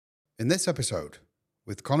In this episode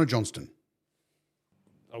with Connor Johnston.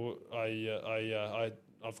 I've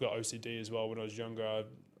got OCD as well. When I was younger,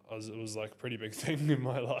 it was like a pretty big thing in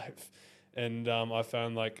my life, and I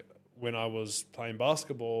found like when I was playing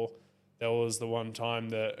basketball, that was the one time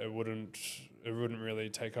that it wouldn't really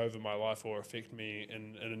take over my life or affect me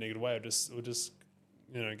in a negative way. It would just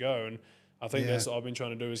go. And I think that's what I've been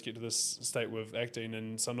trying to do, is get to this state with acting.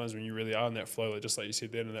 And sometimes when you really are in that flow, like just like you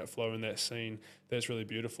said then, in that flow, in that scene, that's really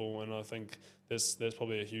beautiful. And I think that's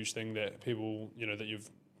probably a huge thing that people, that you've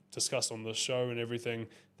discussed on this show and everything,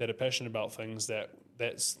 that are passionate about things, they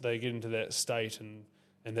get into that state, and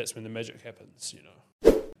that's when the magic happens,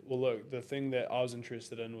 Well, look, the thing that I was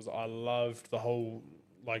interested in was I loved the whole,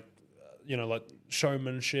 like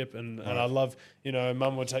showmanship, and I love,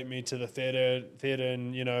 Mum would take me to the theatre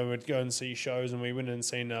and, we'd go and see shows, and we went and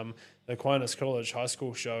seen the Aquinas College high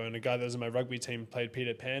school show, and a guy that was in my rugby team played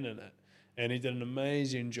Peter Pan in it, and he did an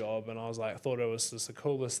amazing job, and I thought it was just the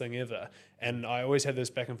coolest thing ever. And I always had this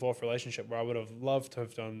back and forth relationship where I would have loved to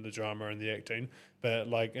have done the drama and the acting, but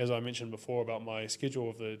like, as I mentioned before about my schedule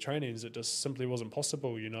of the trainings, it just simply wasn't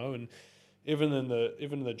possible, and even in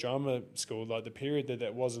the drama school, like the period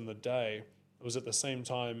that was in the day, it was at the same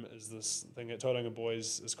time as this thing at Tauranga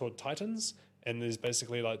Boys is called Titans, and there's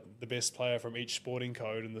basically like the best player from each sporting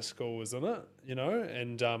code in the school was in it,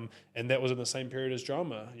 and that was in the same period as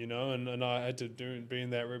drama, and I had to be in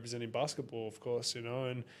that representing basketball, of course,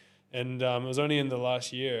 and it was only in the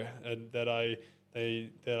last year that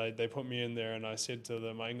they put me in there, and I said to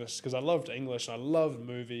them, my English, because I loved English, I loved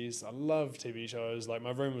movies, I loved TV shows, like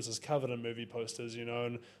my room was just covered in movie posters, and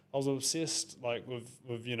I was obsessed like with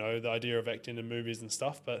the idea of acting in movies and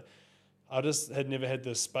stuff, but I just had never had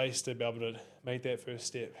the space to be able to make that first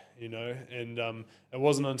step, and it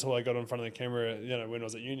wasn't until I got in front of the camera, when I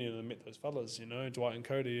was at uni and I met those fellas, Dwight and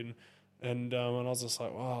Cody, and I was just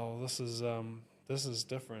like, wow, this is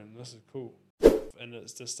different, this is cool. And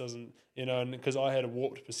it just doesn't, and because I had a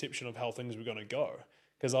warped perception of how things were going to go.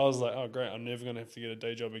 Because I was like, oh, great, I'm never going to have to get a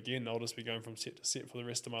day job again. I'll just be going from set to set for the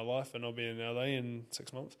rest of my life, and I'll be in LA in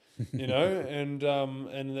 6 months, and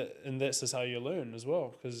that's just how you learn as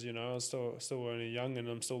well. Because, I was still only young, and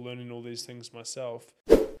I'm still learning all these things myself.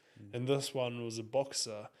 And this one was a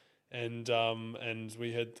boxer, and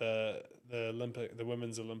we had the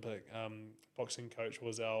women's Olympic boxing coach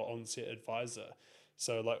was our on-set advisor.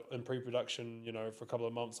 So like in pre-production, for a couple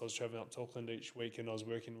of months, I was traveling up to Auckland each week, and I was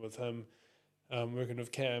working with him, working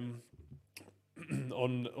with Cam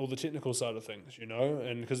on all the technical side of things,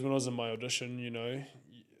 and because when I was in my audition,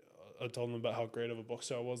 I told them about how great of a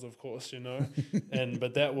boxer I was, of course,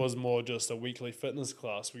 but that was more just a weekly fitness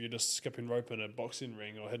class where you're just skipping rope in a boxing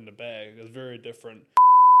ring or hitting a bag. It was very different.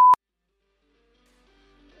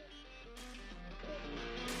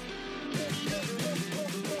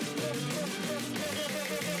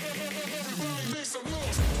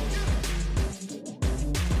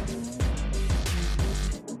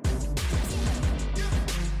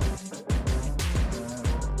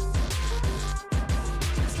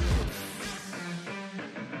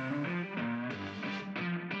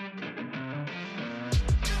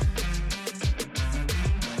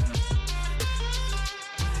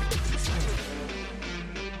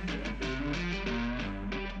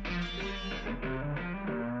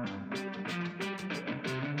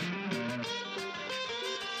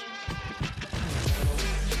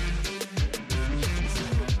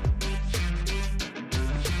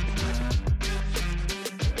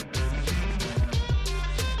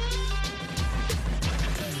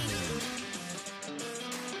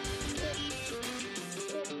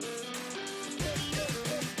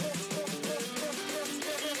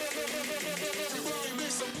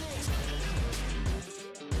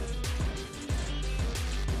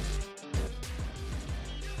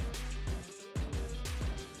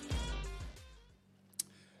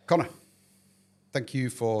 Connor, thank you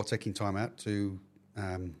for taking time out to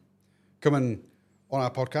come on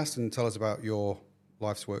our podcast and tell us about your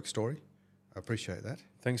life's work story. I appreciate that.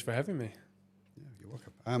 Thanks for having me. Yeah, you're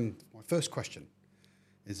welcome. My first question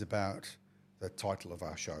is about the title of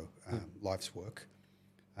our show, Life's Work.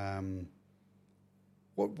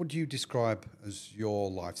 What would you describe as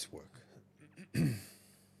your life's work?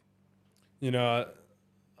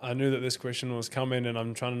 I knew that this question was coming, and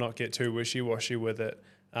I'm trying to not get too wishy-washy with it.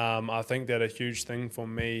 I think that a huge thing for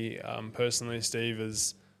me personally, Steve,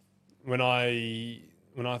 is when I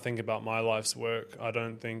think about my life's work, I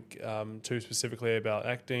don't think too specifically about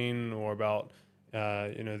acting or about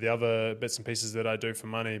the other bits and pieces that I do for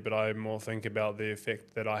money, but I more think about the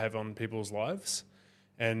effect that I have on people's lives.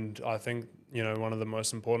 And I think one of the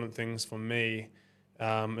most important things for me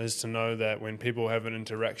is to know that when people have an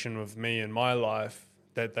interaction with me in my life,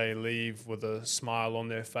 that they leave with a smile on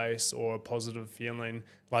their face or a positive feeling,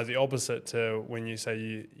 like the opposite to when you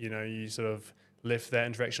say you sort of left that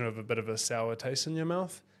interaction with a bit of a sour taste in your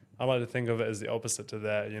mouth. I like to think of it as the opposite to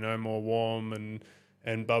that, more warm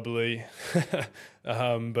and bubbly.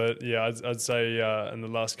 But yeah, I'd say in the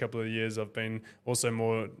last couple of years I've been also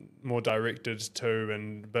more directed to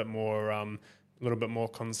and a little bit more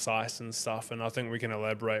concise and stuff. And I think we can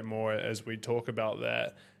elaborate more as we talk about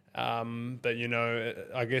that. But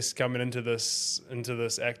I guess coming into this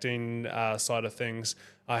acting side of things,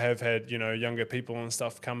 I have had younger people and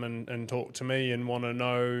stuff come and talk to me and want to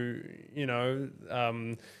know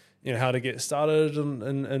how to get started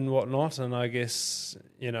and whatnot. And I guess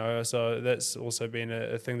so that's also been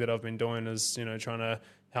a thing that I've been doing is trying to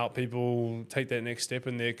help people take that next step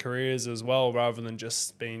in their careers as well, rather than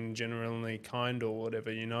just being genuinely kind or whatever,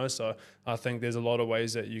 So I think there's a lot of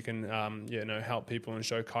ways that you can, help people and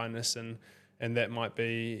show kindness, and that might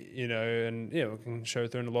be, we can show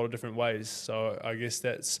through in a lot of different ways. So I guess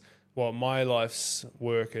that's what my life's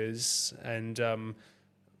work is. And,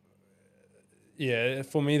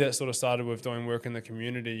 for me, that sort of started with doing work in the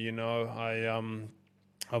community.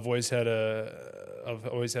 I've always had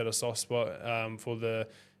a soft spot for the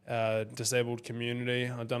disabled community.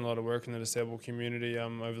 I've done a lot of work in the disabled community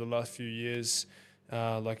over the last few years,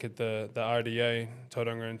 like at the RDA,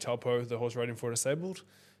 Tauranga and Taupo, the horse riding for disabled,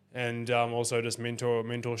 and also just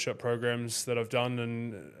mentorship programs that I've done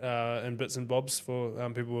and bits and bobs for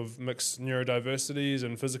people with mixed neurodiversities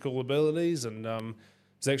and physical abilities. And I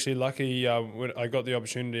was actually lucky when I got the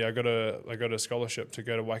opportunity. I got a scholarship to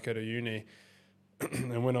go to Waikato Uni.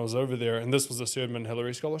 And when I was over there, and this was a Serdman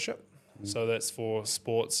Hillary Scholarship, so that's for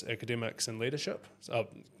sports, academics, and leadership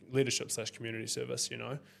 / community service,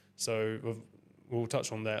 So we'll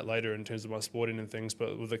touch on that later in terms of my sporting and things,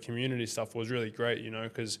 but with the community stuff was really great,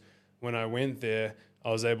 because when I went there,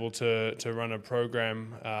 I was able to run a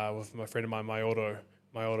program with my friend of mine,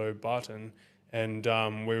 Maioto Barton, and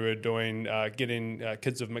we were doing getting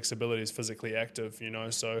kids with mixed abilities physically active,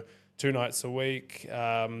 so 2 nights a week.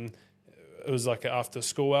 It was like after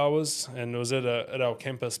school hours, and it was at our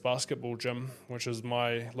campus basketball gym, which was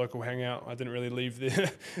my local hangout. I didn't really leave there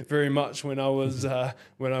very much when I was at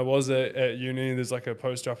uni. There's like a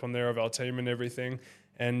poster up on there of our team and everything.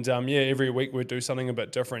 And every week we'd do something a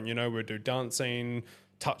bit different. We'd do dancing,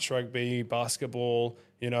 touch rugby, basketball.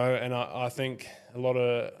 And I think a lot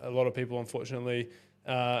of people, unfortunately,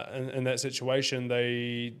 in that situation,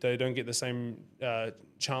 they don't get the same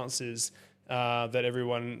chances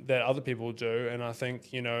that other people do. And I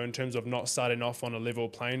think, in terms of not starting off on a level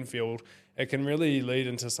playing field, it can really lead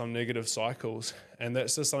into some negative cycles. And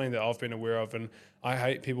that's just something that I've been aware of. And I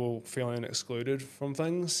hate people feeling excluded from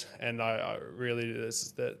things. And I really,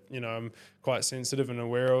 I'm quite sensitive and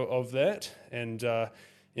aware of that. And, I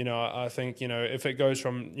think, if it goes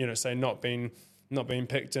from, say not being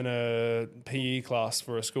picked in a PE class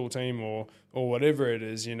for a school team or whatever it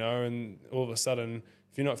is, and all of a sudden,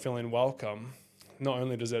 if you're not feeling welcome, not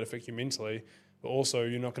only does that affect you mentally, but also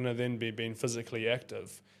you're not going to then be being physically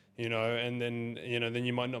active, and then, then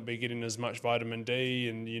you might not be getting as much vitamin D,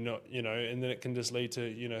 and and then it can just lead to,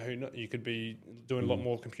 you could be doing a lot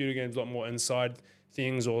more computer games, a lot more inside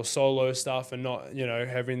things or solo stuff, and not,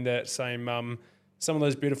 having that same, some of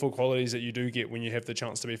those beautiful qualities that you do get when you have the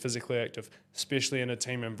chance to be physically active, especially in a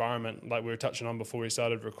team environment, like we were touching on before we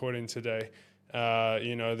started recording today.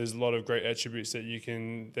 There's a lot of great attributes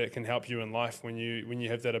that can help you in life when you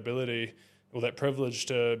have that ability or that privilege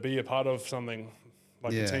to be a part of something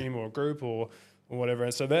like a team or a group or whatever.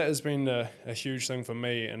 And so that has been a huge thing for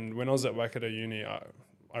me. And when I was at Waikato Uni,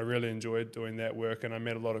 I really enjoyed doing that work, and I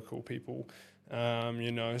met a lot of cool people.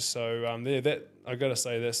 That I got to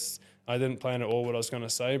say this. I didn't plan at all what I was going to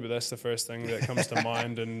say, but that's the first thing that comes to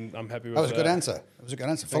mind, and I'm happy with that. That was a good answer. It was a good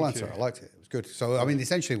answer. Full answer. I liked it. It was good. So, I mean,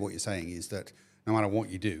 essentially what you're saying is that no matter what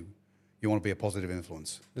you do, you want to be a positive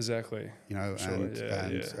influence. Exactly.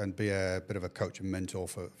 And be a bit of a coach and mentor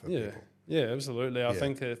for people. Yeah, absolutely. I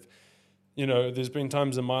think if, there's been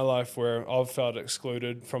times in my life where I've felt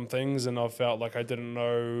excluded from things, and I've felt like I didn't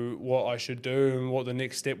know what I should do and what the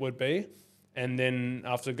next step would be. And then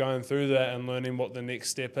after going through that and learning what the next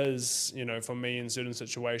step is, for me in certain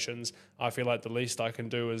situations, I feel like the least I can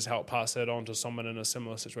do is help pass that on to someone in a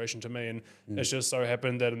similar situation to me. And it's just so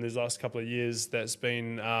happened that in these last couple of years, that's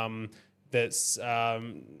been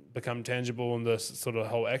become tangible in this sort of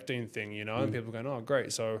whole acting thing, and people going, oh,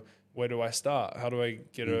 great. So where do I start? How do I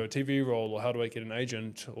get a TV role, or how do I get an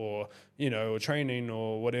agent, or, or training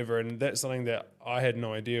or whatever? And that's something that I had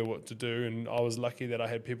no idea what to do. And I was lucky that I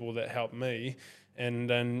had people that helped me. And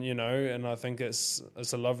then, you know, and I think it's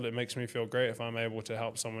a lovely, it makes me feel great if I'm able to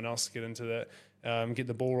help someone else get into that, get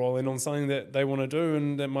the ball rolling on something that they want to do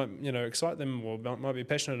and that might, you know, excite them or might be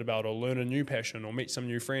passionate about, or learn a new passion or meet some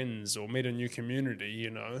new friends or meet a new community, you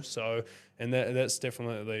know. So, and that's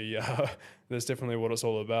definitely what it's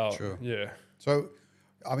all about. Sure. Yeah. So,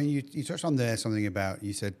 I mean, you touched on there something about,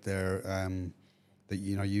 you said there that,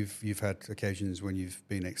 you know, you've had occasions when you've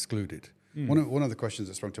been excluded. One of the questions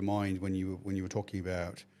that sprung to mind when you were talking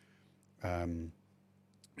about, you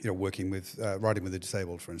know, working with riding with the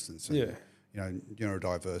disabled, for instance, and, you know,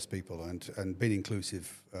 neurodiverse people and being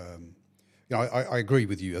inclusive. You know, I agree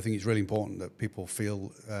with you. I think it's really important that people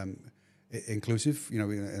feel inclusive. You know,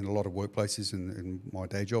 in a lot of workplaces, in my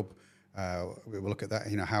day job, we look at that.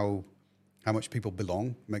 You know, how much people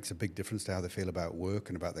belong makes a big difference to how they feel about work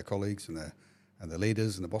and about their colleagues and their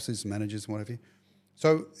leaders and the bosses and managers and what have you.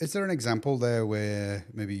 So is there an example there where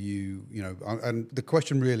maybe you know, and the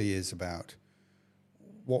question really is about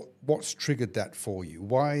what's triggered that for you?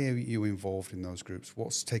 Why are you involved in those groups?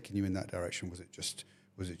 What's taken you in that direction? Was it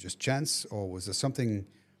just chance, or was there something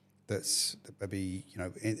that maybe, you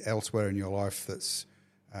know, elsewhere in your life that's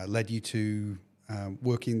led you to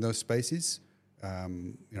work in those spaces?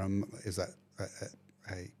 You know, is that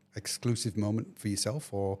a exclusive moment for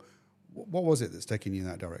yourself, or what was it that's taken you in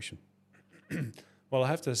that direction? Well, I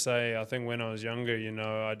have to say, I think when I was younger, you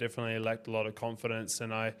know, I definitely lacked a lot of confidence,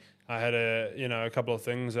 and I had a couple of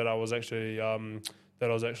things that I was actually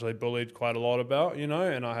bullied quite a lot about, you know,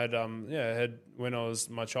 and I had when I was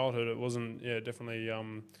my childhood, it wasn't definitely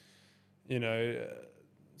you know,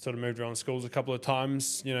 sort of moved around schools a couple of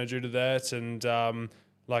times, you know, due to that, and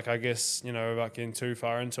like, I guess, you know, without getting too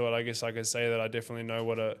far into it, I guess I could say that I definitely know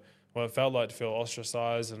what it felt like to feel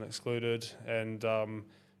ostracized and excluded, and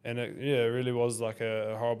it really was like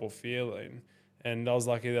a horrible feeling. And I was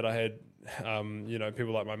lucky that I had you know,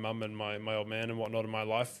 people like my mum and my old man and whatnot in my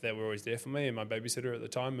life that were always there for me, and my babysitter at the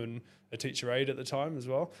time and a teacher aide at the time as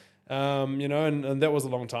well. You know, and that was a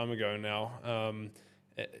long time ago now.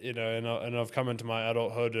 You know, and I've come into my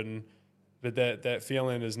adulthood, but that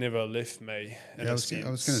feeling has never left me. Yeah, I was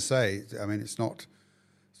going to say, I mean, it's not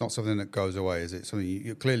something that goes away, is it? Something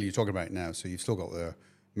you're talking about it now, so you've still got the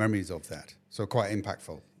memories of that. So quite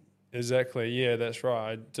impactful. Exactly. Yeah, that's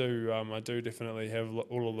right. I do definitely have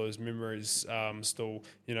all of those memories still,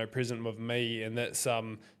 you know, present with me, and that's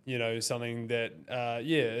you know, something that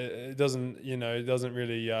it doesn't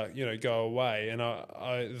really you know, go away. And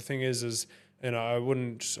the thing is you know, I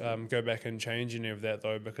wouldn't go back and change any of that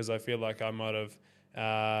though, because I feel like I might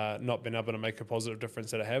have not been able to make a positive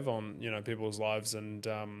difference that I have on, you know, people's lives. And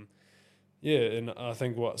and I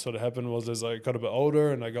think what sort of happened was, as I got a bit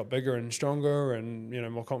older and I got bigger and stronger and, you know,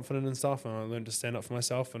 more confident and stuff, and I learned to stand up for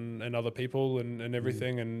myself and other people and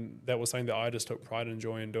everything. And that was something that I just took pride and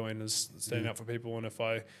joy in doing, is standing up for people. And if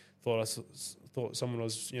I thought someone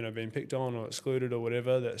was, you know, being picked on or excluded or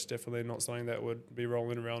whatever, that's definitely not something that would be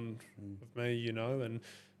rolling around with me, you know. And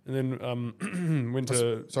then went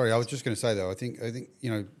to... Sorry, I was just going to say though, I think you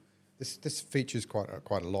know, this features quite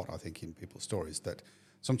a lot, I think, in people's stories, that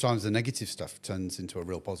sometimes the negative stuff turns into a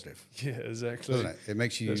real positive. Yeah, exactly. Doesn't it? It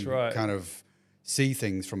makes you kind of see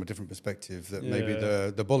things from a different perspective that maybe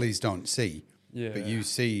the bullies don't see. Yeah. But you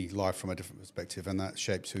see life from a different perspective, and that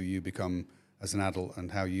shapes who you become as an adult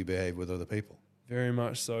and how you behave with other people. Very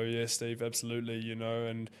much so, yeah, Steve, absolutely, you know.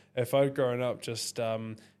 And if I'd grown up just,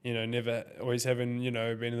 you know, never always having, you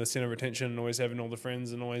know, been in the centre of attention, always having all the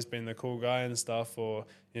friends and always being the cool guy and stuff, or,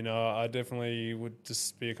 you know, I definitely would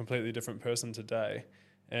just be a completely different person today.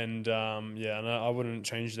 And and I wouldn't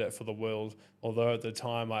change that for the world. Although at the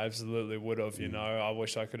time I absolutely would have, you know. I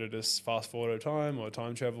wish I could have just fast forwarded time or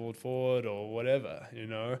time traveled forward or whatever, you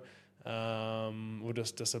know, or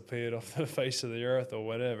just disappeared off the face of the earth or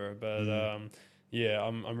whatever. But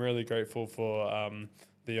I'm really grateful for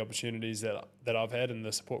the opportunities that I've had and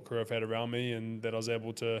the support crew I've had around me, and that I was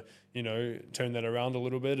able to, you know, turn that around a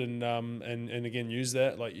little bit and again use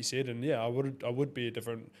that, like you said. And I would be a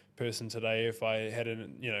different person today if I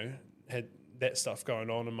hadn't, you know, had that stuff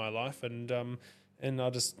going on in my life. And I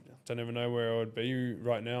just don't even know where I would be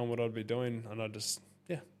right now and what I'd be doing. And I just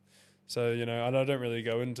so, you know, and I don't really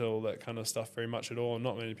go into all that kind of stuff very much at all.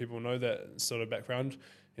 Not many people know that sort of background.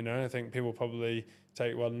 You know, I think people probably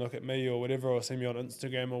take one look at me or whatever, or see me on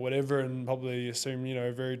Instagram or whatever, and probably assume, you know,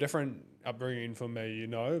 a very different upbringing for me, you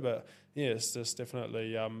know. But it's just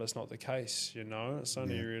definitely it's not the case, you know. It's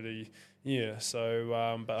only really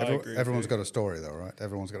So, but I agree. Everyone's got a story, though, right?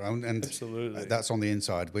 Everyone's got, and absolutely. That's on the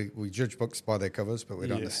inside. We judge books by their covers, but we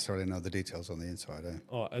don't necessarily know the details on the inside. Eh?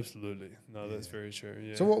 Oh, absolutely. No, that's very true.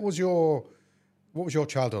 Yeah. So, what was your what was your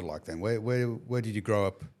childhood like then? Where did you grow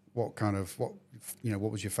up? What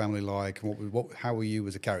was your family like? How were you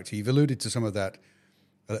as a character? You've alluded to some of that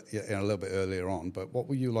a little bit earlier on, but what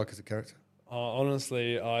were you like as a character?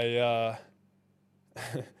 Honestly, I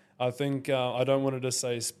I think I don't want to just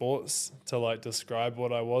say sports to like describe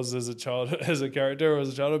what I was as a child, as a character or as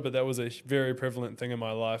a child, but that was a very prevalent thing in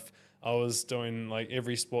my life. I was doing like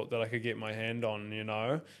every sport that I could get my hand on, you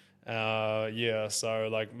know. So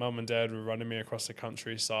like mum and dad were running me across the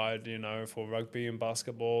countryside, you know, for rugby and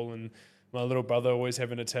basketball, and my little brother always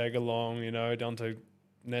having to tag along, you know, down to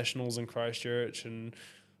nationals in Christchurch and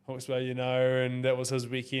Hawke's Bay, you know, and that was his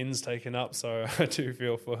weekends taken up. So I do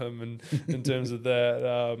feel for him in terms of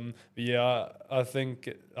that. But yeah, I think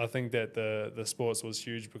that the sports was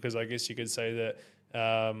huge, because I guess you could say that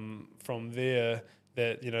from there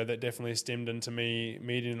that, you know, that definitely stemmed into me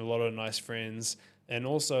meeting a lot of nice friends. And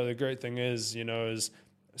also the great thing is, you know, is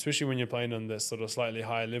especially when you're playing on this sort of slightly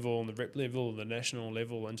higher level, on the rep level, the national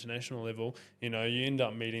level, international level, you know, you end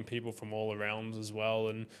up meeting people from all around as well.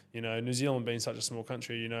 And, you know, New Zealand being such a small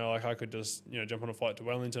country, you know, like I could just, you know, jump on a flight to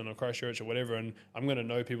Wellington or Christchurch or whatever, and I'm going to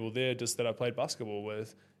know people there just that I played basketball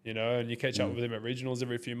with, you know, and you catch up with them at regionals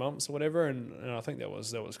every few months or whatever. And I think that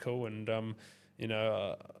was cool. And, you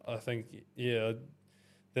know, I think, yeah,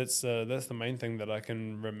 that's the main thing that I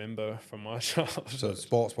can remember from my childhood. So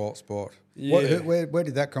sport. Yeah. Where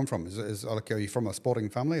did that come from? Are you from a sporting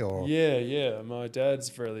family or? Yeah. My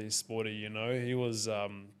dad's really sporty, you know. He was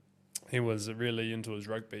really into his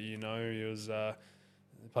rugby, you know. He was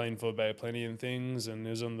playing for Bay of Plenty and things, and he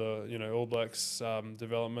was in the, you know, All Blacks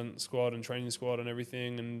development squad and training squad and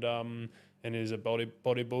everything, and he's a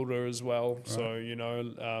bodybuilder as well. Right. So, you know,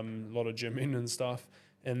 a lot of gymming and stuff.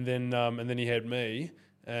 And then he had me.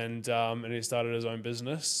 And he started his own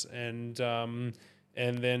business, and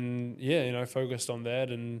then you know, focused on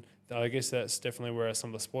that, and I guess that's definitely where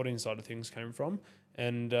some of the sporting side of things came from.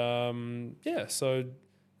 And so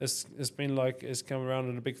it's been like it's come around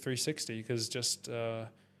in a big 360, because just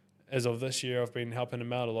as of this year, I've been helping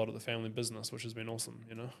him out a lot at the family business, which has been awesome,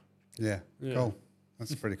 you know. Yeah. Cool.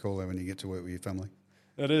 That's pretty cool when you get to work with your family.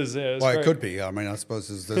 It is, yeah. Well, it could be. I mean, I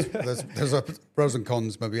suppose there's pros and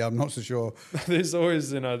cons. Maybe I'm not so sure. There's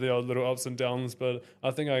always, you know, the odd little ups and downs, but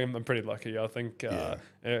I think I'm pretty lucky. I think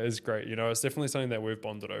it's great. You know, it's definitely something that we've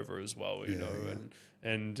bonded over as well. You know,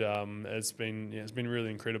 and it's been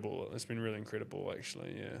really incredible. It's been really incredible,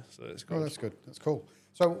 actually. Yeah, so that's good. Oh, that's good. That's cool.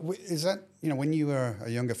 So is that, you know, when you were a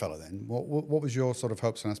younger fella, then what was your sort of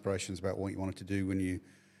hopes and aspirations about what you wanted to do when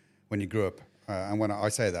you grew up? And when I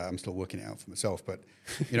say that, I'm still working it out for myself. But,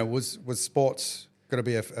 you know, was sports going to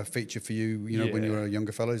be a feature for you, you know, when you were a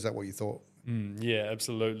younger fellow? Is that what you thought? Yeah,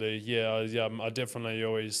 absolutely. Yeah, I definitely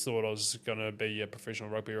always thought I was going to be a professional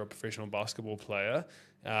rugby or a professional basketball player,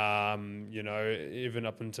 you know, even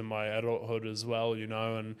up into my adulthood as well, you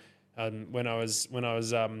know. And when I was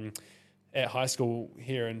at high school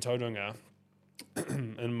here in Tauranga,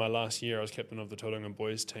 in my last year, I was captain of the Tauranga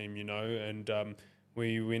boys team, you know, and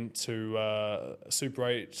we went to a Super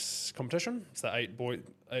 8 competition. It's the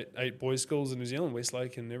eight boys schools in New Zealand,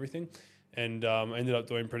 Westlake and everything, and ended up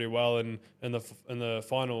doing pretty well. And in the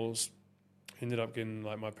finals, ended up getting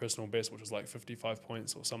like my personal best, which was like 55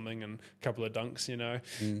 points or something, and a couple of dunks, you know.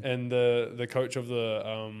 And the coach of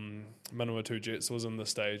the Manawatu Jets was in the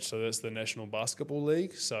stage, so that's the National Basketball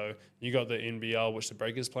League. So you got the NBL, which the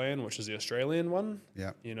Breakers play in, which is the Australian one.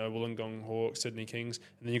 Yeah. You know, Wollongong Hawks, Sydney Kings,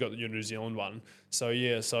 and then you got your New Zealand one. So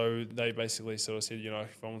so they basically sort of said, you know,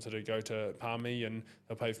 if I wanted to go to Palmy and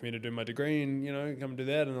they'll pay for me to do my degree and, you know, come do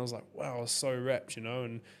that. And I was like, wow, I was so rapt, you know.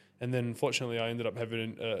 And then fortunately I ended up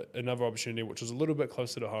having another opportunity, which was a little bit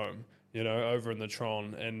closer to home, you know, over in the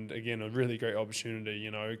Tron. And again, a really great opportunity,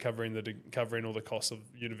 you know, covering all the costs of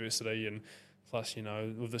university. And plus, you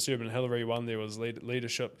know, with the Serban Hillary one, there was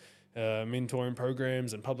leadership, mentoring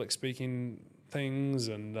programs and public speaking things,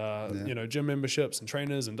 and, you know, gym memberships and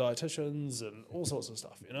trainers and dietitians and all sorts of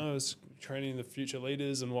stuff, you know, it's training the future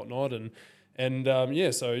leaders and whatnot.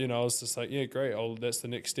 So, you know, I was just like, yeah, great. That's the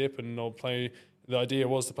next step. And I'll play. The idea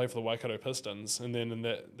was to play for the Waikato Pistons, and then in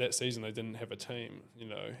that season they didn't have a team, you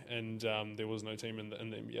know, and there was no team in the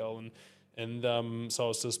NBL, and so I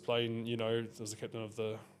was just playing, you know, as the captain of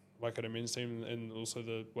the Waikato men's team and also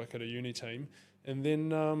the Waikato uni team, and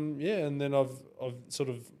then I've sort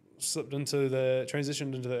of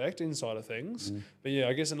transitioned into the acting side of things. But yeah,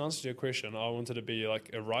 I guess in answer to your question, I wanted to be like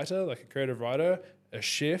a writer, like a creative writer, a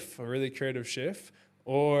chef, a really creative chef,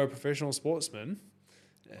 or a professional sportsman.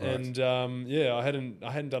 And I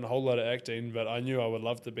hadn't done a whole lot of acting, but I knew I would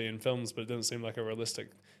love to be in films, but it didn't seem like a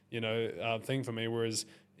realistic, thing for me. Whereas,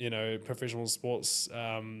 professional sports,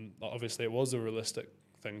 obviously it was a realistic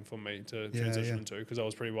thing for me to transition into because I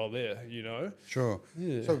was pretty well there, Sure.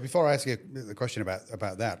 Yeah. So before I ask you the question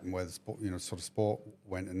about that and where the sport, sort of sport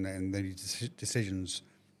went and the decisions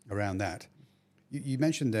around that, you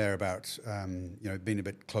mentioned there about being a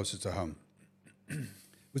bit closer to home.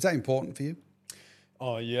 Was that important for you?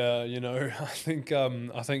 Oh yeah, I think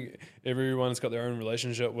everyone's got their own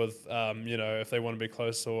relationship with if they want to be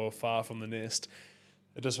close or far from the nest.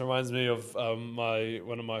 It just reminds me of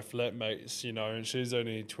one of my flatmates, and she's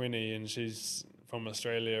only 20 and she's from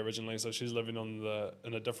Australia originally, so she's living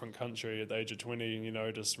in a different country at the age of 20,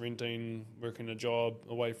 just renting, working a job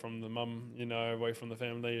away from the mum, away from the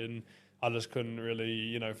family, and I just couldn't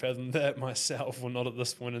really, fathom that myself, or not at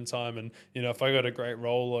this point in time. And, if I got a great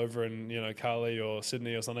role over in, Cali or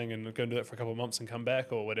Sydney or something and go and do that for a couple of months and come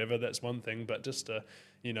back or whatever, that's one thing. But just to,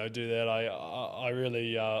 do that, I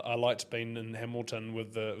really, I liked being in Hamilton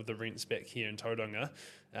with the rents back here in Tauranga.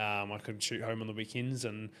 I could shoot home on the weekends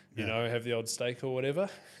and, have the odd steak or whatever.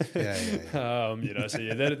 Yeah. So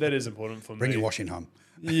that is important for me. Bring your washing home.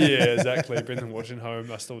 Yeah, exactly. Bring them watching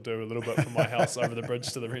home. I still do a little bit from my house over the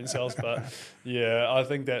bridge to the rent's house, but yeah, I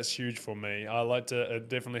think that's huge for me. It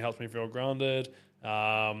definitely helps me feel grounded.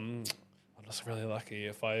 I'm just really lucky.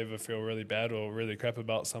 If I ever feel really bad or really crap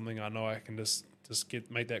about something, I know I can just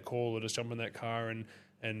make that call or just jump in that car and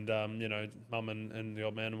mum and the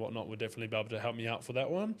old man and whatnot would definitely be able to help me out for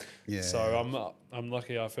that one. Yeah. So I'm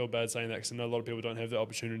lucky. I feel bad saying that because I know a lot of people don't have the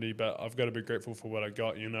opportunity, but I've got to be grateful for what I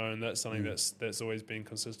got, and that's something that's always been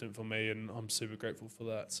consistent for me, and I'm super grateful for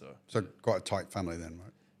that. So quite a tight family then,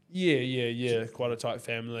 right? Yeah. Quite a tight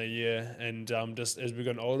family, yeah. And just as we've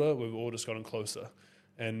gotten older, we've all just gotten closer.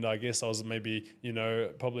 And I guess I was maybe,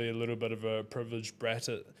 probably a little bit of a privileged brat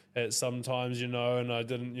at some times, and I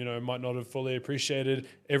didn't, might not have fully appreciated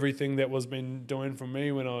everything that was been doing for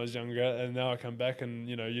me when I was younger. And now I come back and,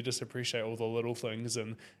 you just appreciate all the little things.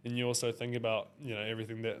 And you also think about,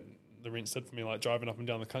 everything that the rents did for me, like driving up and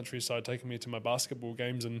down the countryside, taking me to my basketball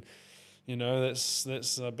games. And,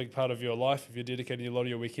 that's a big part of your life if you're dedicating a lot of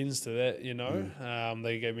your weekends to that,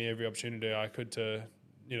 They gave me every opportunity I could to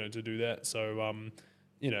do that. So,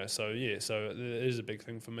 so it is a big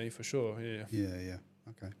thing for me for sure. Yeah. Yeah.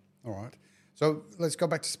 Okay. All right. So let's go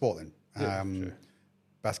back to sport then. Sure.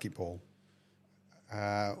 Basketball.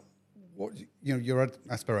 What your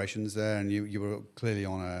aspirations there, and you were clearly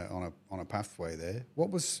on a pathway there.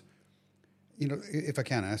 What was, if I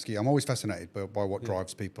can ask you, I'm always fascinated by what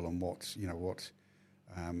drives people and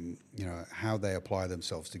how they apply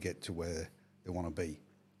themselves to get to where they want to be.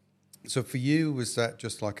 So for you, was that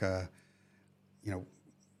just like was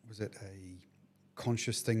it a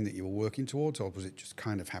conscious thing that you were working towards, or was it just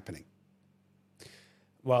kind of happening?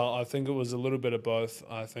 Well, I think it was a little bit of both.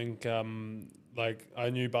 I think I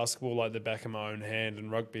knew basketball like the back of my own hand,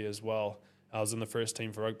 and rugby as well. I was in the first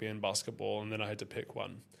team for rugby and basketball, and then I had to pick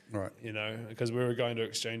one. Right. Because we were going to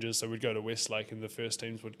exchanges, so we'd go to Westlake and the first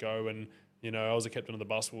teams would go, and I was a captain of the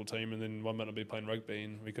basketball team, and then one minute I'd be playing rugby,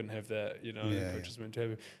 and we couldn't have that, the coaches weren't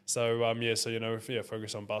happy. So,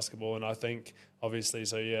 focus on basketball. And I think, obviously,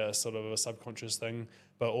 sort of a subconscious thing.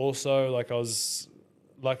 But also, I was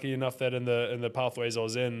lucky enough that in the pathways I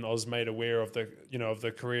was in, I was made aware of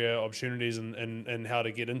the career opportunities and how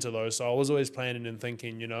to get into those. So I was always planning and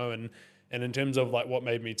thinking, and in terms of what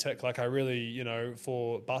made me tick, I really,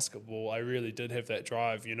 for basketball, I really did have that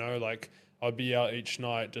drive, I'd be out each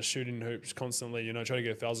night just shooting hoops constantly, try to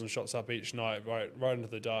get 1,000 shots up each night, right into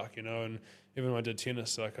the dark, and even when I did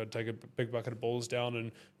tennis, I'd take a big bucket of balls down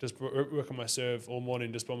and just work on my serve all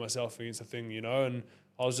morning just by myself against a thing, and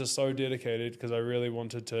I was just so dedicated because I really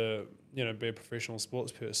wanted to, be a professional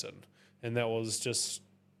sports person, and that was just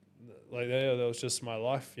that was just my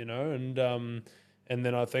life, and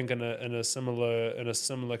then I think in a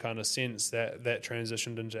similar kind of sense that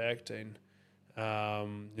transitioned into acting.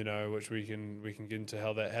 Which we can get into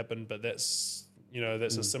how that happened, but that's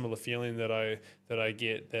a similar feeling that I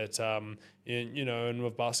get that and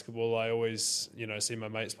with basketball I always see my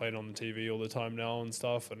mates playing on the TV all the time now and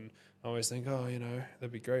stuff, and I always think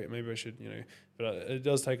that'd be great, maybe I should but it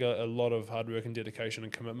does take a lot of hard work and dedication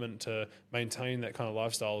and commitment to maintain that kind of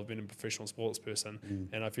lifestyle of being a professional sports person,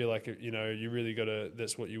 and I feel like you really gotta,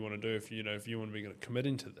 that's what you want to do if you want to be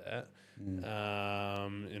committing to that. And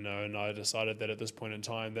I decided that at this point in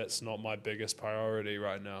time, that's not my biggest priority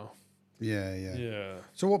right now. Yeah.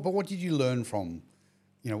 So what did you learn from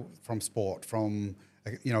sport, from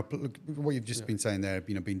what you've just been saying there,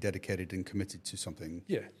 being dedicated and committed to something?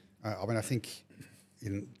 Yeah. I mean, I think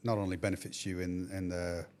not only benefits you in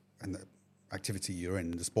the activity you're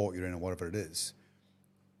in, the sport you're in, or whatever it is,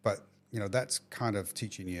 but that's kind of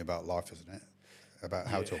teaching you about life, isn't it? About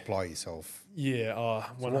how to apply yourself. Yeah,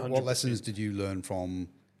 100%. So what lessons did you learn from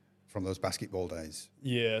those basketball days?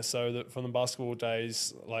 Yeah, so from the basketball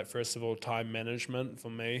days, like first of all, time management for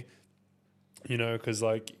me. Because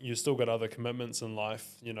like you still got other commitments in life,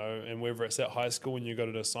 and whether it's at high school and you got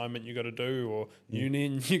an assignment you got to do, or uni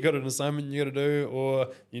and you got an assignment you got to do, or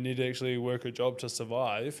you need to actually work a job to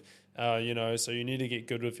survive, so you need to get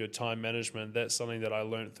good with your time management. That's something that I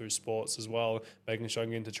learned through sports as well, making sure I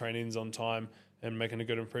can get into trainings on time and making a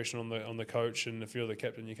good impression on the coach. And if you're the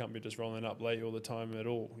captain, you can't be just rolling up late all the time at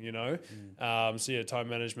all, So yeah, time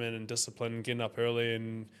management and discipline, getting up early.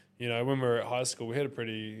 And, when we were at high school, we had a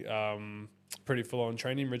pretty full-on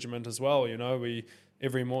training regiment as well. We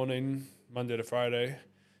every morning, Monday to Friday,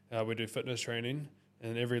 we do fitness training,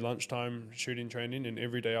 and every lunchtime shooting training, and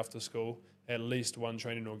every day after school at least one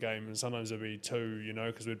training or game, and sometimes it'd be two,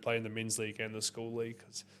 because we'd play in the men's league and the school league,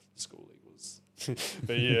 because the school league was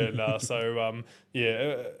but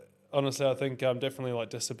honestly I think definitely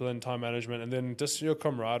like discipline, time management, and then just your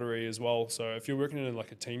camaraderie as well. So if you're working in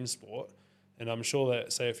like a team sport, and I'm sure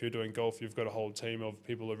that, say, if you're doing golf, you've got a whole team of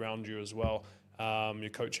people around you as well,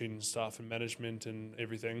 your coaching staff and management and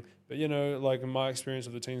everything. But, like in my experience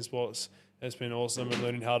of the team sports, it's been awesome, and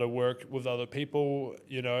learning how to work with other people,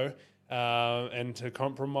 and to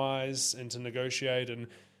compromise and to negotiate.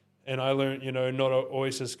 And I learned, not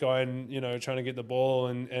always just going, trying to get the ball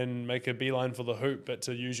and make a beeline for the hoop, but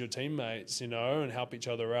to use your teammates, and help each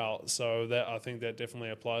other out. So that, I think that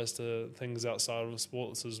definitely applies to things outside of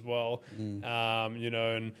sports as well.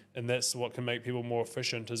 And that's what can make people more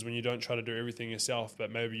efficient, is when you don't try to do everything yourself,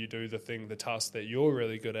 but maybe you do the task that you're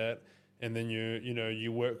really good at, and then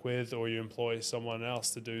you work with, or you employ someone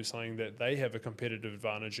else to do something that they have a competitive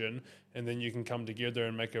advantage in, and then you can come together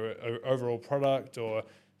and make a overall product or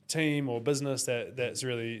team or business that's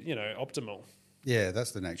really optimal. Yeah,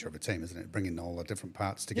 that's the nature of a team, isn't it? Bringing all the different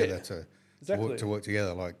parts together to work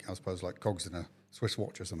together, like I suppose like cogs in a Swiss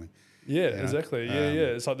watch or something. Yeah, exactly.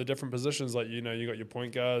 It's like the different positions, like you got your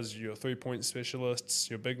point guards, your 3-point specialists,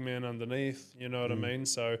 your big man underneath, you know what I mean?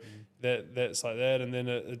 So that's like that, and then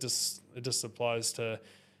it just applies to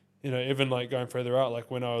even like going further out.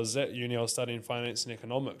 Like when I was at uni, I was studying finance and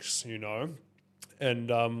economics,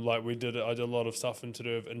 and I did a lot of stuff to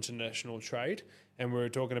do with international trade, and we were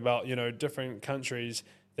talking about different countries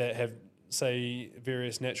that have, say,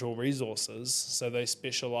 various natural resources, so they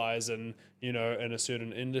specialize in in a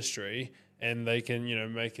certain industry, and they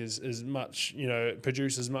can make as much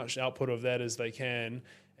produce as much output of that as they can.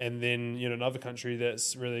 And then another country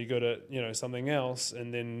that's really good at something else,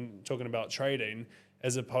 and then talking about trading,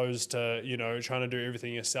 as opposed to trying to do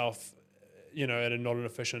everything yourself at a not an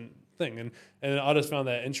efficient thing. And I just found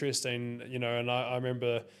that interesting, and I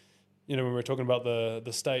remember, when we were talking about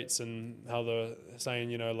the States and how they're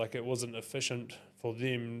saying, like it wasn't efficient for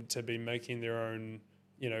them to be making their own,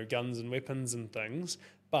 guns and weapons and things.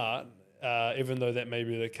 But even though that may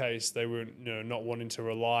be the case, they were, not wanting to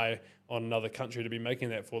rely on another country to be making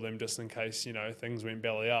that for them, just in case, things went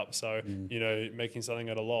belly up. So, making something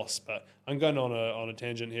at a loss. But I'm going on a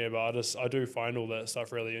tangent here, but I do find all that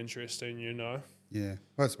stuff really interesting, Yeah,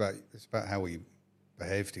 well, it's about how we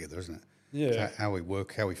behave together, isn't it? Yeah, it's how we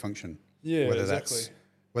work, how we function. Yeah, whether exactly.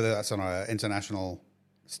 Whether that's on an international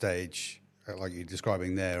stage, like you're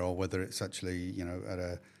describing there, or whether it's actually at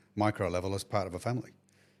a micro level as part of a family.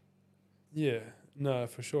 Yeah, no,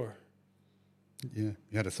 for sure. Yeah,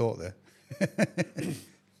 you had a thought there.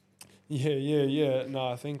 Yeah. No,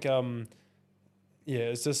 I think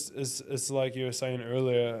it's like you were saying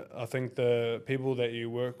earlier. I think the people that you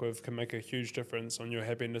work with can make a huge difference on your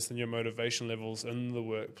happiness and your motivation levels in the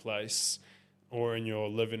workplace or in your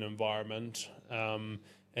living environment. I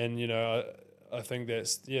think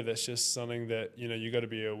that's just something that you got to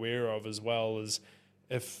be aware of as well. Is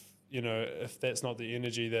if that's not the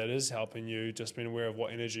energy that is helping you, just being aware of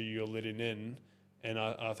what energy you're letting in. And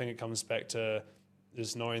I think it comes back to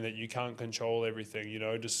just knowing that you can't control everything,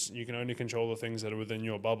 just you can only control the things that are within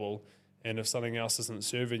your bubble. And if something else isn't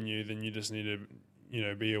serving you, then you just need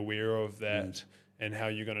to, be aware of that and how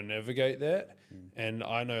you're going to navigate that. And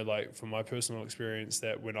I know, like, from my personal experience,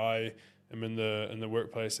 that when I am in the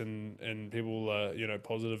workplace and people are,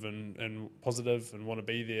 positive and want to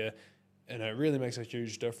be there, and it really makes a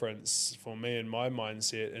huge difference for me and my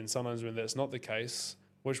mindset. And sometimes when that's not the case,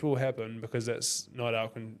 which will happen because that's not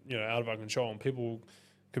out of our control, and people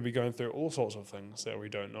could be going through all sorts of things that we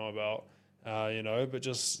don't know about. but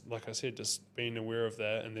just like I said, just being aware of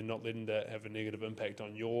that and then not letting that have a negative impact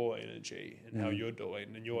on your energy and how you're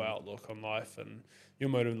doing and your outlook on life and your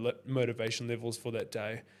motivation levels for that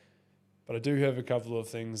day. But I do have a couple of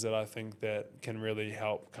things that I think that can really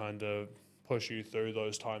help kind of push you through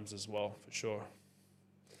those times as well, for sure.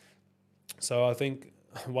 So I think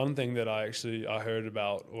one thing that I heard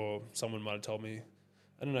about, or someone might have told me,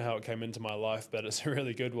 I don't know how it came into my life, but it's a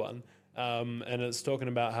really good one. And it's talking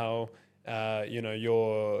about how,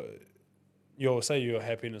 your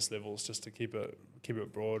happiness levels, just to keep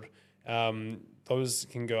it broad, those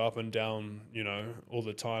can go up and down, all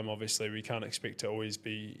the time. Obviously, we can't expect to always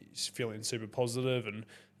be feeling super positive and,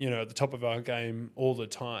 at the top of our game all the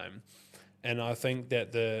time. And I think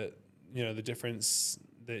that the difference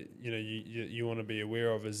that, you want to be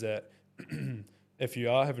aware of is that if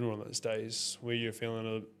you are having one of those days where you're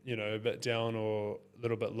feeling a bit down or a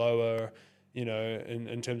little bit lower,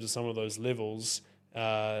 in terms of some of those levels,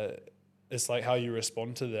 it's like how you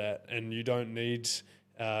respond to that, and you don't need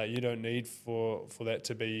for that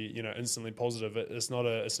to be instantly positive. It's not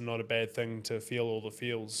a bad thing to feel all the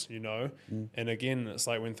feels, And again, it's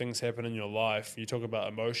like when things happen in your life, you talk about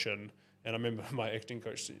emotion, and I remember my acting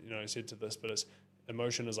coach said to this, but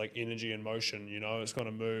emotion is like energy in motion. It's going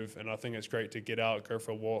to move, and I think it's great to get out, go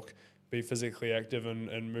for a walk, be physically active,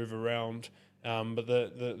 and move around. But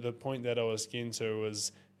the point that I was getting to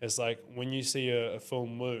was, it's like when you see a full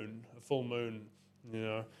moon,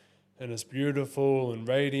 and it's beautiful and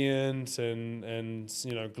radiant and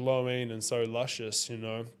glowing and so luscious,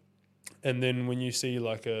 and then when you see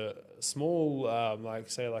like a small,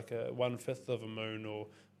 say like a 1/5 of a moon or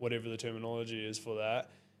whatever the terminology is for that,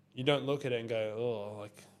 you don't look at it and go, oh,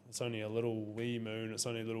 like it's only a little wee moon, it's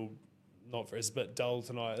only a little, it's a bit dull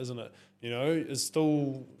tonight, isn't it? It's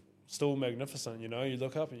still magnificent. You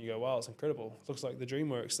look up and you go, wow, it's incredible. It looks like the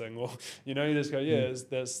DreamWorks thing. Or, you just go, yeah,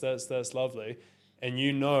 that's lovely.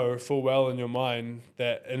 And full well in your mind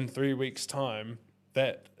that in 3 weeks' time,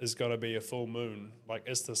 that is going to be a full moon. Like,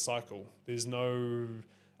 it's the cycle. There's no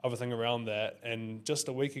other thing around that. And just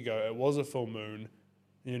a week ago, it was a full moon,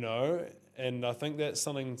 and I think that's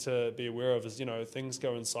something to be aware of is, things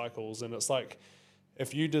go in cycles. And it's like,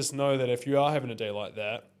 if you just know that if you are having a day like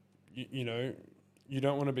that, you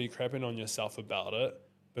don't want to be crapping on yourself about it,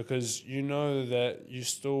 because that you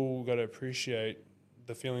still got to appreciate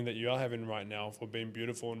the feeling that you are having right now for being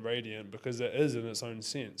beautiful and radiant, because it is in its own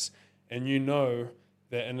sense. And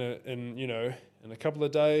that in a couple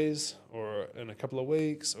of days or in a couple of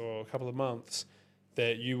weeks or a couple of months,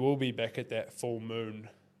 that you will be back at that full moon,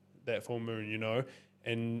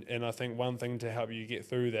 And I think one thing to help you get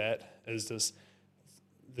through that is this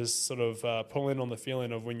sort of pull in on the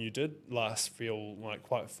feeling of when you did last feel like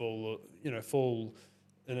quite full, full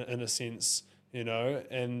in a sense,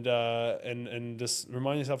 and just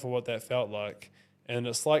remind yourself of what that felt like. And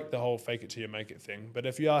it's like the whole fake it till you make it thing. But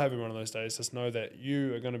if you are having one of those days, just know that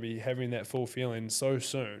you are going to be having that full feeling so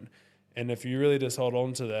soon. And if you really just hold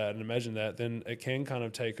on to that and imagine that, then it can kind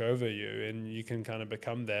of take over you and you can kind of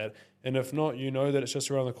become that. And if not, that it's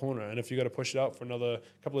just around the corner. And if you got to push it up for another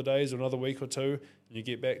couple of days or another week or two, and you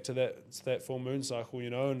get back to that full moon cycle,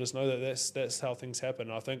 and just know that that's how things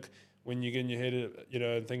happen. I think when you get in your head,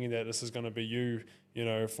 and thinking that this is going to be you,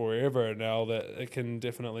 forever now, that it can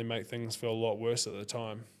definitely make things feel a lot worse at the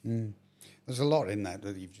time. There's a lot in that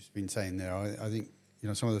you've just been saying there. I think,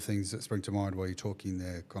 some of the things that spring to mind while you're talking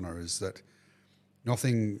there, Connor, is that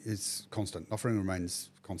nothing is constant. Nothing remains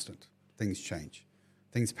constant. Things change.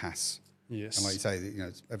 Things pass. Yes. And like you say,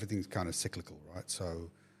 everything's kind of cyclical, right? So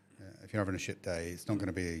if you're having a shit day, it's not going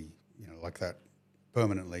to be, like that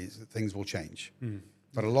permanently. Things will change.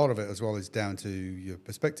 But a lot of it as well is down to your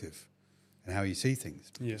perspective and how you see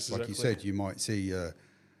things. Yes, like exactly. you said, you might see, a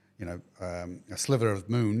sliver of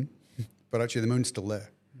moon, but actually the moon's still there.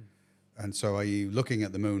 And so are you looking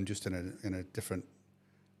at the moon just in a different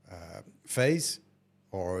phase,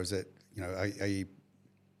 or is it,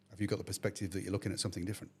 have you got the perspective that you're looking at something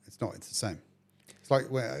different? It's not, it's the same. It's like,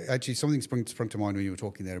 actually something sprung to mind when you were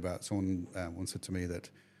talking there about someone once said to me that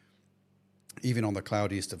even on the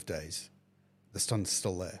cloudiest of days, the sun's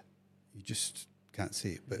still there. You just can't see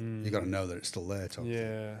it, but you got to know that it's still there.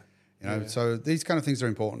 So these kind of things are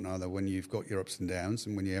important, are they, when you've got your ups and downs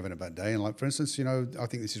and when you're having a bad day. And like, for instance, I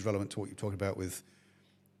think this is relevant to what you talked about with,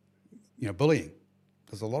 bullying.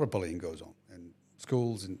 There's a lot of bullying goes on in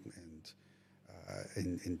schools and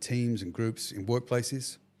in teams and groups, in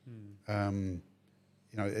workplaces.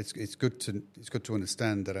 It's good to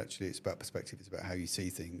understand that actually it's about perspective. It's about how you see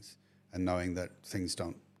things and knowing that things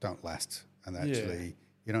don't last, and actually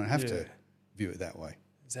you don't have to view it that way.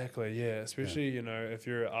 Exactly, yeah. Especially, if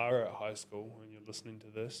you are at high school and you're listening to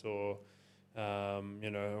this, or,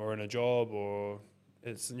 or in a job, or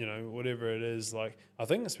it's, whatever it is. Like, I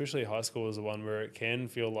think especially high school is the one where it can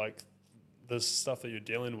feel like this stuff that you're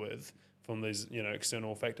dealing with from these,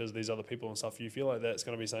 external factors, these other people and stuff, you feel like that's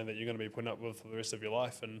going to be something that you're going to be putting up with for the rest of your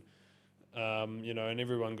life. And, and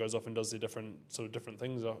everyone goes off and does their different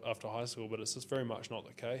things after high school, but it's just very much not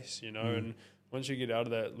the case, and once you get out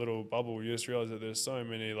of that little bubble, you just realize that there's so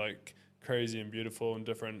many like crazy and beautiful and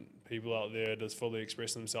different people out there just fully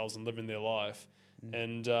express themselves and living their life.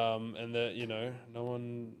 And that, no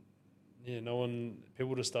one,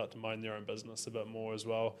 people just start to mind their own business a bit more as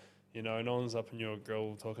well. No one's up in your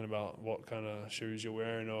grill talking about what kind of shoes you're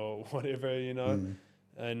wearing or whatever, and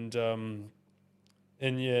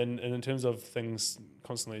in terms of things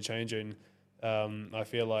constantly changing, I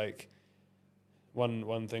feel like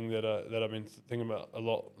one thing that I've been thinking about a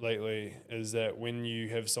lot lately is that when you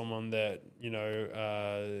have someone that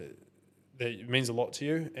that means a lot to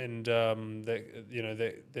you, and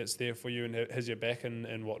that's there for you and has your back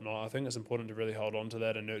and whatnot, I think it's important to really hold on to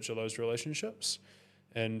that and nurture those relationships.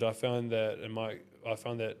 And I found that like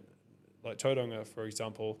Tauranga, for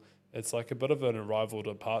example, it's like a bit of an arrival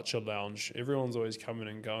departure lounge. Everyone's always coming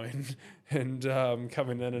and going and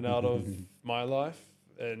coming in and out of my life.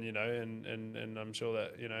 And, and I'm sure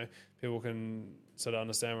that, people can sort of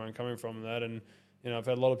understand where I'm coming from in that. And, I've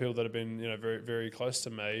had a lot of people that have been, very, very close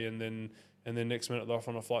to me. And then next minute they're off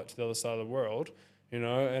on a flight to the other side of the world, and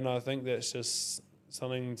I think that's just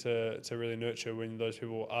something to really nurture when those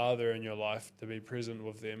people are there in your life, to be present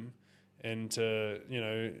with them and to,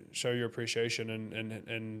 show your appreciation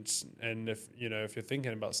and if, if you're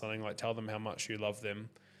thinking about something, like tell them how much you love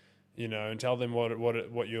them, and tell them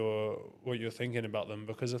what you're thinking about them,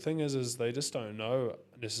 because the thing is they just don't know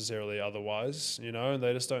necessarily otherwise, and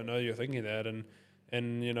they just don't know you're thinking that. And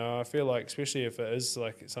I feel like, especially if it is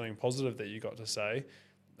like something positive that you got to say,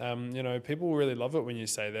 people really love it when you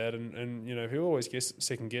say that, and people always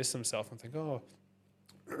second guess themselves and think, oh,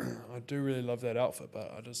 I do really love that outfit,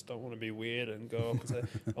 but I just don't want to be weird and go off and say.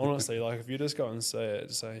 Honestly, like if you just go and say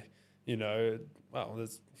it, say, wow,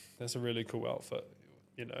 that's a really cool outfit,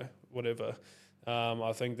 whatever.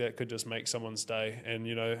 I think that could just make someone's day. And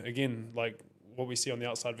again, like what we see on the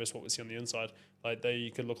outside versus what we see on the inside, like they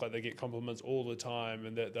could look like they get compliments all the time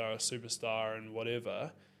and that they're a superstar and whatever,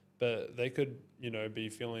 but they could, be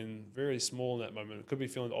feeling very small in that moment. Could be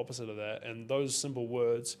feeling the opposite of that, and those simple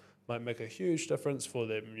words might make a huge difference for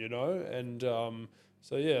them, And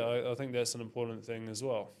so yeah, I think that's an important thing as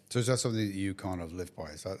well. So is that something that you kind of live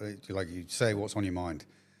by? Is that like you say what's on your mind?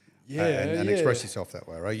 Yeah, and express yourself that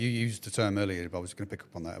way, right? You used the term earlier, but I was going to pick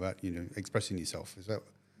up on that about expressing yourself. Is that?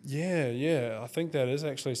 Yeah. I think that is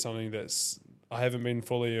actually something I haven't been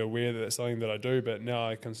fully aware that it's something that I do, but now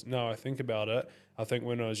I think about it. I think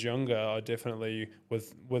when I was younger, I definitely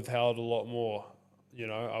withheld a lot more.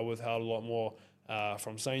 I withheld a lot more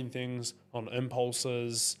from saying things, on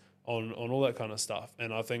impulses, on all that kind of stuff.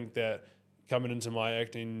 And I think that coming into my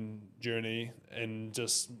acting journey and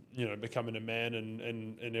just becoming a man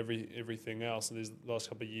and everything else in these last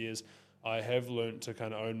couple of years, I have learned to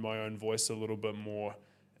kind of own my own voice a little bit more,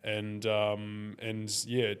 and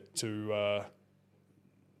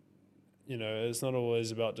it's not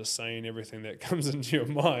always about just saying everything that comes into your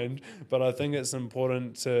mind, but I think it's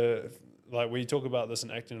important to, like, we talk about this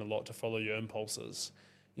in acting a lot, to follow your impulses,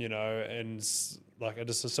 and like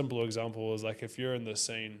just a simple example is like if you're in the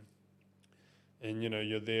scene and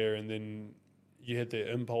you're there and then you had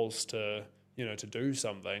the impulse to to do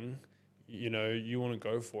something, you want to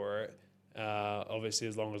go for it, obviously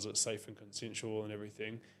as long as it's safe and consensual and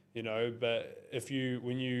everything, but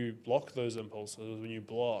when you block those impulses, when you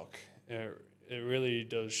block, it really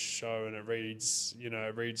does show, and it reads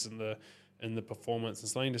in the performance, and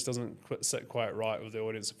something just doesn't sit quite right with the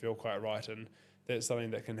audience to feel quite right, and that's something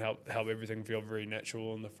that can help everything feel very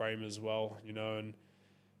natural in the frame as well,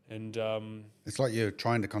 and it's like you're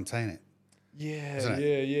trying to contain it. Yeah, isn't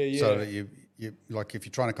it? Yeah. So that you like if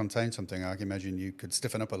you're trying to contain something, I can imagine you could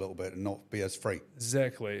stiffen up a little bit and not be as free.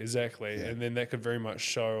 Exactly. Yeah. And then that could very much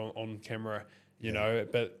show on camera,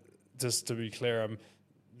 But just to be clear, I'm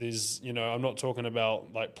not talking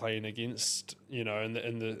about like playing against, in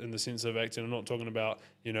the sense of acting. I'm not talking about,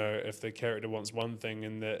 if the character wants one thing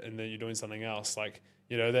and then you're doing something else. Like,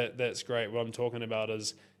 that's great. What I'm talking about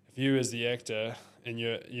is if you as the actor and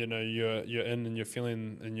you're in and you're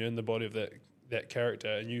feeling and you're in the body of that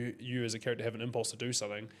character, and you as a character have an impulse to do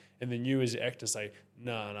something, and then you as the actor say,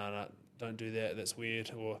 no, don't do that, that's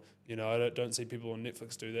weird, or I don't see people on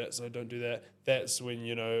Netflix do that, so don't do that. That's when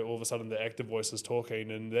all of a sudden the actor voice is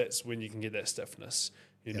talking, and that's when you can get that stiffness.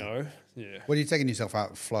 you know? Yeah. Well, you're taking yourself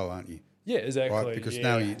out of flow, aren't you? Yeah, exactly. Right? Because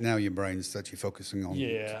now your brain's actually focusing on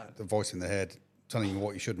the voice in the head telling you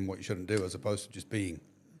what you should and what you shouldn't do, as opposed to just being.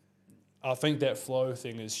 I think that flow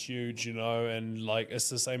thing is huge, you know, and like it's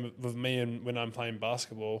the same with me and when I'm playing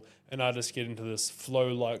basketball and I just get into this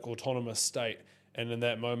flow-like autonomous state. And in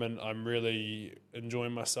that moment, I'm really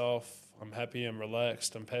enjoying myself. I'm happy, I'm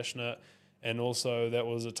relaxed, I'm passionate. And also that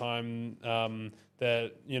was a time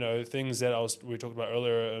that, you know, things that we talked about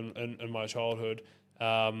earlier in my childhood,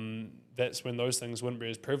 that's when those things wouldn't be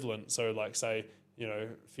as prevalent. So like say, you know,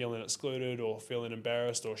 feeling excluded or feeling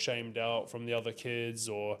embarrassed or shamed out from the other kids,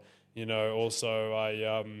 or, you know, also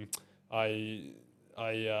I've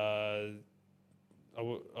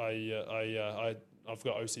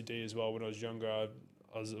got OCD as well. When I was younger,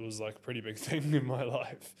 it was like a pretty big thing in my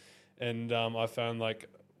life. And I found like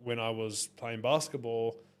when I was playing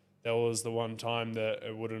basketball, that was the one time that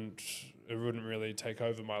it wouldn't really take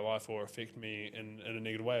over my life or affect me in a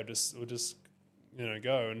negative way. It would just you know,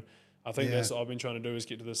 go. And I think that's what I've been trying to do, is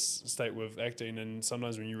get to this state with acting. And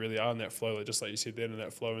sometimes when you really are in that flow, like just like you said then, in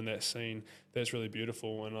that flow, in that scene, that's really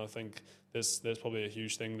beautiful. And I think that's probably a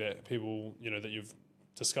huge thing that people, you know, that you've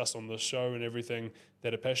discussed on this show and everything,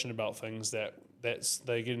 that are passionate about things, they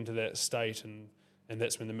get into that state, and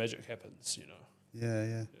that's when the magic happens, you know.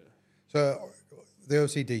 Yeah. So the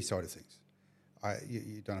OCD side of things,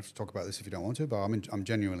 you don't have to talk about this if you don't want to, but I'm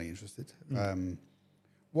genuinely interested.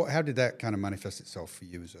 How did that kind of manifest itself for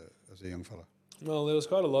you as a young fella? Well, there was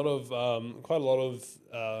quite a lot of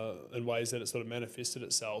in ways that it sort of manifested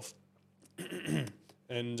itself,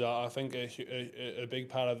 and I think a big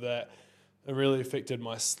part of that, it really affected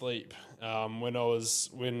my sleep.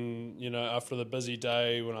 When you know, after the busy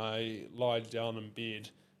day, when I lied down in bed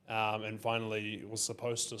and finally was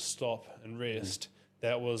supposed to stop and rest,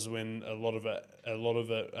 that was when a lot of it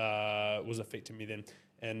was affecting me then.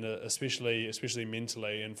 And especially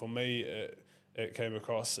mentally, and for me, it came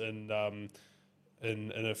across in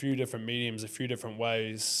a few different mediums, a few different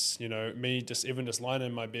ways. You know, me just lying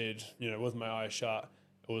in my bed, you know, with my eyes shut,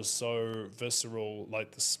 it was so visceral,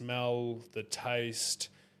 like the smell, the taste,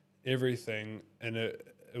 everything, and it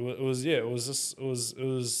was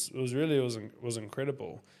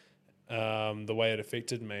incredible, the way it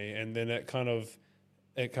affected me, and then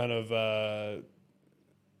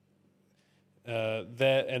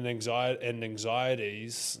that and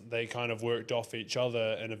anxieties, they kind of worked off each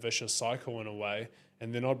other in a vicious cycle in a way.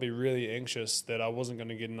 And then I'd be really anxious that I wasn't going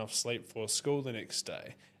to get enough sleep for school the next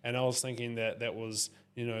day. And I was thinking that was,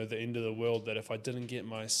 you know, the end of the world, that if I didn't get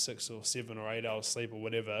my 6 or 7 or 8 hours sleep or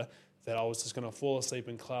whatever, that I was just going to fall asleep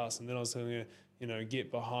in class, and then I was going to, you know,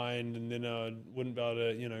 get behind, and then I wouldn't be able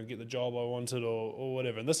to, you know, get the job I wanted or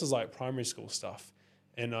whatever. And this is like primary school stuff.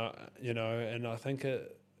 And, you know, and I think it's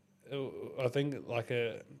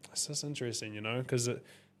just interesting, you know, because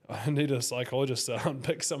I need a psychologist to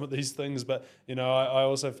unpick some of these things. But, you know, I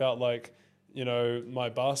also felt like, you know, my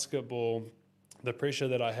basketball, the pressure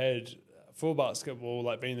that I had for basketball,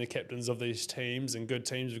 like being the captains of these teams and good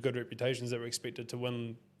teams with good reputations that were expected to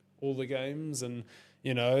win all the games, and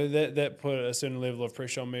you know, that put a certain level of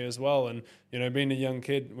pressure on me as well. And you know, being a young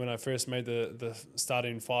kid, when I first made the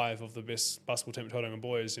starting 5 of the best basketball team at Tauranga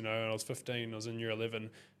boys, you know, and I was 15, I was in year 11,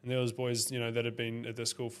 and there was boys, you know, that had been at the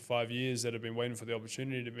school for 5 years, that had been waiting for the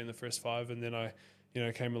opportunity to be in the first 5, and then I, you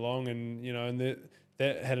know, came along, and you know, and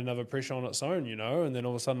that had another pressure on its own, you know, and then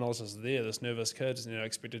all of a sudden I was just there, this nervous kid, you know,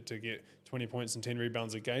 expected to get 20 points and 10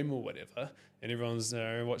 rebounds a game or whatever, and everyone's, you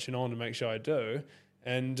know, watching on to make sure I do.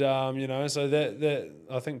 And you know, so that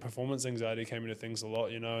I think performance anxiety came into things a lot,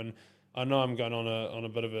 you know. And I know I'm going on a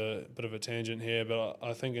bit of a tangent here, but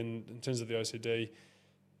I think in terms of the OCD,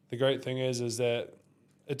 the great thing is that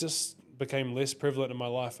it just became less prevalent in my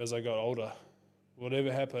life as I got older.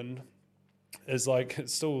 Whatever happened is like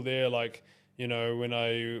it's still there. Like, you know,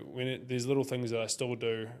 there's little things that I still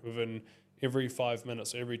do within every 5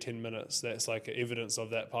 minutes or every 10 minutes. That's like evidence of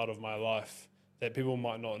that part of my life that people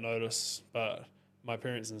might not notice, but my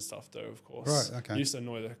parents and stuff do, of course. Right, okay. I used to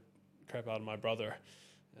annoy the crap out of my brother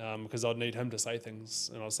because I'd need him to say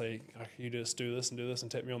things, and I'd say, "You just do this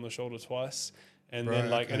and tap me on the shoulder twice." And right,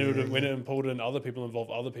 then okay, and it would when it pulled in other people,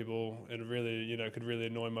 involved other people, it really, you know, could really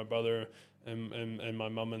annoy my brother and my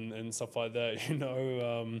mum and stuff like that. You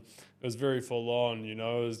know, it was very full on. You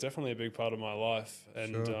know, it was definitely a big part of my life,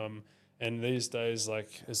 and Sure. And these days,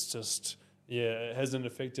 like, it's just, it hasn't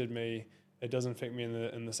affected me. It doesn't affect me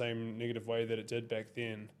in the same negative way that it did back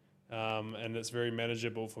then, and it's very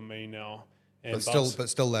manageable for me now. And But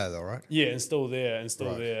still there though, right? yeah, and still there,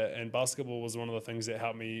 Right. And basketball was one of the things that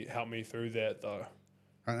helped me through that, though.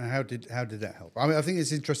 And how did that help? I mean, I think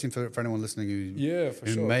it's interesting for anyone listening who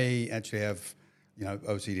sure. may actually have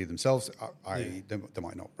OCD themselves. They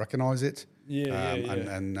might not recognize it.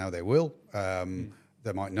 And now they will.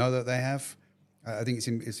 They might know that they have. I think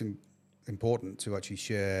it's important to actually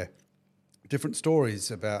share different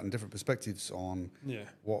stories about and different perspectives on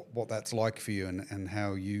what that's like for you and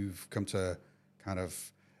how you've come to kind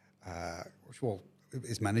of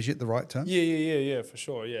is manage it the right term? Yeah, for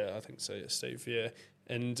sure. Yeah, I think so, Steve. Yeah,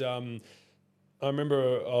 and I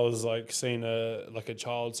remember I was like seeing a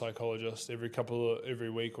child psychologist every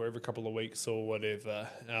week or every couple of weeks or whatever,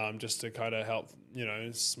 just to kind of help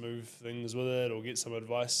smooth things with it or get some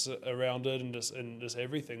advice around it and just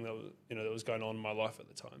everything that was going on in my life at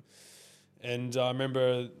the time. And I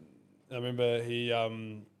remember he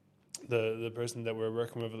the person that we were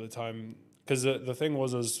working with at the time. Because the thing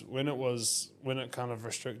was when it kind of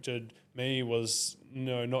restricted me was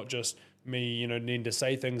not just me needing to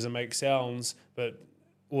say things and make sounds, but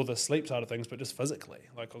all the sleep side of things, but just physically.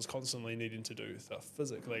 Like I was constantly needing to do stuff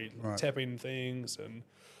physically, tapping things and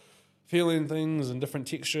feeling things and different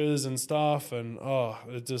textures and stuff, and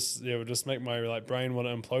it would just make my brain want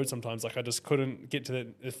to implode sometimes. Like I just couldn't get to that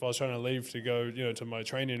if I was trying to leave to go to my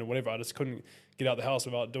training or whatever. I just couldn't get out the house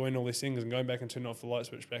without doing all these things and going back and turning off the light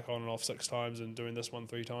switch back on and off 6 times and doing this one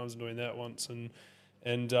 3 times and doing that once and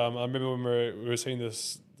I remember when we were seeing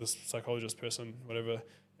this psychologist person, whatever,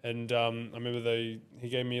 and I remember he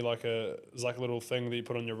gave me like a little thing that you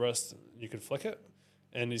put on your wrist, you could flick it.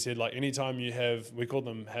 And he said, like, anytime you have, we called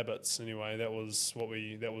them habits anyway. That was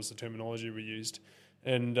the terminology we used.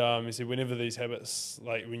 And he said, whenever these habits,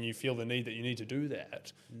 like when you feel the need that you need to do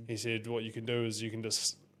that, he said, what you can do is you can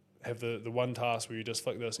just have the one task where you just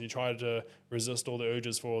flick this and you try to resist all the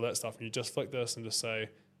urges for all that stuff. And you just flick this and just say,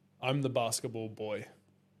 I'm the basketball boy.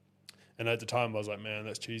 And at the time I was like, man,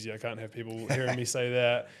 that's cheesy. I can't have people hearing me say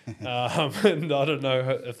that. And I don't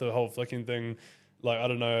know if the whole flicking thing, like, I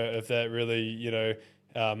don't know if that really,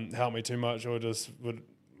 helped me too much or just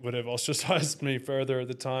would have ostracized me further at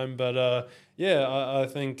the time. But I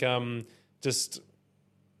think just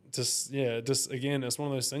again, it's one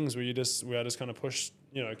of those things where I just kind of push,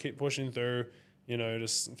 keep pushing through,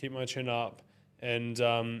 just keep my chin up, and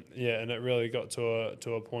and it really got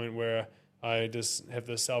to a point where I just had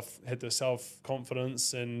the self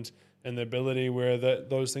confidence and the ability where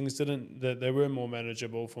those things they were more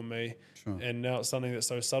manageable for me. Sure. And now it's something that's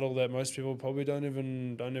so subtle that most people probably don't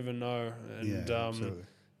even know. And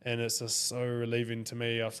and it's just so relieving to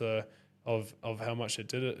me after of how much it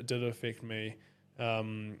did affect me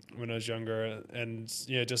when I was younger. And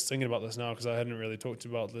just thinking about this now, because I hadn't really talked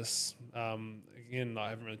about this. Again, I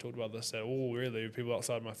haven't really talked about this at all, really, with people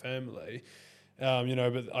outside my family.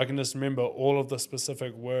 But I can just remember all of the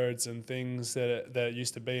specific words and things that it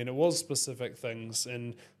used to be, and it was specific things.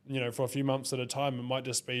 And for a few months at a time, it might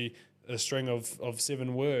just be a string of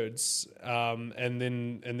 7 words. And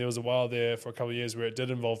there was a while there for a couple of years where it did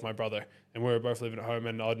involve my brother, and we were both living at home,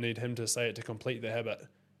 and I'd need him to say it to complete the habit,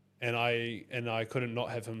 and I couldn't not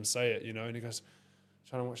have him say it, And he goes,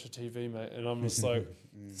 "Trying to watch the TV, mate," and I'm just like,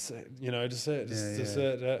 just say it, just say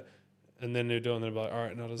it. And then they're doing, they're like, all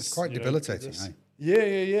right, no, it's quite debilitating, eh?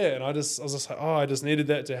 Yeah. And I was just like, I just needed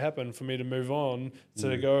that to happen for me to move on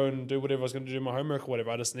to go and do whatever I was going to do, my homework or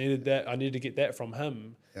whatever. I just needed that. I needed to get that from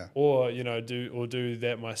him, or do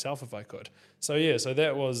that myself if I could. So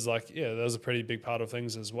that was that was a pretty big part of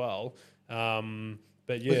things as well.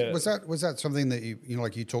 But yeah, was that something that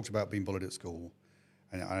you talked about being bullied at school,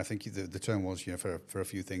 and I think the term was for a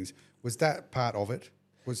few things. Was that part of it?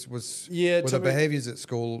 Were the behaviours at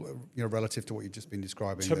school, relative to what you've just been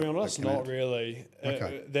describing? To be honest, not really.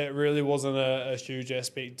 Okay. That really wasn't a huge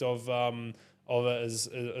aspect of it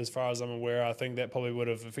as far as I'm aware. I think that probably would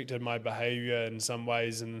have affected my behaviour in some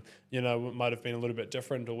ways, and it might have been a little bit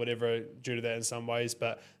different or whatever due to that in some ways.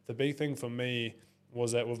 But the big thing for me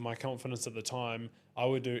was that with my confidence at the time, I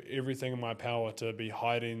would do everything in my power to be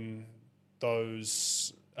hiding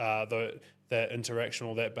those that interaction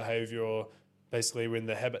or that behaviour. Or basically, when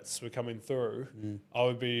the habits were coming through, I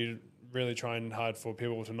would be really trying hard for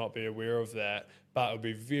people to not be aware of that. But it would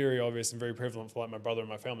be very obvious and very prevalent for my brother and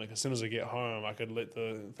my family. Because as soon as I get home, I could let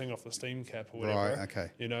the thing off the steam cap or whatever. Right.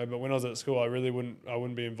 Okay. But when I was at school, I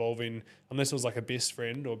wouldn't be involving, unless it was like a best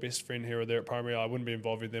friend here or there at primary. I wouldn't be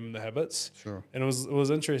involving them in the habits. Sure. And it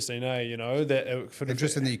was interesting, that it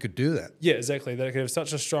interesting that you could do that. Yeah, exactly. That it could have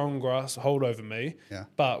such a strong hold over me. Yeah.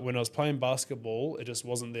 But when I was playing basketball, it just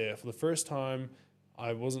wasn't there. For the first time,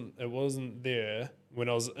 it wasn't there when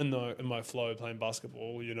I was in my flow playing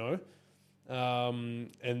basketball,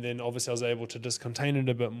 And then obviously I was able to just contain it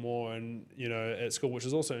a bit more, and at school, which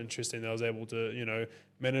is also interesting, that I was able to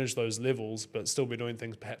manage those levels but still be doing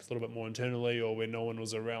things perhaps a little bit more internally or when no one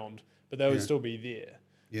was around, but they would still be there.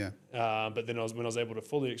 But then when I was able to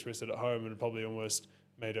fully express it at home, it probably almost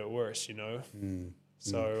made it worse.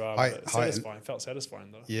 So satisfying, felt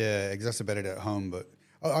satisfying though. Yeah, exacerbated at home, but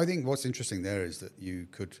I think what's interesting there is that you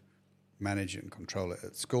could manage it and control it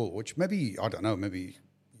at school, which maybe, I don't know, maybe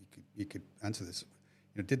you could answer this.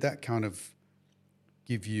 Did that kind of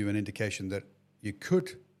give you an indication that you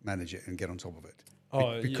could manage it and get on top of it?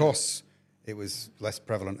 Because it was less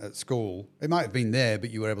prevalent at school. It might have been there,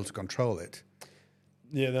 but you were able to control it.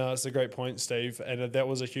 Yeah, no, that's a great point, Steve. And that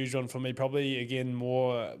was a huge one for me. Probably, again,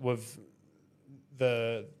 more with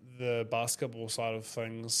the basketball side of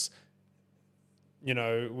things.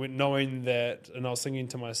 Knowing that, and I was thinking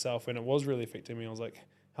to myself when it was really affecting me, I was like,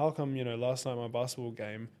 how come, last night my basketball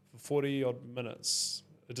game for 40 odd minutes,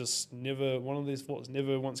 it just never, one of these thoughts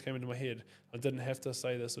never once came into my head. I didn't have to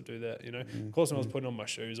say this or do that, Of course, when I was putting on my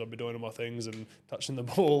shoes, I'd be doing all my things and touching the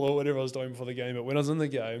ball or whatever I was doing before the game. But when I was in the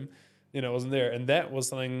game, I wasn't there. And that was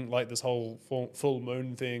something like this whole full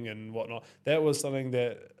moon thing and whatnot. That was something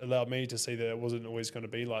that allowed me to see that it wasn't always going to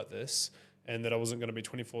be like this, and that I wasn't going to be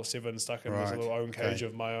 24/7 stuck in this little own cage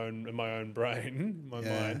of my own brain, my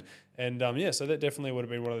mind. And so that definitely would have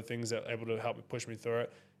been one of the things that able to help me push me through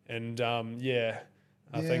it. And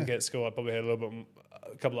I think at school I probably had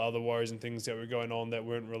a couple of other worries and things that were going on that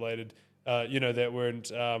weren't related. That weren't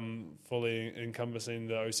fully encompassing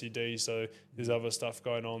the OCD. So there's other stuff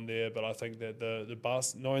going on there. But I think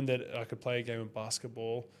that knowing that I could play a game of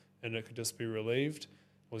basketball and it could just be relieved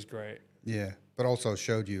was great. Yeah, but also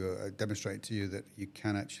showed you, demonstrated to you that you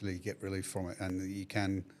can actually get relief from it and that you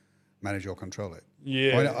can manage or control it.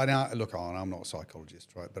 Yeah. Look, I'm not a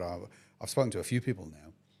psychologist, right? But I've spoken to a few people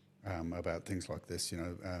now about things like this,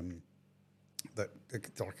 that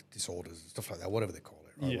like disorders and stuff like that, whatever they call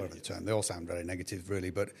it, right? Whatever the term. They all sound very negative,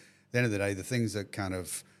 really. But at the end of the day, the things that kind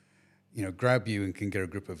of, grab you and can get a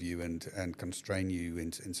grip of you and constrain you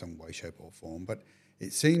in some way, shape or form. But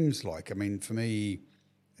it seems like, for me,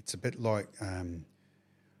 it's a bit like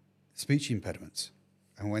speech impediments.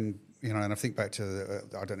 And when, and I think back to,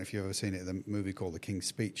 I don't know if you've ever seen it, the movie called The King's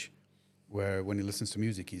Speech, where when he listens to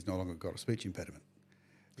music, he's no longer got a speech impediment.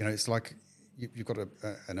 It's like you've got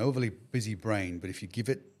an overly busy brain, but if you give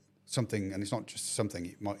it something, and it's not just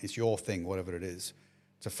something, it's your thing, whatever it is,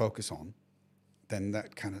 to focus on, then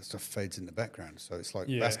that kind of stuff fades in the background. So it's like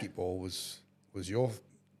basketball was your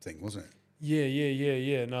thing, wasn't it?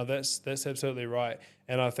 Yeah. No, that's absolutely right.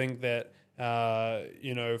 And I think that,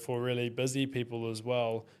 for really busy people as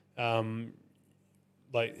well,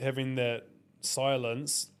 like having that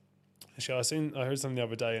silence. Actually, I heard something the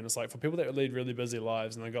other day, and it's like for people that lead really busy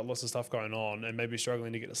lives and they've got lots of stuff going on and maybe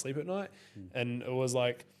struggling to get to sleep at night, and it was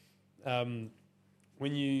like when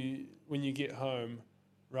you get home,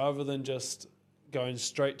 rather than just going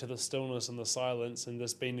straight to the stillness and the silence and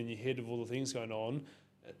just being in your head of all the things going on,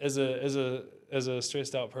 as a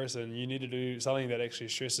stressed out person, you need to do something that actually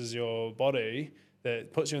stresses your body,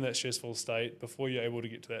 that puts you in that stressful state before you're able to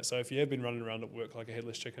get to that. So if you have been running around at work like a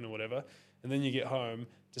headless chicken or whatever, and then you get home,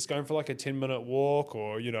 just going for like a 10-minute walk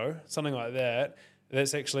or, something like that,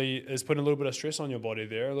 that's actually is putting a little bit of stress on your body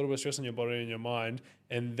there, a little bit of stress on your body and your mind.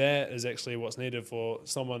 And that is actually what's needed for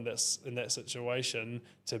someone that's in that situation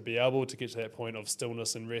to be able to get to that point of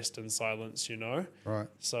stillness and rest and silence, Right.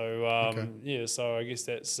 So, so I guess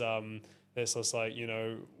that's just like,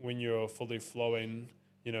 when you're fully flowing,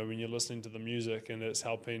 when you're listening to the music and it's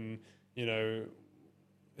helping with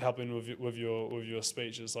your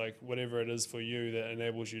speech, it's like whatever it is for you that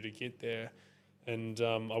enables you to get there. And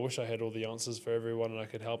I wish I had all the answers for everyone and I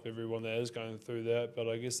could help everyone that is going through that. But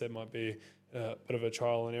I guess that might be a bit of a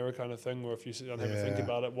trial and error kind of thing, where if you sit down and have a think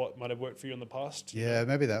about it, what might have worked for you in the past. Yeah,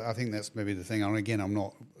 maybe that. I think that's maybe the thing. And again, I'm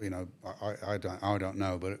not, I don't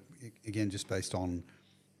know. But again, just based on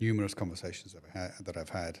numerous conversations that I've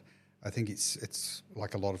had, I think it's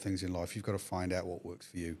like a lot of things in life. You've got to find out what works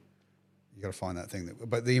for you. You got to find that thing.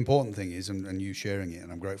 But the important thing is, and you sharing it,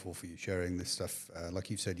 and I'm grateful for you sharing this stuff. Like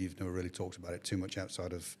you've said, you've never really talked about it too much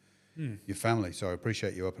outside of your family. So I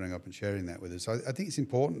appreciate you opening up and sharing that with us. I think it's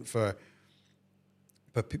important for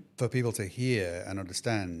people to hear and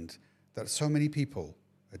understand that so many people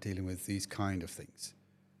are dealing with these kind of things.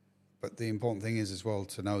 But the important thing is as well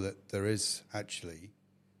to know that there is actually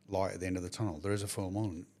light at the end of the tunnel. There is a full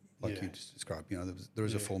moon, like you just described. There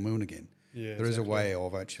is a full moon again. Yeah, there is a way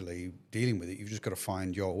of actually dealing with it. You've just got to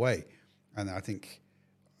find your way. And I think,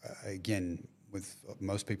 again, with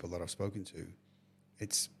most people that I've spoken to,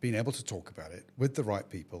 it's being able to talk about it with the right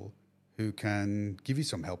people who can give you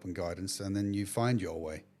some help and guidance, and then you find your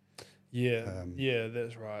way. Yeah,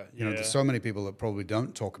 that's right. You know, there's so many people that probably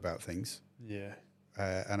don't talk about things. Yeah.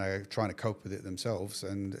 And are trying to cope with it themselves.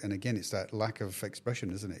 And again, it's that lack of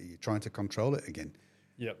expression, isn't it? You're trying to control it again.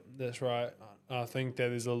 Yep, that's right. I think that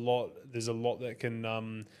there's a lot that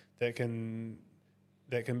can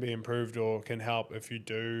be improved or can help if you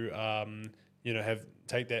do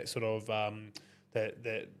take that sort of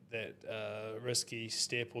that risky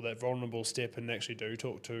step or that vulnerable step and actually do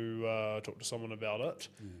talk to someone about it.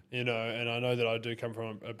 You know, and I know that I do come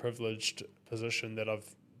from a privileged position that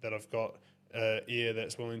I've got ear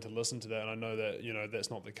that's willing to listen to that, and I know that, you know,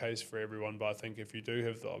 that's not the case for everyone, but I think if you do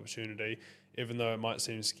have the opportunity, even though it might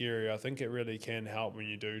seem scary, I think it really can help when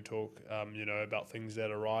you do talk about things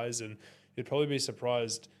that arise. And you'd probably be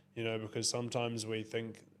surprised, you know, because sometimes we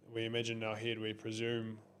imagine in our head, we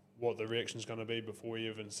presume what the reaction is going to be before we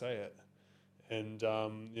even say it. And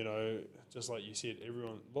just like you said,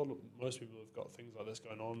 most people have got things like this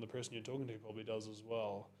going on. The person you're talking to probably does as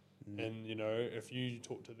well. And you know, if you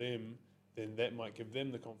talk to them, then that might give them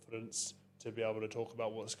the confidence to be able to talk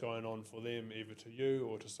about what's going on for them, either to you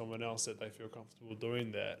or to someone else that they feel comfortable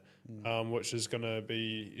doing that, which is going to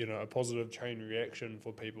be, you know, a positive chain reaction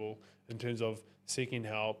for people in terms of seeking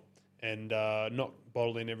help and not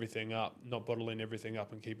bottling everything up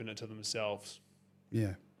and keeping it to themselves.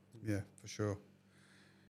 Yeah, for sure.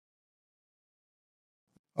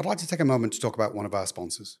 I'd like to take a moment to talk about one of our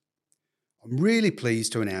sponsors. I'm really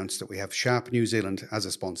pleased to announce that we have Sharp New Zealand as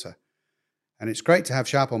a sponsor. And it's great to have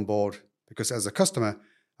Sharp on board because as a customer,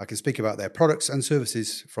 I can speak about their products and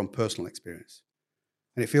services from personal experience.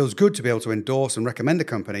 And it feels good to be able to endorse and recommend a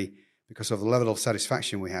company because of the level of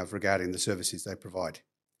satisfaction we have regarding the services they provide.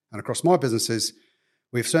 And across my businesses,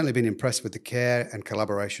 we've certainly been impressed with the care and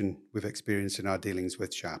collaboration we've experienced in our dealings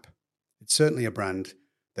with Sharp. It's certainly a brand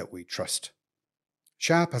that we trust.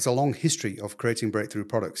 Sharp has a long history of creating breakthrough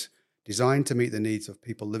products designed to meet the needs of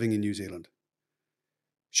people living in New Zealand.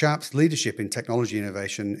 Sharp's leadership in technology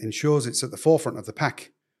innovation ensures it's at the forefront of the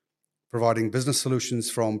pack, providing business solutions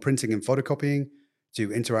from printing and photocopying to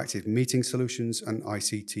interactive meeting solutions and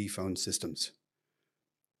ICT phone systems.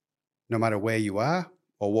 No matter where you are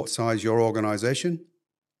or what size your organisation,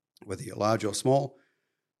 whether you're large or small,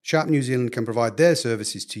 Sharp New Zealand can provide their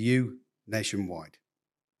services to you nationwide.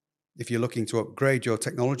 If you're looking to upgrade your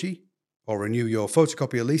technology or renew your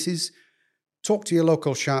photocopier leases, talk to your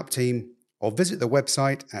local Sharp team or visit the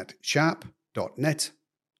website at sharp.net.nz.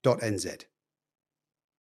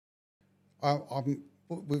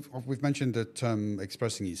 We've mentioned the term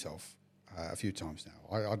expressing yourself a few times now.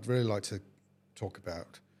 I'd really like to talk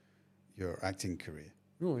about your acting career.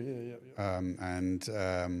 Oh, yeah.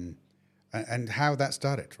 And how that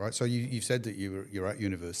started, right? So you said that you were at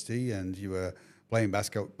university and you were playing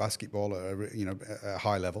basketball at a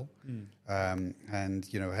high level, and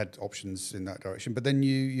you know had options in that direction. But then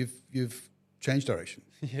you've changed direction.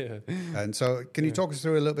 Yeah. And so, can you talk us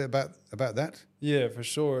through a little bit about that? Yeah, for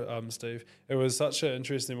sure, Steve. It was such an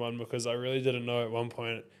interesting one because I really didn't know at one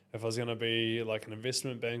point if I was going to be like an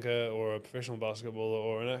investment banker or a professional basketballer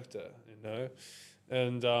or an actor, you know.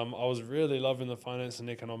 And I was really loving the finance and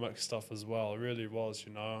economics stuff as well. It really was,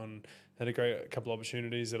 you know, and had a great couple of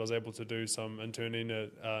opportunities that I was able to do some interning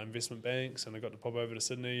at investment banks, and I got to pop over to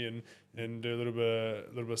Sydney and do a little bit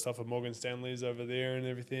of stuff with Morgan Stanley's over there and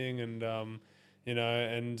everything. And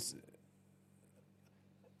and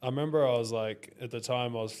I remember I was like, at the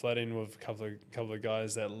time I was flatting with a couple of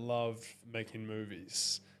guys that loved making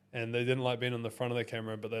movies, and they didn't like being on the front of the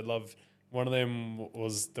camera, but they loved. One of them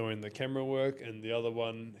was doing the camera work, and the other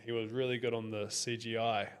one, he was really good on the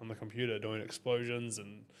CGI on the computer, doing explosions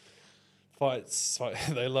and fights.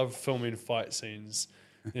 They love filming fight scenes,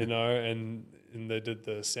 you know, and they did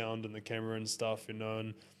the sound and the camera and stuff, you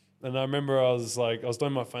know. And I remember I was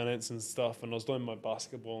doing my finance and stuff, and I was doing my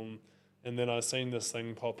basketball, and then I seen this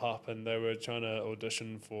thing pop up, and they were trying to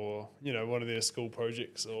audition for, you know, one of their school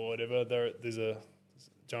projects or whatever. There's a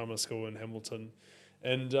drama school in Hamilton,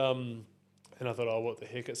 and I thought, oh, what the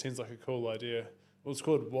heck? It seems like a cool idea. Well, it's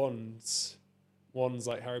called Wands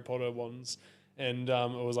like Harry Potter wands. And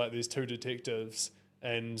it was like these two detectives,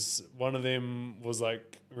 and one of them was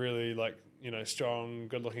like really like, you know, strong,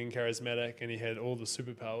 good looking, charismatic, and he had all the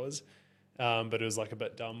superpowers, but it was like a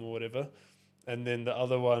bit dumb or whatever. And then the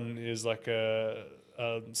other one is like a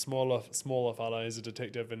smaller fella. He's a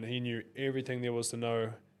detective, and he knew everything there was to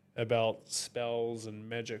know about spells and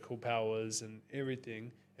magical powers and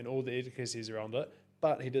everything, and all the intricacies around it,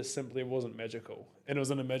 but he just simply wasn't magical. And it was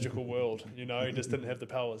in a magical world, you know, he just didn't have the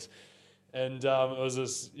powers. And it was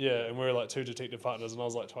this, and we were like two detective partners, and I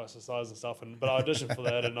was like twice the size and stuff. But I auditioned for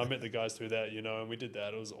that, and I met the guys through that, and we did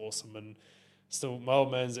that. It was awesome. And still, my old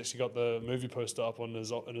man's actually got the movie poster up in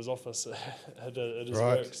his office at his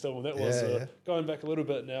work still. And that was going back a little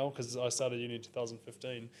bit now because I started uni in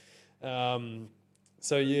 2015. And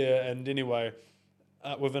anyway,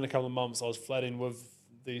 within a couple of months, I was flatting with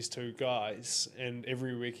these two guys, and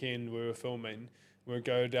every weekend we were filming. We'd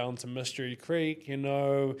go down to Mystery Creek,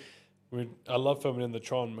 I love filming in the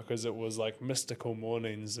Tron because it was like mystical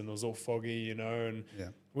mornings and it was all foggy, and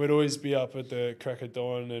we'd always be up at the crack of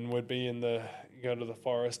dawn, and we'd be go to the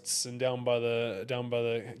forests and down by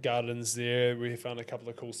the gardens there. We found a couple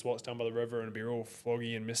of cool spots down by the river, and it'd be all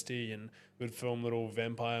foggy and misty, and we'd film little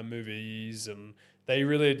vampire movies. And they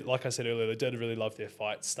really, like I said earlier, they did really love their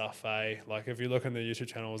fight stuff, eh? Like if you look on the YouTube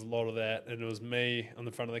channel, it was a lot of that, and it was me on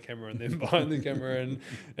the front of the camera and them behind the camera,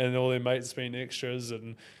 and all their mates being extras,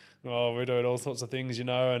 and we're doing all sorts of things,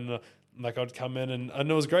 and like I'd come in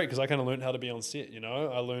and it was great because I kind of learned how to be on set,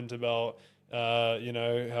 I learned about,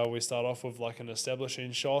 how we start off with like an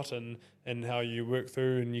establishing shot and how you work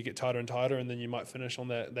through and you get tighter and tighter, and then you might finish on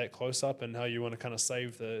that close up, and how you want to kind of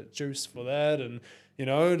save the juice for that, and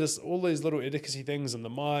just all these little etiquette things, and the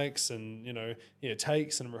mics, and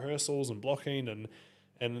takes and rehearsals and blocking, and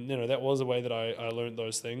that was a way that I learned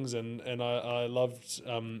those things, and I loved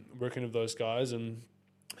working with those guys, and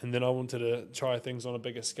then I wanted to try things on a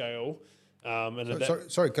bigger scale.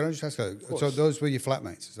 Sorry, can I just ask you? So those were your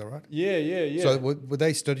flatmates, is that right? Yeah. So were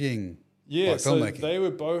they studying filmmaking? So they were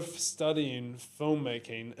both studying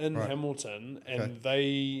filmmaking in Hamilton, and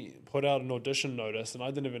they put out an audition notice, and I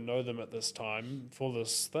didn't even know them at this time for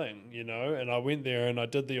this thing, and I went there and I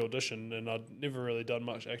did the audition, and I'd never really done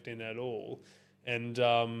much acting at all. And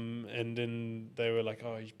then they were like,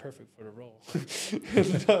 "Oh, you're perfect for the role,"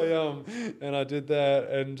 and I did that,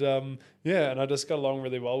 and and I just got along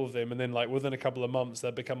really well with them. And then like within a couple of months,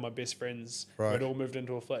 they'd become my best friends. Right. We'd all moved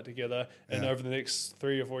into a flat together, and over the next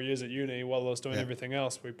 3 or 4 years at uni, while I was doing everything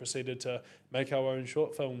else, we proceeded to make our own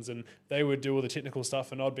short films. And they would do all the technical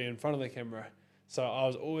stuff, and I'd be in front of the camera. So I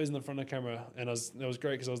was always in the front of the camera, and it was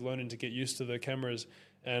great because I was learning to get used to the cameras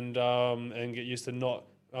and get used to not.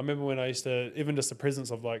 I remember when I used to, even just the presence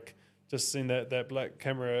of like, just seeing that black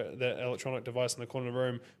camera, that electronic device in the corner of the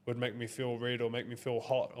room would make me feel red, or make me feel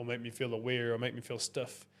hot, or make me feel aware, or make me feel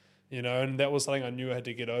stiff, and that was something I knew I had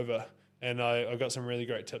to get over. And I got some really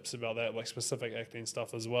great tips about that, like specific acting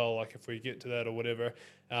stuff as well, like if we get to that or whatever.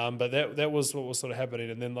 But that was what was sort of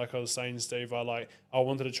happening. And then like I was saying, Steve, I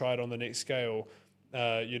wanted to try it on the next scale,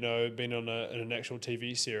 being on an actual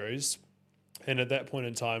TV series. And at that point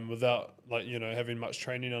in time, without having much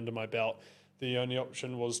training under my belt, the only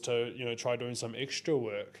option was to try doing some extra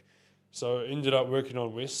work. So I ended up working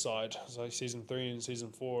on West Side. It was like season 3 and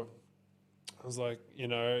season 4. I was like,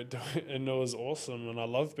 and it was awesome, and I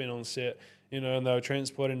loved being on set. And they were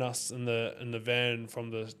transporting us in the van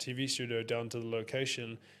from the TV studio down to the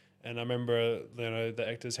location. And I remember, the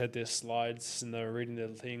actors had their slides and they were reading their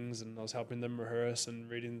things, and I was helping them rehearse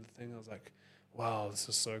and reading the thing. I was like, wow, this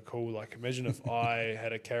is so cool. Like, imagine if I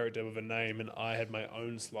had a character with a name and I had my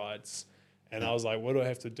own slides. And I was like, what do I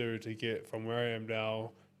have to do to get from where I am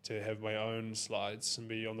now to have my own slides and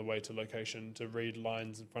be on the way to location to read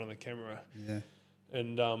lines in front of the camera? Yeah.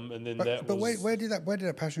 And then where did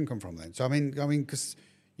that passion come from then? So I mean, because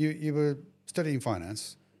you were studying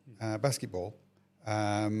finance, basketball,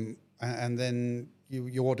 and then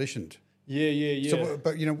you auditioned. Yeah. So,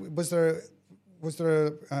 but was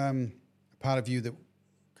there a part of you that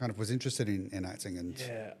kind of was interested in acting? And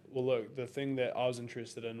well, look, the thing that I was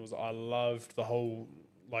interested in was I loved the whole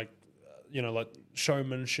like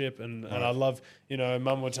showmanship, and I love,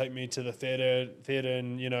 Mum would take me to the theatre,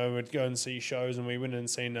 and we'd go and see shows, and we went and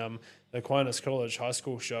seen the Aquinas College high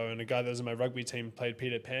school show, and a guy that was in my rugby team played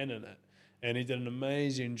Peter Pan in it. And he did an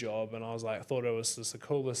amazing job, and I was like, I thought it was just the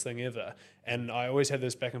coolest thing ever. And I always had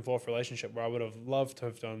this back and forth relationship where I would have loved to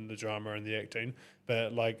have done the drama and the acting,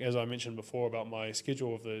 but like as I mentioned before about my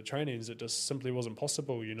schedule of the trainings, it just simply wasn't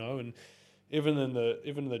possible, And even in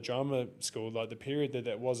the drama school, like the period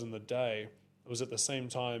that was in the day, it was at the same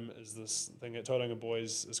time as this thing at Tauranga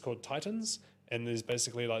Boys is called Titans. And there's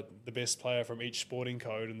basically like the best player from each sporting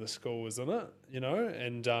code in the school was in it,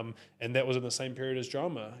 and that was in the same period as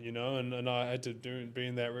drama, and I had to be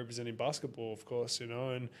in that representing basketball, of course,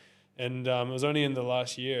 and it was only in the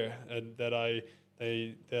last year that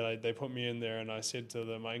they put me in there, and I said to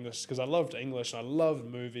them my English, because I loved English, and I loved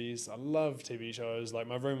movies, I loved TV shows, like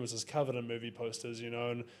my room was just covered in movie posters,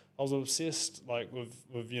 and I was obsessed like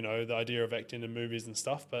with the idea of acting in movies and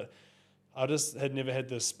stuff, but I just had never had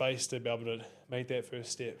the space to be able to make that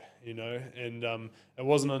first step, you know. And it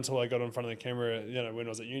wasn't until I got in front of the camera, you know, when I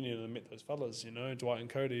was at uni and I met those fellas, you know, Dwight and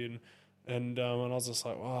Cody, and I was just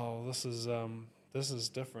like, wow, this is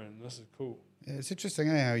different. This is cool. Yeah, it's interesting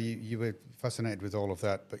how you were fascinated with all of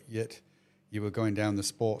that, but yet you were going down the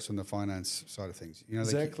sports and the finance side of things. You know,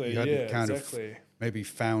 Exactly. you hadn't kind exactly. of maybe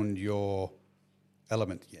found your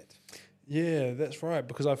element yet. Yeah, that's right.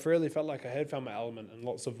 Because I really felt like I had found my element in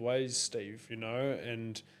lots of ways, Steve. You know,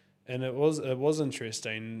 and it was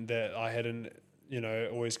interesting that I hadn't, you know,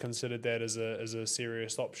 always considered that as a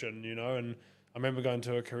serious option. You know, and I remember going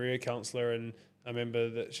to a career counsellor, and I remember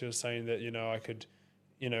that she was saying that, you know, I could,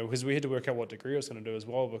 you know, because we had to work out what degree I was going to do as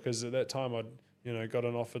well. Because at that time I'd, you know,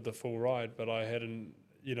 gotten offered the full ride, but I hadn't,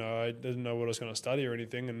 you know, I didn't know what I was going to study or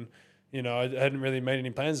anything, and you know, I hadn't really made any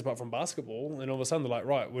plans apart from basketball. And all of a sudden, they're like,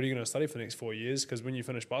 right, what are you going to study for the next 4 years? Because when you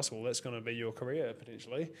finish basketball, that's going to be your career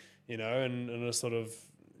potentially, you know, and I sort of,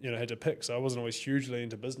 you know, had to pick. So I wasn't always hugely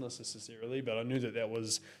into business necessarily, but I knew that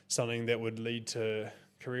was something that would lead to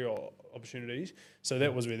career opportunities. So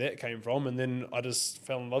that was where that came from. And then I just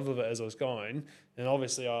fell in love with it as I was going. And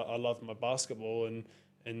obviously, I loved my basketball and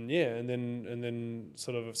then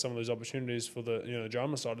sort of some of those opportunities for the, you know, the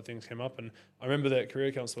drama side of things came up, and I remember that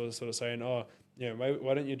career counsellor was sort of saying, oh, you know,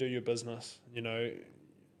 why don't you do your business, you know,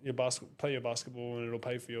 play your basketball and it'll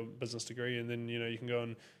pay for your business degree, and then, you know, you can go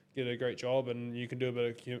and get a great job and you can do a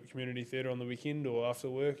bit of community theatre on the weekend or after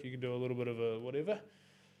work, you can do a little bit of a whatever.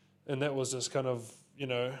 And that was just kind of, you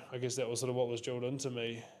know, I guess that was sort of what was drilled into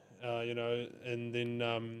me, you know, and then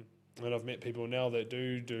and I've met people now that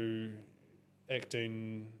do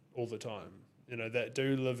acting all the time, you know, that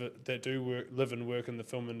do live and work in the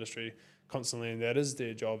film industry constantly, and that is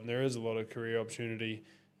their job, and there is a lot of career opportunity,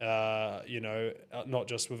 you know, not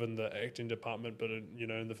just within the acting department, but you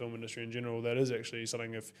know, in the film industry in general. That is actually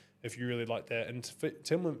something if you really like that, and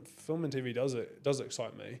film and TV does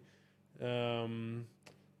excite me.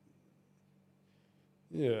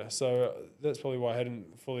 Yeah, so that's probably why I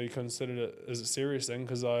hadn't fully considered it as a serious thing,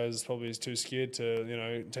 because I was probably too scared to, you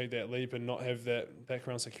know, take that leap and not have that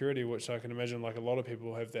background security, which I can imagine like a lot of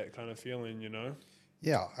people have that kind of feeling, you know.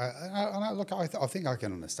 Yeah, I think I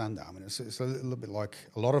can understand that. I mean, it's a little bit like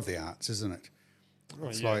a lot of the arts, isn't it?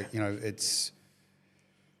 It's like, you know, it's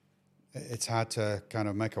hard to kind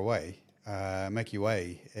of make your way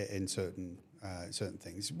in certain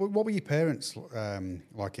things. What were your parents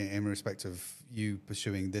like in respect of you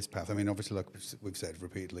pursuing this path? I mean, obviously, like we've said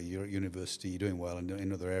repeatedly, you're at university, you're doing well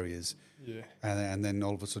in other areas, yeah, and then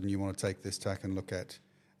all of a sudden you want to take this tack and look at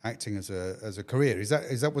acting as a career. Was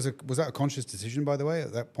that a conscious decision, by the way,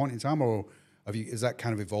 at that point in time, or is that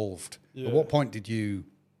kind of evolved? Yeah. At what point did you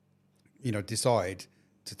know, decide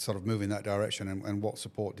to sort of move in that direction, and what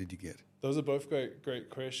support did you get? Those are both great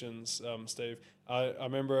questions, Steve. I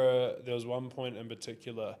remember there was one point in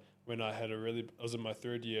particular when I was in my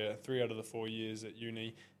third year, 3 out of the 4 years at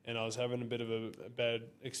uni, and I was having a bit of a bad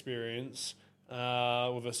experience with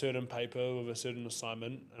a certain paper, with a certain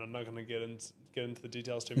assignment, and I'm not going to get into the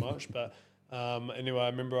details too much, but anyway, I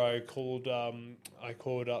remember I called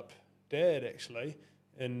up Dad actually,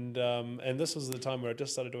 and this was the time where I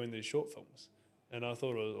just started doing these short films, and I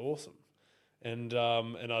thought it was awesome. And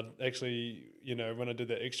I'd actually, you know, when I did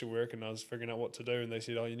that extra work and I was figuring out what to do, and they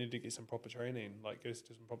said, oh, you need to get some proper training, like go to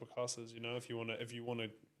some proper classes, you know, if you want to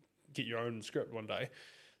get your own script one day.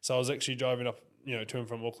 So I was actually driving up, you know, to and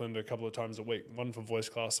from Auckland a couple of times a week, one for voice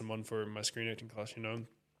class and one for my screen acting class, you know.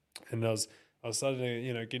 And I was starting to,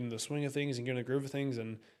 you know, get in the swing of things and get in the groove of things,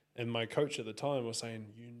 and my coach at the time was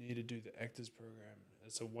saying, you need to do the actors program.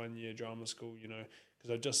 It's a 1-year drama school, you know,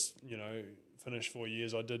 because I just, you know, finished 4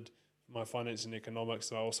 years. I did my finance and economics,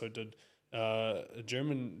 and I also did a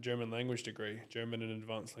German language degree, German and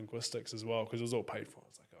advanced linguistics as well, because it was all paid for. I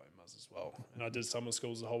was like, oh, I might as well. And I did summer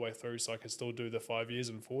schools the whole way through, so I could still do the 5 years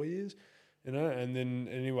and 4 years, you know. And then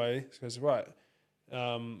anyway, he goes, right.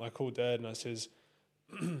 I called Dad and I says,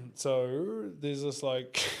 so there's this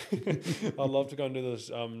like, I'd love to go and do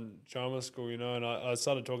this drama school, you know, and I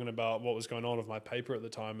started talking about what was going on with my paper at the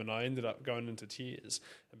time, and I ended up going into tears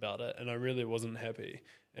about it, and I really wasn't happy.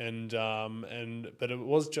 But it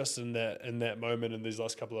was just in that moment in these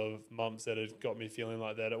last couple of months that it got me feeling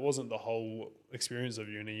like that. It wasn't the whole experience of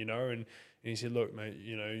uni, you know. And he said, look, mate,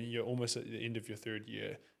 you know, you're almost at the end of your third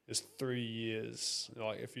year. There's 3 years.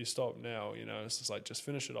 Like, if you stop now, you know, it's just like, just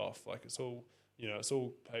finish it off. Like, it's all, you know, it's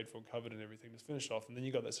all paid for, covered and everything. Just finish it off, and then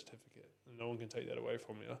you got that certificate, and no one can take that away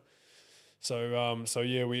from you. So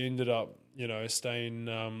yeah, we ended up, you know, staying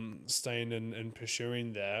and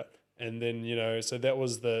pursuing that. And then, you know, so that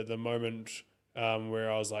was the moment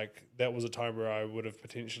where I was like, that was a time where I would have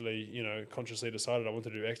potentially, consciously decided I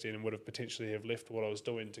wanted to do acting and would have potentially have left what I was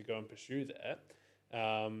doing to go and pursue that.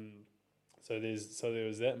 So there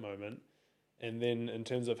was that moment. And then in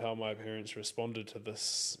terms of how my parents responded to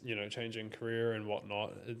this, changing career and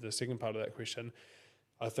whatnot, the second part of that question,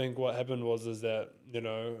 I think what happened is that,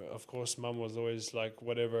 of course, mum was always like,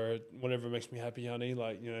 whatever makes me happy, honey,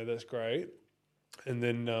 like, that's great. And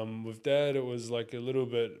then with dad, it was like a little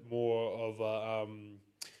bit more of a,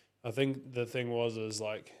 I think the thing is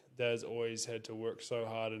like, dad's always had to work so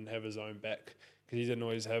hard and have his own back because he didn't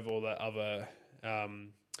always have all that other,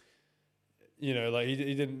 like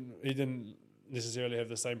he didn't necessarily have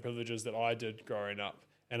the same privileges that I did growing up.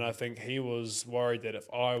 And I think he was worried that if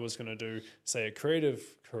I was going to do, say, a creative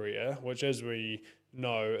career, which as we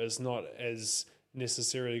know is not as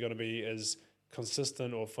necessarily going to be as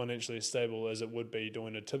consistent or financially stable as it would be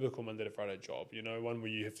doing a typical Monday to Friday job, one where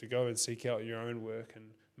you have to go and seek out your own work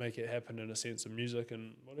and make it happen in a sense of music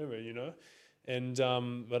and whatever, And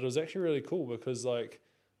but it was actually really cool because like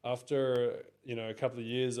after, a couple of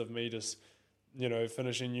years of me just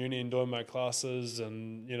finishing uni and doing my classes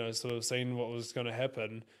and, sort of seeing what was going to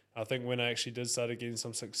happen, I think when I actually did start getting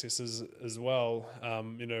some successes as well,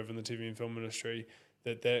 in the TV and film industry,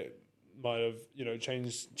 that might have,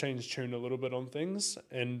 changed tune a little bit on things.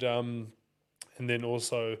 And then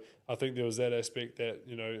also, I think there was that aspect that,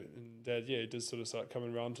 Dad, he did sort of start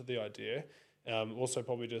coming around to the idea. Also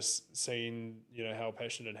probably just seeing, how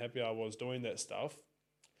passionate and happy I was doing that stuff.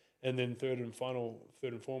 And then third and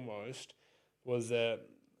foremost, was that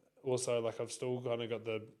also like I've still kind of got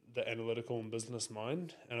the analytical and business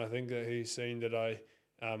mind, and I think that he's seen that I,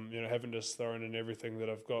 haven't just thrown in everything that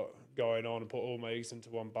I've got going on and put all my eggs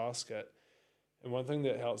into one basket. And one thing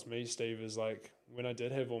that helps me, Steve, is like when I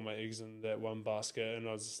did have all my eggs in that one basket, and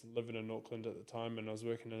I was living in Auckland at the time, and I was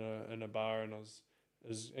working in a bar, and it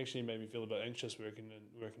was actually made me feel a bit anxious working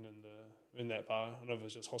in that bar. I don't know if it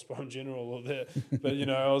was just hospital in general or that, but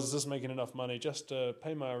I was just making enough money just to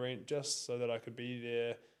pay my rent, just so that I could be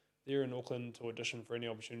there in Auckland to audition for any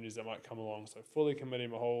opportunities that might come along. So fully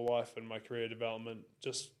committing my whole life and my career development,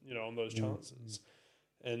 just on those chances.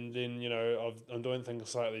 And then I'm doing things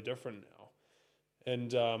slightly different now,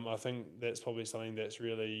 and I think that's probably something that's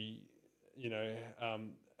really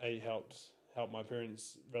helped my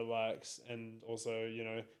parents relax, and also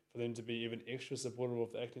for them to be even extra supportive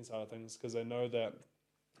of the acting side of things, because they know that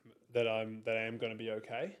I am going to be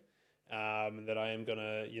okay, that I am going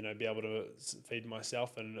to be able to feed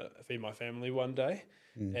myself and feed my family one day,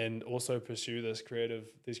 and also pursue these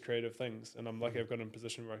creative things. And I'm lucky I've got in a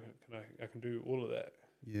position where I can do all of that.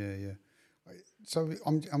 Yeah. So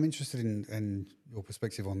I'm interested in your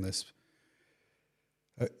perspective on this.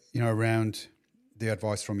 Around the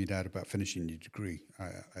advice from your dad about finishing your degree.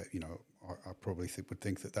 I probably would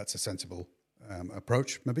think that that's a sensible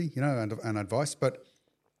approach, maybe, and advice. But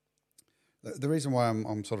the reason why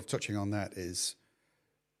I'm sort of touching on that is,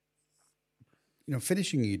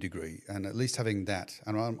 finishing your degree and at least having that.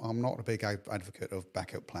 And I'm not a big advocate of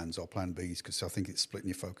backup plans or plan Bs, because I think it's splitting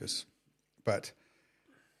your focus. But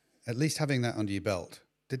at least having that under your belt,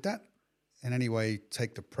 did that in any way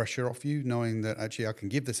take the pressure off you, knowing that actually I can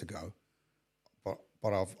give this a go?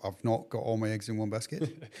 But I've not got all my eggs in one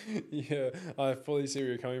basket. Yeah, I fully see where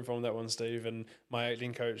you're coming from that one, Steve. And my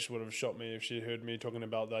acting coach would have shot me if she heard me talking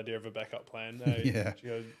about the idea of a backup plan. Yeah. She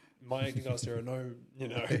goes, my acting class, there are no,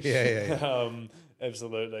 Yeah.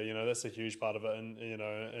 Absolutely. That's a huge part of it. And,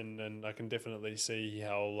 and I can definitely see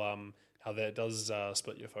how that does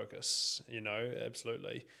split your focus,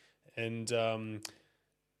 absolutely. And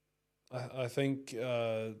I think...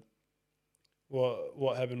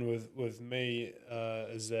 What happened with me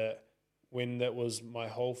is that when that was my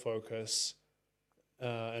whole focus,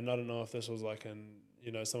 and I don't know if this was like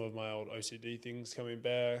some of my old OCD things coming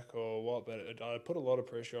back or what, but I put a lot of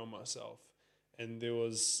pressure on myself, and there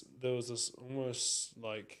was this almost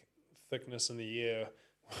like thickness in the air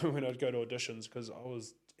when I'd go to auditions, because I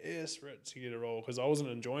was desperate to get a role, because I wasn't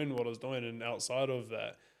enjoying what I was doing, and outside of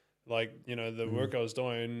that, like the work I was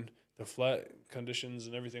doing, the flat conditions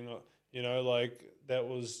and everything. Like that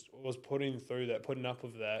was putting up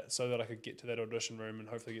of that so that I could get to that audition room and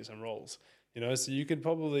hopefully get some roles, so you could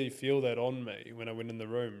probably feel that on me when I went in the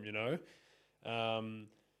room,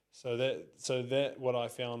 so that what I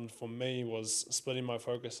found for me was splitting my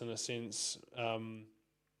focus in a sense. Actually,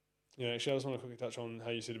 I just want to quickly touch on how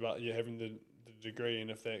you said about having the degree,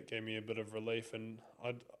 and if that gave me a bit of relief. And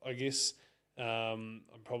I guess I'm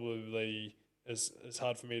probably it's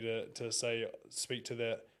hard for me to speak to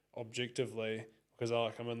that objectively, because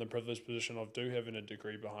I'm in the privileged position of having a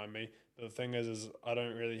degree behind me, The thing is I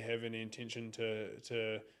don't really have any intention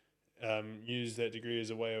to use that degree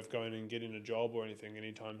as a way of going and getting a job or anything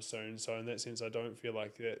anytime soon. So in that sense, I don't feel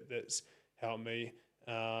like that's helped me.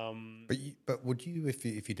 But would you if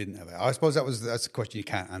you didn't have it? I suppose that's a question you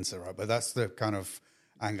can't answer, right? But that's the kind of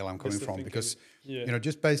angle I'm coming from, because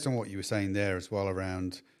just based on what you were saying there as well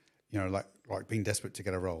around, like being desperate to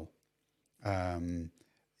get a role, and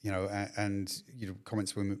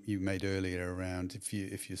comments you made earlier around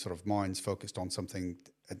if your sort of mind's focused on something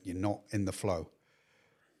and you're not in the flow,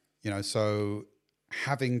 so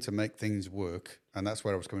having to make things work, and that's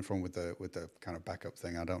where I was coming from with the kind of backup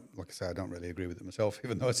thing. I don't really agree with it myself,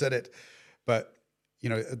 even though I said it, but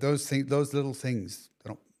those little things,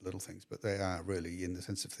 they're not little things, but they are really in the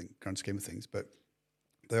sense of grand scheme of things, but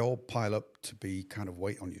they all pile up to be kind of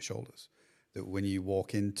weight on your shoulders that when you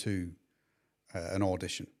walk into an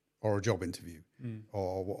audition or a job interview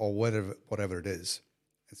or whatever it is,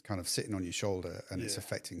 it's kind of sitting on your shoulder and it's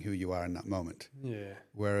affecting who you are in that moment. Yeah.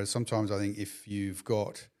 Whereas sometimes I think if you've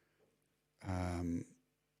got, not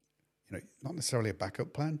necessarily a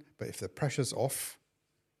backup plan, but if the pressure's off,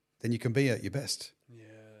 then you can be at your best. Yeah,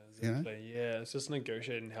 exactly. Yeah, it's just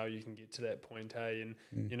negotiating how you can get to that point, hey? And,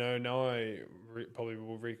 now I probably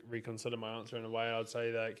will reconsider my answer in a way. I'd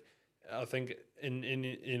say, like, I think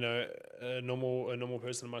in a normal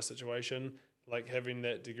person in my situation, like having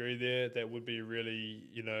that degree there, that would be really,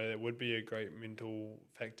 that would be a great mental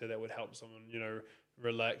factor that would help someone,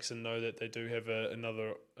 relax and know that they do have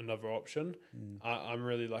another option. I'm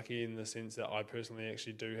really lucky in the sense that I personally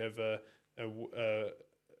actually do have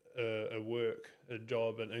a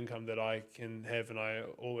job and income that I can have, and I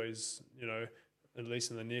always, at least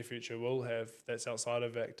in the near future, will have, that's outside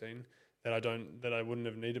of acting, that I wouldn't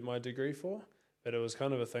have needed my degree for. But it was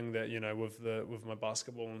kind of a thing that, with my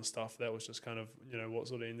basketball and stuff, that was just kind of, what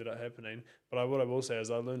sort of ended up happening. But what I will say is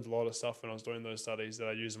I learned a lot of stuff when I was doing those studies that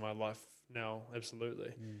I use in my life now,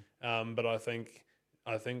 absolutely. But I think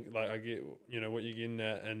like I get, what you're getting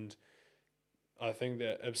at, and I think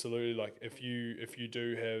that absolutely, like if you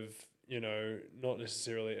do have, not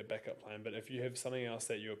necessarily a backup plan, but if you have something else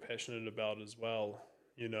that you're passionate about as well,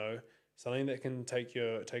 something that can take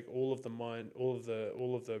all of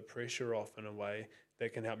the pressure off in a way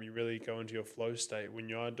that can help you really go into your flow state when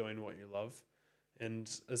you are doing what you love. And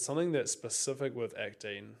it's something that's specific with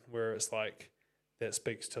acting, where it's like that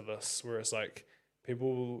speaks to this, where it's like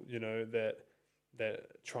people,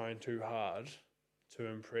 that trying too hard to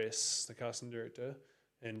impress the casting director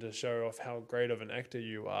and to show off how great of an actor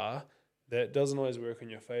you are, that doesn't always work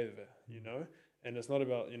in your favor, And it's not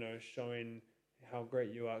about, showing how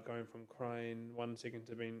great you are going from crying 1 second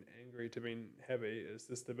to being angry to being happy. It's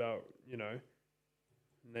just about,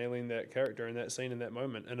 nailing that character in that scene in that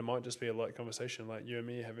moment. And it might just be a light conversation like you and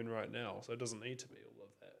me are having right now. So it doesn't need to be all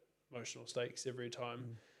of that emotional stakes every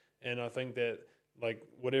time. And I think that, like,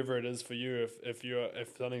 whatever it is for you, if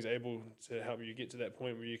something's able to help you get to that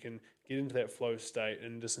point where you can get into that flow state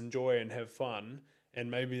and just enjoy and have fun,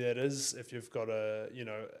 and maybe that is if you've got a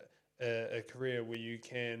career where you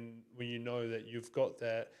know that you've got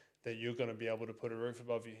that you're going to be able to put a roof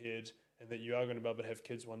above your head, and that you are going to be able to have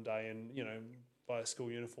kids one day and, buy school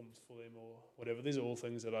uniforms for them or whatever. These are all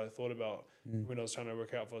things that I thought about when I was trying to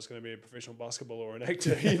work out if I was going to be a professional basketballer or an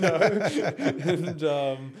actor, and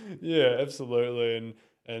yeah, absolutely.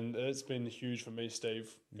 And it's been huge for me,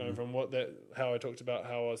 Steve, going from how I talked about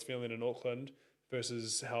how I was feeling in Auckland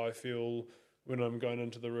versus how I feel when I'm going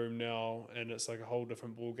into the room now, and it's like a whole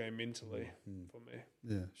different ball game mentally for me.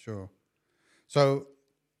 Yeah, sure. So,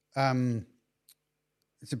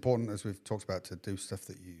 it's important, as we've talked about, to do stuff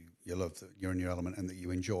that you love, that you're in your element, and that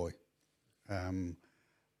you enjoy. I've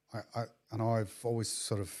always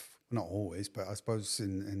sort of, not always, but I suppose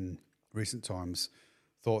in recent times,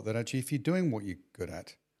 thought that actually, if you're doing what you're good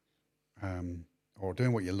at, or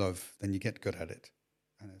doing what you love, then you get good at it.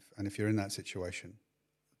 And if you're in that situation,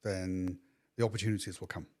 then the opportunities will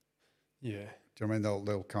come. Yeah. Do you know what I mean?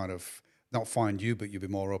 They'll kind of not find you, but you'll be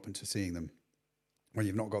more open to seeing them when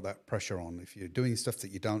you've not got that pressure on. If you're doing stuff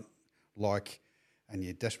that you don't like and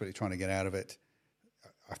you're desperately trying to get out of it,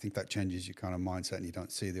 I think that changes your kind of mindset and you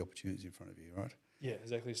don't see the opportunities in front of you, right? Yeah,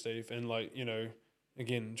 exactly, Steve. And like,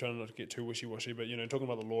 again, trying not to get too wishy-washy, but, talking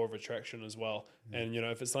about the law of attraction as well. And,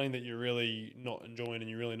 if it's something that you're really not enjoying and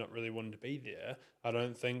you're really not really wanting to be there, I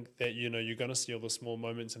don't think that, you're going to see all the small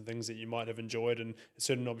moments and things that you might have enjoyed, and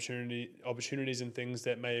certain opportunities and things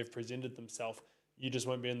that may have presented themselves. You just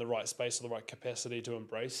won't be in the right space or the right capacity to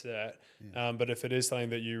embrace that. Yeah. But if it is something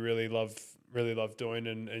that you really love really love doing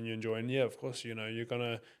and you enjoy. And yeah, of course, you know, you're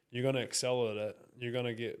gonna excel at it. You're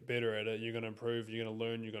gonna get better at it. You're gonna improve. You're gonna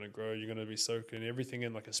learn. You're gonna grow. You're gonna be soaking everything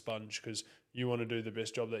in like a sponge because you want to do the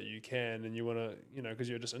best job that you can, and you want to, you know, because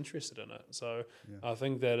you're just interested in it. So I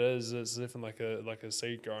think it's definitely like a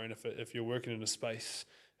seed growing. If you're working in a space,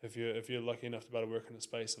 if you're lucky enough to be able to work in a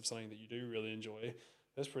space of something that you do really enjoy,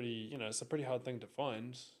 that's pretty, you know, it's a pretty hard thing to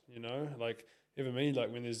find, you know, like even me,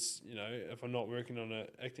 like when there's, you know, if I'm not working on an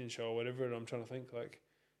acting show or whatever, and I'm trying to think like,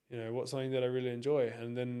 you know, what's something that I really enjoy,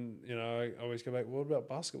 and then, you know, I always go back, what about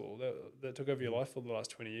basketball? That took over your life for the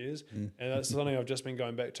last 20 years, and that's something I've just been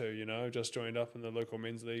going back to, you know, just joined up in the local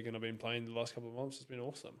men's league, and I've been playing the last couple of months. It's been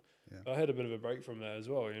awesome. But I had a bit of a break from that as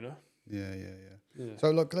well, you know. Yeah.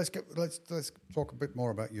 So look, let's talk a bit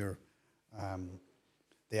more about your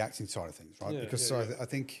the acting side of things, right? Because I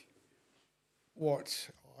think what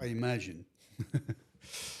I imagine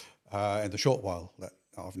in the short while that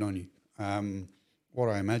I've known you, what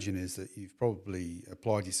I imagine is that you've probably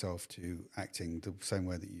applied yourself to acting the same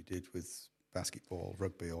way that you did with basketball,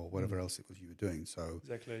 rugby, or whatever else it was you were doing. So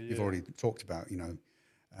you've already talked about, you know,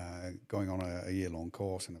 going on a year-long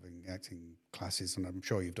course and having acting classes, and I'm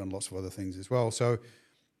sure you've done lots of other things as well. So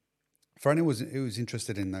for anyone who's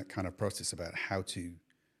interested in that kind of process about how to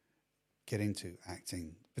get into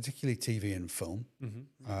acting, particularly TV and film,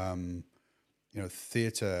 you know,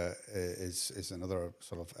 theatre is another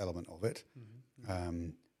sort of element of it.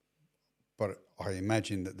 But I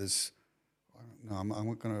imagine that there's, no, I'm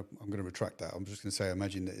going to retract that. I'm just going to say I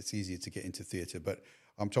imagine that it's easier to get into theatre, but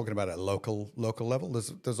I'm talking about at a local level.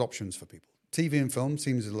 There's options for people. TV and film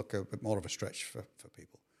seems to look a bit more of a stretch for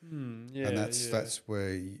people. And that's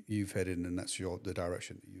where you've headed, and that's the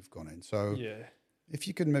direction that you've gone in. So if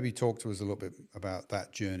you could maybe talk to us a little bit about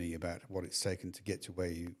that journey, about what it's taken to get to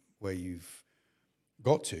where you've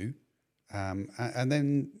got to, and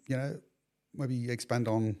then, you know, maybe expand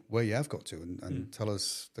on where you have got to, and tell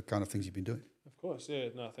us the kind of things you've been doing. Of course, yeah.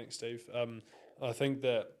 No, thanks, Steve. I think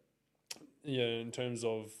that, yeah, in terms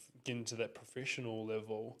of getting to that professional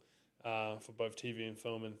level for both TV and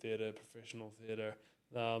film and theatre, professional theatre,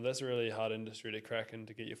 that's a really hard industry to crack and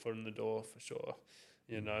to get your foot in the door for sure.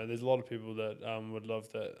 You know, there's a lot of people that would love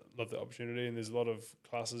the opportunity, and there's a lot of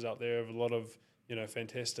classes out there of a lot of, you know,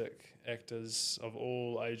 fantastic actors of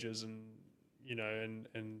all ages and, you know,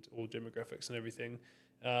 and all demographics and everything,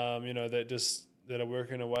 you know, that are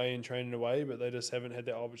working away and training away, but they just haven't had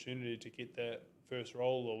that opportunity to get that first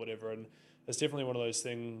role or whatever. And it's definitely one of those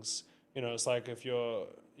things, you know, it's like if you're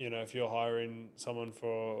hiring someone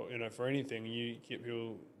for, you know, for anything, you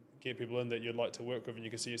get people in that you'd like to work with and you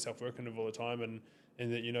can see yourself working with all the time, and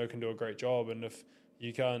that, you know, can do a great job. And if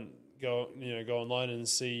you can't go online and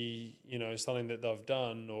see, you know, something that they've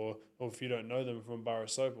done, or if you don't know them from a bar of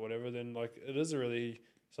soap or whatever, then like it is a really,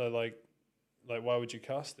 so like why would you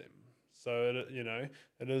cast them? So you know,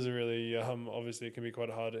 it is a really obviously it can be quite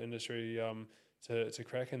a hard industry to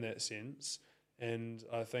crack in that sense. And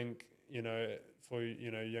I think, you know, for, you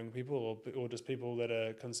know, young people or just people that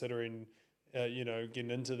are considering you know,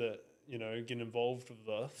 getting into that, you know, getting involved with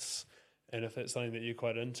this, and if it's something that you're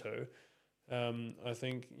quite into, I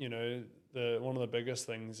think, you know, one of the biggest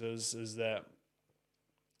things is that,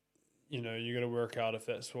 you know, you got to work out if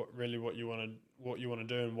that's what you want to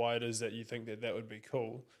do, and why it is that you think that would be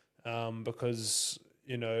cool, because,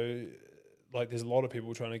 you know, like there's a lot of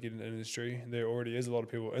people trying to get in the industry. There already is a lot of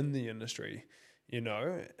people in the industry, you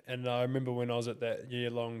know. And I remember when I was at that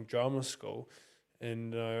year-long drama school,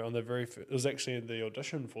 and on the it was actually the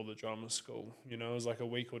audition for the drama school. You know, it was like a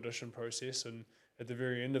week audition process, and at the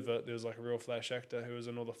very end of it, there was like a real Flash actor who was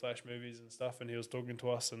in all the Flash movies and stuff, and he was talking to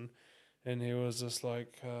us, and he was just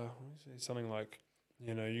like, something like,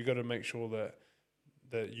 you know, you got to make sure that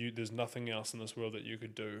there's nothing else in this world that you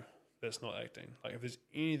could do that's not acting. Like if there's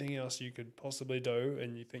anything else you could possibly do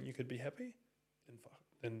and you think you could be happy,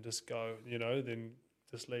 then just go, you know, then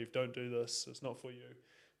just leave. Don't do this. It's not for you,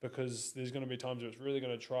 because there's going to be times where it's really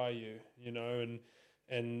going to try you, you know.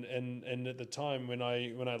 And at the time when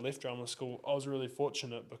I left drama school, I was really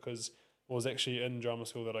fortunate because I was actually in drama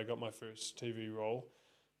school that I got my first TV role,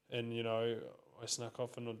 and, you know, I snuck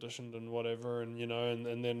off and auditioned and whatever, and, you know,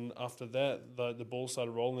 and then after that the ball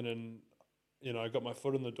started rolling, and, you know, I got my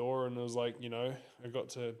foot in the door, and it was like, you know, I got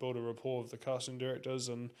to build a rapport with the casting directors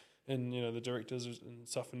and you know, the directors and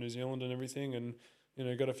stuff in New Zealand and everything, and, you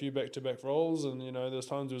know, got a few back-to-back roles, and, you know, there's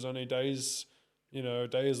times there was only days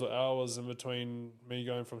or hours in between me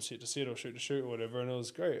going from set to set or shoot to shoot or whatever, and it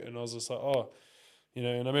was great. And I was just like, oh, you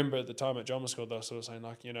know, and I remember at the time at drama school they were sort of saying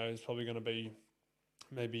like, you know, it's probably going to be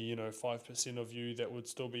maybe, you know, 5% of you that would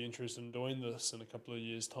still be interested in doing this in a couple of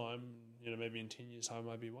years' time. You know, maybe in 10 years' time,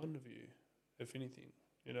 maybe one of you. if anything,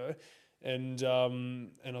 you know. And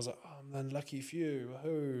I was like, oh, I'm the unlucky few,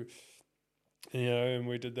 who, you know. And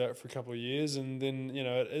we did that for a couple of years, and then, you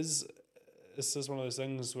know, it's just one of those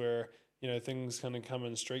things where, you know, things kind of come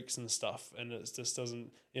in streaks and stuff, and it just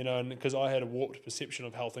doesn't, you know. And because I had a warped perception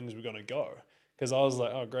of how things were going to go, because I was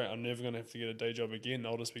like, oh great, I'm never going to have to get a day job again.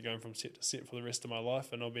 I'll just be going from set to set for the rest of my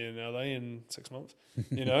life, and I'll be in LA in 6 months,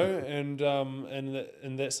 you know.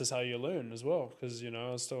 And that's just how you learn as well, because, you know,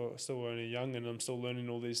 I was still only young, and I'm still learning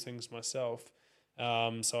all these things myself.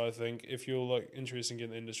 So I think if you're like interested in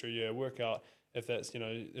getting in the industry, yeah, work out if that's, you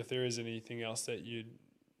know, if there is anything else that you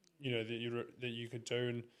know, that you could do.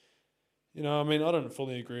 And, you know, I mean, I don't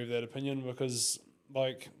fully agree with that opinion, because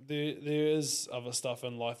like there is other stuff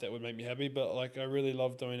in life that would make me happy, but like I really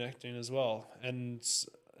love doing acting as well, and,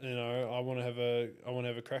 you know, I want to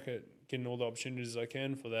have a crack at getting all the opportunities I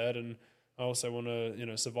can for that, and I also want to, you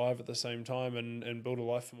know, survive at the same time, and build a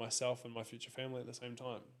life for myself and my future family at the same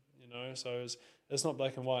time, you know. So it's not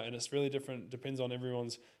black and white, and it's really different, depends on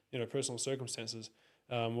everyone's, you know, personal circumstances,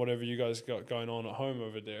 whatever you guys got going on at home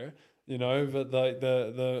over there, you know. But like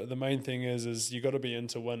the main thing is you got to be in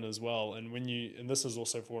to win as well. And and this is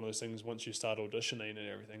also for one of those things, once you start auditioning and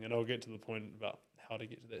everything, and I'll get to the point about how to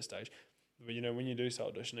get to that stage. But, you know, when you do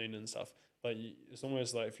start auditioning and stuff, like it's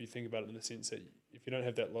almost like, if you think about it in the sense that if you don't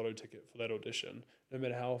have that lotto ticket for that audition, no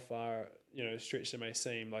matter how far, you know, stretched it may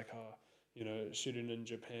seem, like, oh, you know, shooting in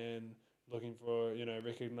Japan, looking for, you know,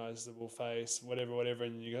 recognizable face, whatever,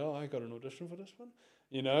 and you go, oh, I got an audition for this one,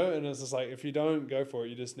 you know. And it's just like, if you don't go for it,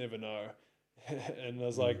 you just never know. And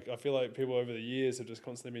there's like, I feel like people over the years have just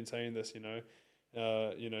constantly been saying this, you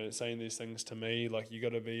know, saying these things to me, like, you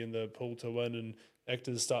got to be in the pool to win, and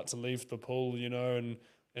actors start to leave the pool, you know,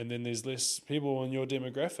 and then there's less people in your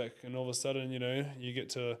demographic, and all of a sudden, you know, you get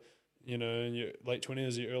to, you know, in your late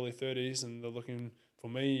 20s, your early 30s, and they're looking for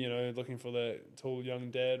me, you know, looking for that tall young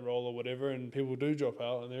dad role or whatever, and people do drop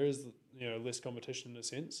out, and there is, you know, less competition in a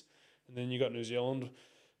sense. And then you got New Zealand,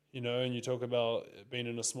 you know, and you talk about being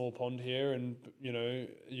in a small pond here, and, you know,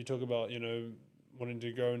 you talk about, you know, wanting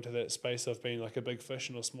to go into that space of being like a big fish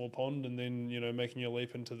in a small pond, and then, you know, making your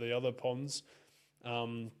leap into the other ponds,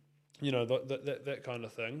 you know, that kind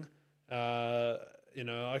of thing. You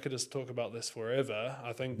know, I could just talk about this forever.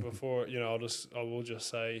 I think before, you know, I will just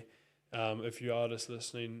say, if you are just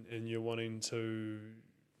listening and you're wanting to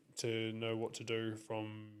know what to do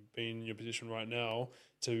from being in your position right now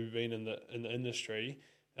to being in the industry,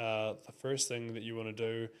 the first thing that you want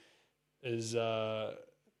to do is,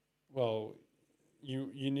 well,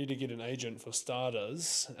 you need to get an agent for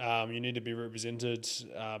starters. You need to be represented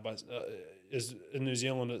by. In New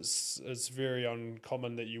Zealand, it's very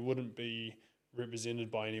uncommon that you wouldn't be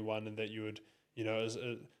represented by anyone, and that you would, you know,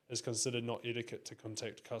 is considered not etiquette to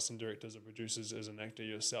contact casting directors or producers as an actor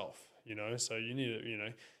yourself, you know. So you need it, you know.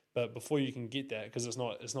 But before you can get that, because it's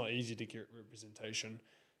not easy to get representation,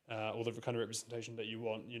 or the kind of representation that you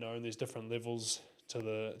want, you know. And there's different levels to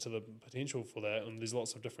the potential for that, and there's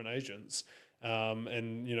lots of different agents.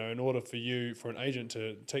 And, you know, in order for an agent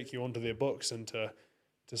to take you onto their books and to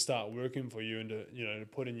start working for you, and to, you know, to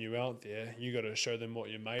putting you out there, you got to show them what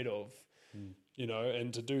you're made of, you know.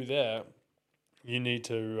 And to do that, you need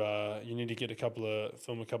to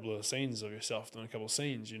film a couple of scenes of yourself, doing a couple of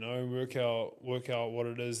scenes, you know, work out what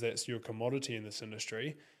it is that's your commodity in this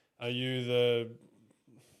industry. Are you the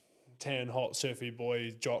tan, hot, surfy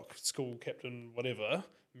boy, jock, school captain, whatever,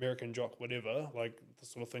 American jock, whatever, like the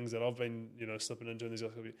sort of things that I've been, you know, slipping into in these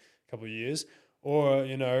couple of years? Or,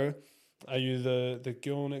 you know, are you the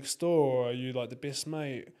girl next door? Or are you like the best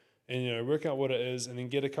mate? And, you know, work out what it is, and then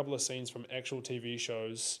get a couple of scenes from actual TV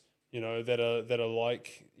shows, you know, that are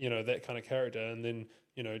like, you know, that kind of character, and then,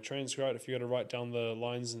 you know, transcribe if you got to write down the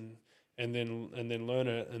lines, and then learn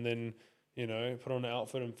it, and then, you know, put on an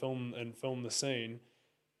outfit and film the scene.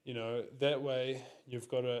 You know, that way you've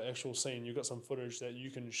got an actual scene, you've got some footage that you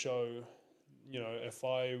can show. You know, if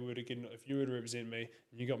you were to represent me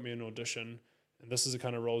and you got me an audition, and this is the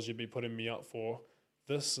kind of roles you'd be putting me up for,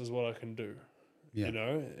 this is what I can do. Yeah. You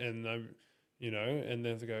know, and you know, and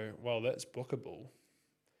then they go, well, that's bookable.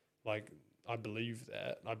 Like, I believe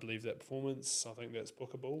that performance. I think that's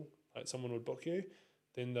bookable. Like, someone would book you,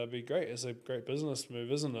 then that'd be great. It's a great business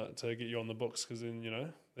move, isn't it, to get you on the books? Because then, you know,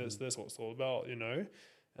 that's what it's all about, you know.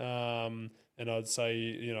 And I'd say,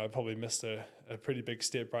 you know, I probably missed a pretty big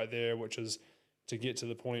step right there, which is to get to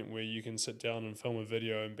the point where you can sit down and film a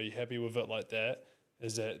video and be happy with it like that.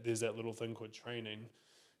 Is that there's that little thing called training,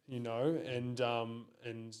 you know, and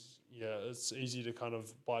yeah, it's easy to kind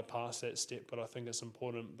of bypass that step, but I think it's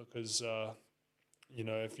important because you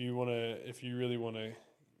know, if you really want to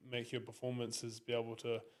make your performances be able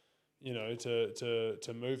to,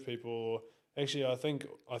 to move people. Actually, I think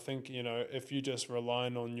if you just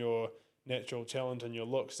relying on your natural talent and your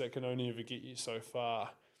looks, that can only ever get you so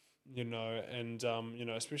far. And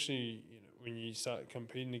especially when you start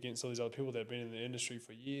competing against all these other people that have been in the industry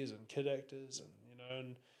for years and kid actors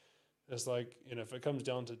and it's like, if it comes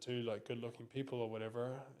down to two like good looking people or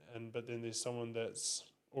whatever, but then there's someone that's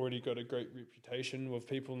already got a great reputation with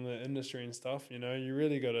people in the industry and stuff, you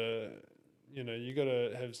really gotta, you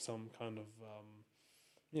gotta have some kind of,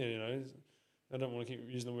 I don't want to keep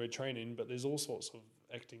using the word training, but there's all sorts of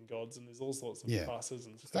acting gods and there's all sorts of classes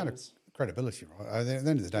and skills. Credibility, right? At the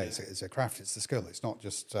end of the day, it's a craft, it's a skill. It's not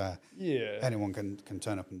just anyone can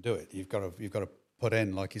turn up and do it. You've got to put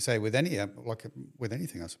in, like you say, with with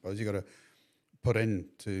anything, I suppose. You've got to put in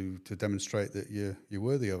to demonstrate that you're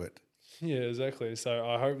worthy of it. Yeah, exactly. So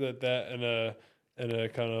I hope that in a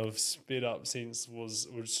kind of sped up sense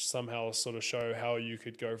would somehow sort of show how you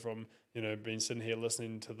could go from being sitting here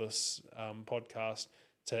listening to this podcast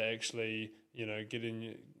to actually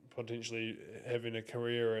getting potentially having a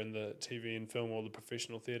career in the TV and film or the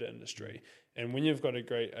professional theatre industry. And when you've got a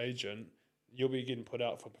great agent, you'll be getting put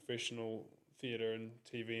out for professional theatre and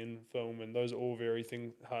TV and film, and those are all very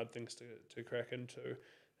hard things to crack into.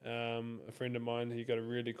 A friend of mine, he got a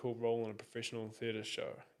really cool role in a professional theatre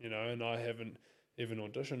show, and I haven't even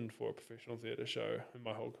auditioned for a professional theatre show in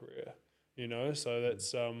my whole career, so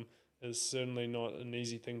that's is certainly not an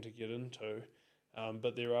easy thing to get into.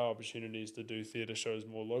 But there are opportunities to do theatre shows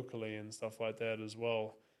more locally and stuff like that as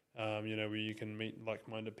well, where you can meet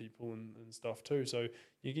like-minded people and stuff too. So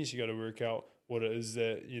I guess you got to work out what it is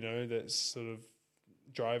that, that's sort of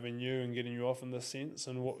driving you and getting you off in this sense,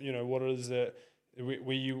 and what it is that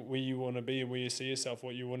where you want to be and where you see yourself,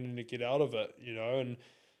 what you're wanting to get out of it, and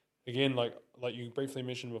again, like you briefly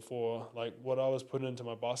mentioned before, like what I was putting into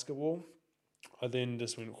my basketball, I then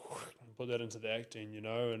just went and put that into the acting, and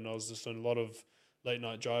I was just doing a lot of late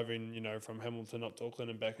night driving, from Hamilton up to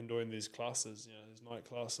Auckland and back and doing these classes, these night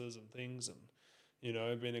classes and things,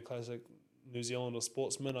 and being a classic New Zealander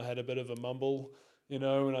sportsman, I had a bit of a mumble, when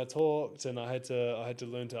I talked, and I had to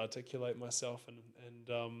learn to articulate myself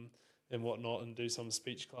and whatnot, and do some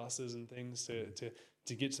speech classes and things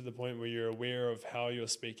to get to the point where you're aware of how you're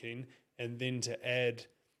speaking, and then to add,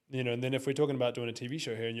 and then if we're talking about doing a TV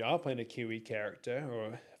show here and you are playing a Kiwi character or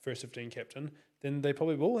a first 15 captain, then they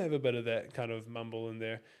probably will have a bit of that kind of mumble in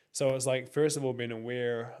there. So it's like, first of all, being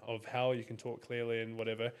aware of how you can talk clearly and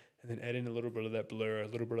whatever, and then adding a little bit of that blur, a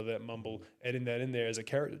little bit of that mumble, adding that in there as a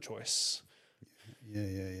character choice.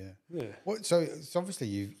 Yeah. Well, so it's obviously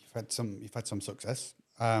you've had some success,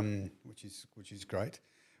 which is great.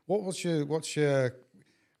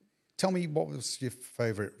 Tell me, what was your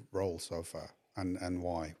favourite role so far, and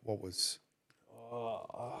why? What was?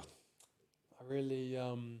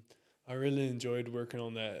 I really enjoyed working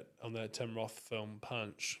on that Tim Roth film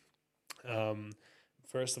Punch.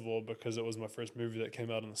 First of all, because it was my first movie that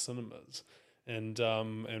came out in the cinemas, and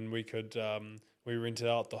we rented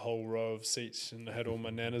out the whole row of seats, and I had all my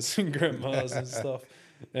nanas and grandmas and stuff,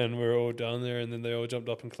 and we were all down there, and then they all jumped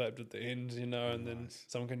up and clapped at the end, and then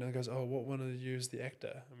someone came down and goes, "Oh, what one of you is the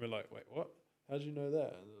actor?" And we're like, "Wait, what? How did you know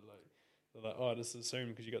that?" And they're like, "Oh, I just assumed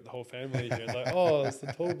because you got the whole family here." And like, "Oh, it's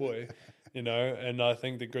the tall boy," And I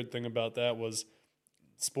think the good thing about that was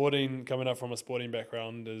coming up from a sporting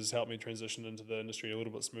background has helped me transition into the industry a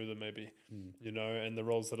little bit smoother, maybe. And the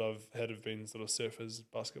roles that I've had have been sort of surfers,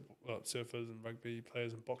 surfers and rugby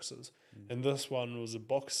players and boxers. And this one was a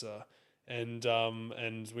boxer, and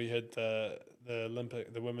we had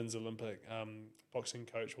the women's Olympic boxing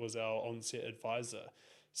coach was our on-set advisor.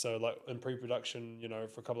 So like in pre-production,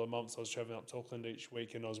 for a couple of months, I was traveling up to Auckland each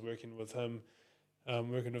week, and I was working with him,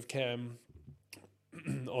 working with Cam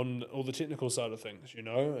on all the technical side of things,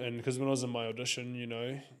 and because when I was in my audition,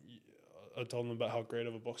 I told them about how great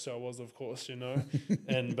of a boxer I was, of course,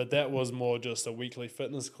 but that was more just a weekly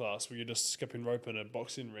fitness class where you're just skipping rope in a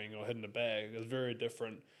boxing ring or hitting a bag. It was very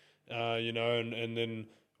different, and then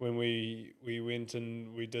when we went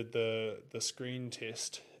and we did the screen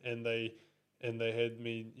test, and they had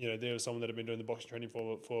me, there was someone that had been doing the boxing training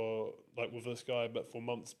for like with this guy, but for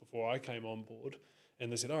months before I came on board.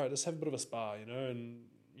 And they said, "All right, let's have a bit of a spa, and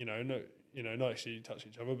not actually touch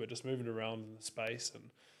each other, but just moving around in the space." And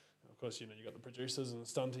of course, you got the producers and the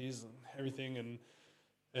stunties and everything, and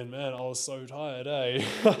man, I was so tired, eh?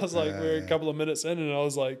 I was like, we're a couple of minutes in, and I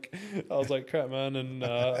was like, crap, man, and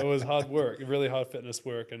it was hard work, really hard fitness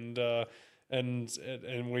work, and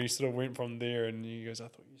we sort of went from there. And he goes, "I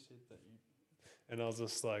thought you said that you," and I was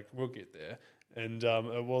just like, "We'll get there." And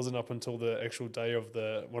it wasn't up until the actual day of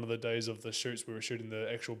one of the days of the shoots we were shooting the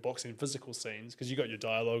actual boxing physical scenes, because you got your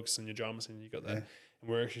dialogues and your drama scene, you got that, and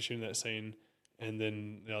we are actually shooting that scene. And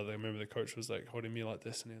then I remember the coach was like holding me like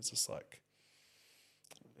this, and he was just like,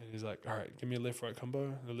 and he's like, all right, give me a left right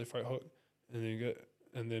combo, a left right hook, and then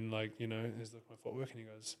he's like my footwork, and he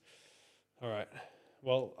goes, all right,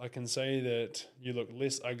 well, I can say that you look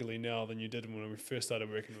less ugly now than you did when we first started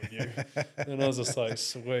working with you. And I was just like,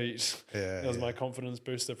 sweet. That was my confidence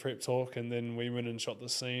booster prep talk. And then we went and shot the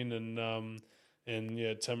scene, and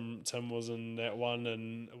Tim was in that one,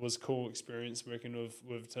 and it was a cool experience working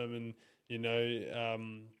with Tim. And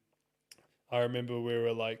I remember we were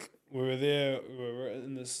in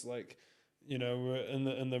this we were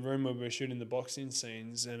in the room where we were shooting the boxing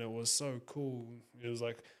scenes, and it was so cool. It was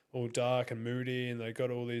like all dark and moody, and they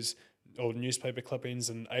got all these old newspaper clippings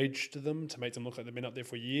and aged them to make them look like they've been up there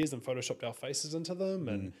for years, and photoshopped our faces into them.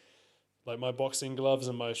 And like my boxing gloves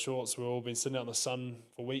and my shorts were all been sitting out in the sun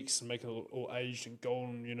for weeks and making it all aged and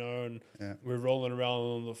golden, and we're rolling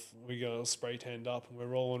around we got spray tanned up, and we're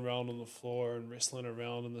rolling around on the floor and wrestling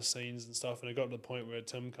around in the scenes and stuff. And it got to the point where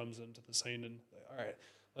Tim comes into the scene and like, all right,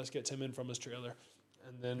 let's get Tim in from his trailer.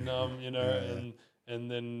 And then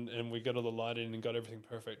and we got all the lighting and got everything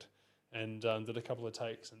perfect, and did a couple of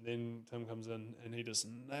takes, and then Tim comes in and he just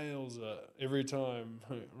nails it every time,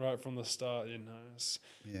 right from the start.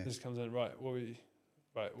 Just comes in okay,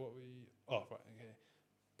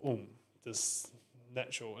 boom, just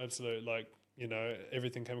natural, absolute,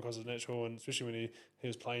 everything came across as natural, and especially when he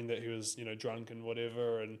was playing that he was drunk and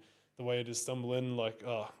whatever, and the way he just stumbled in, it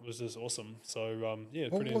was just awesome. So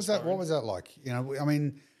What was that like? I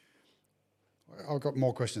mean, I've got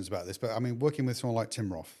more questions about this, but I mean, working with someone like Tim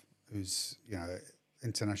Roth, who's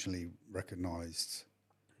internationally recognised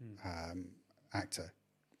actor,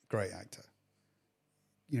 great actor.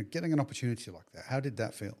 Getting an opportunity like that, how did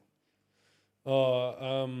that feel?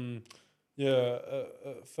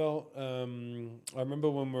 It felt. I remember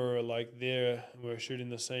when we were there, and we were shooting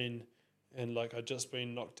the scene, and I'd just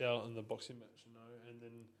been knocked out in the boxing match, and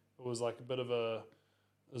then it was a bit of a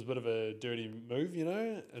dirty move,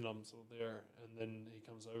 and I'm sort of there, and then he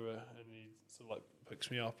comes over and he sort of picks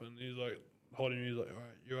me up, and he's holding me, he's like, all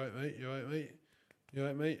right, you right, mate? You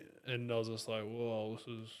right, mate? And I was just like, whoa, this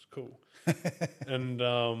is cool. and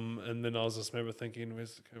then I was just remember thinking,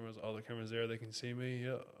 where's the cameras? Oh, the camera's there, they can see me.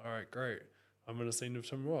 Yeah, all right, great. I'm in a scene with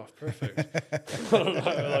Tim Roth. Perfect.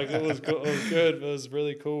 It was good. It was good. It was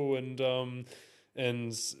really cool, and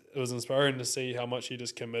it was inspiring to see how much he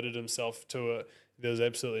just committed himself to it. There was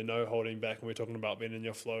absolutely no holding back, and we're talking about being in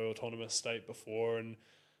your flow autonomous state before, and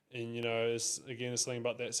it's something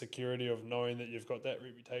about that security of knowing that you've got that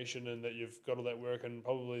reputation and that you've got all that work and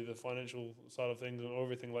probably the financial side of things and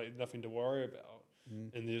everything, nothing to worry about,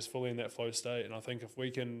 and you're just fully in that flow state. And I think if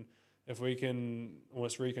we can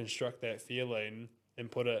almost reconstruct that feeling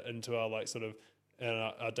and put it into our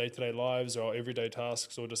our day-to-day lives or our everyday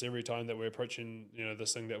tasks, or just every time that we're approaching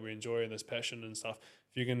this thing that we enjoy and this passion and stuff,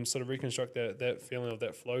 if you can sort of reconstruct that feeling of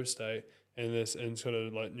that flow state and sort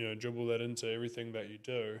of dribble that into everything that you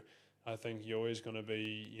do, I think you're always going to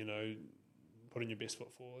be putting your best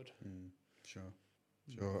foot forward. Sure.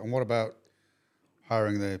 And what about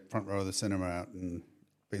hiring the front row of the cinema out and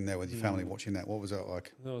being there with your family watching that? What was that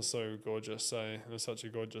like? That was so gorgeous. It was such a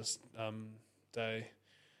gorgeous day,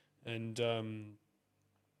 and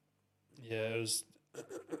it was.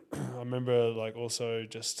 I remember also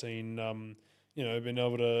just seeing being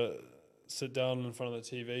able to sit down in front of the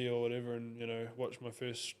TV or whatever and watch my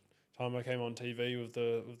first time I came on TV with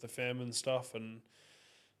the fam and stuff, and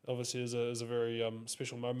obviously it was a very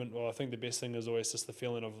special moment. Well, I think the best thing is always just the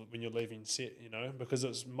feeling of when you're leaving set, because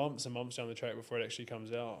it's months and months down the track before it actually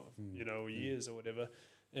comes out, or years or whatever.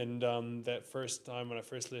 And that first time when I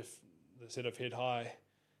first left the set of Head High,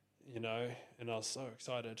 and I was so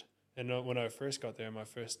excited. And when I first got there, my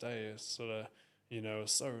first day, it was sort of, I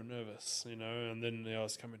was so nervous, and then I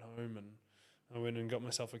was coming home and I went and got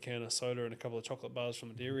myself a can of soda and a couple of chocolate bars from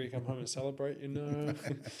the dairy, come home and celebrate, and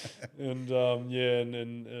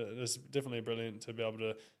it's definitely brilliant to be able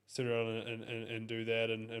to sit around and do that.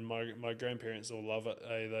 And my grandparents all love it.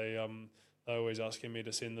 They're always asking me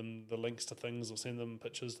to send them the links to things or send them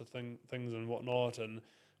pictures to things and whatnot. And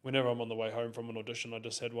whenever I'm on the way home from an audition, I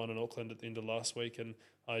just had one in Auckland at the end of last week, and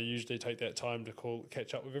I usually take that time to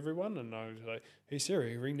catch up with everyone, and I was like, hey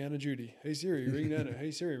Siri, ring Nana Judy. Hey Siri, ring Nana.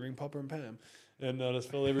 Hey Siri, ring Papa and Pam. And I just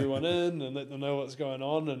fill everyone in and let them know what's going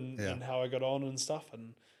on and how I got on and stuff. So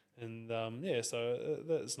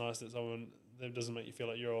that's nice that that doesn't make you feel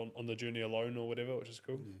like you're on the journey alone or whatever, which is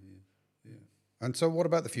cool. Yeah. And so what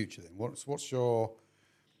about the future then? What's your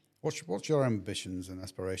What's your ambitions and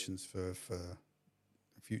aspirations for the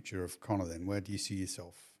future of Connor then? Where do you see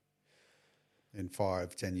yourself in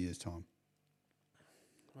 5-10 years' time?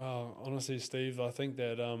 Well, honestly, Steve, I think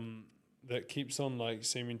that that keeps on like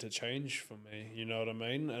seeming to change for me. You know what I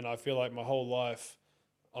mean? And I feel like my whole life,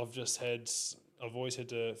 I've always had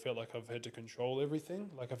to feel like I've had to control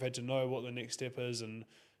everything. Like I've had to know what the next step is and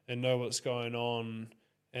know what's going on.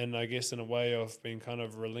 And I guess in a way, I've been kind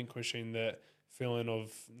of relinquishing that feeling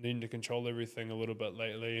of needing to control everything a little bit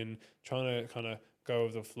lately, and trying to kind of go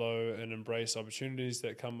with the flow and embrace opportunities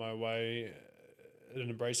that come my way, and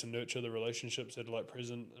embrace and nurture the relationships that are like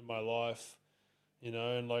present in my life, you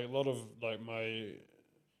know. And like a lot of like my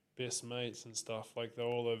best mates and stuff, like they're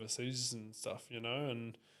all overseas and stuff, you know.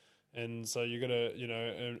 And so you gotta, you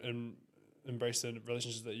know, and embrace the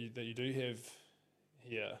relationships that you do have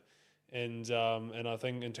here. And I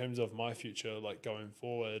think in terms of my future, like going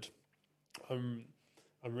forward, I'm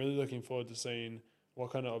really looking forward to seeing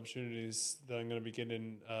what kind of opportunities that I'm going to be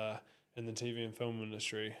getting in the TV and film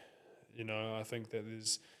industry. You know, I think that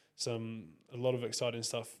there's a lot of exciting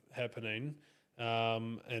stuff happening,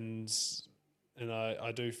 and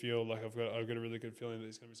I do feel like I've got a really good feeling that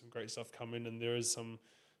there's going to be some great stuff coming, and there is some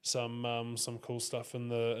cool stuff in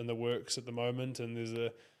the works at the moment, and there's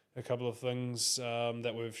a couple of things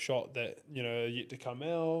that we've shot that, you know, are yet to come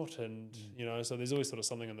out, and you know, so there's always sort of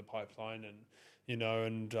something in the pipeline, and you know,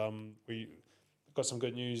 and we got some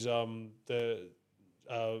good news. We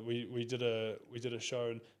did a show,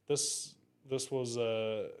 and this was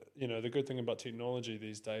you know, the good thing about technology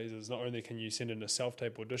these days is not only can you send in a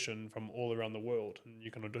self-tape audition from all around the world, and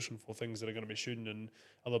you can audition for things that are going to be shooting in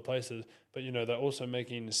other places, but you know, they're also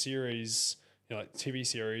making series, you know, like TV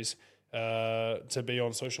series, to be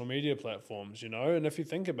on social media platforms, you know. And if you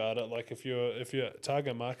think about it, like if your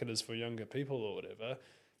target market is for younger people or whatever,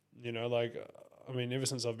 you know, like I mean, ever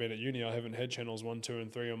since I've been at uni, I haven't had channels 1, 2,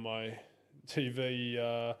 and 3 on my TV,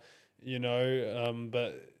 you know,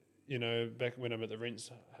 but you know, back when I'm at the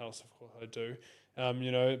Rents house, of course I do,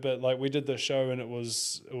 you know, but like we did the show, and it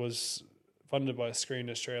was funded by Screen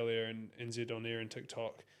Australia and NZ On Air and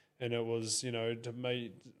TikTok, and it was, you know, to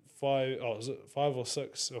make 5 or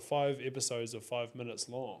 6 or 5 episodes of 5 minutes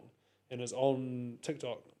long, and it's on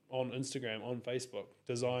TikTok, on Instagram, on Facebook,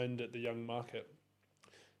 designed at the young market,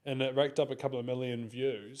 and it racked up a couple of million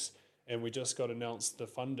views. And we just got announced the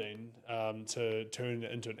funding to turn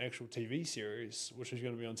it into an actual TV series, which is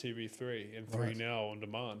going to be on TV3 and 3 now on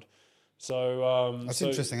demand. So that's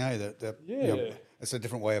interesting, eh? That yeah, you know, it's a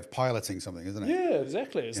different way of piloting something, isn't it? Yeah,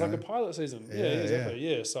 exactly. It's like a pilot season. Yeah, exactly.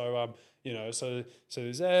 Yeah. So you know, so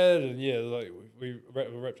there's that, and yeah, like we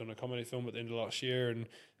wrapped on a comedy film at the end of last year, and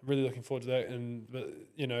I'm really looking forward to that. And but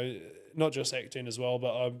you know, not just acting as well,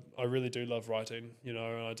 but I really do love writing. You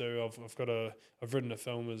know, and I do. I've written a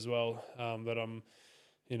film as well that I'm,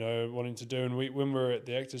 you know, wanting to do. And when we were at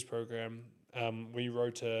the actors program, we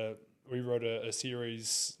wrote a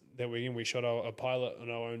series that we shot a pilot on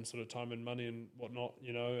our own sort of time and money and whatnot,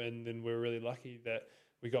 you know, and then we were really lucky that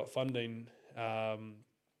we got funding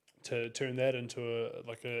to turn that into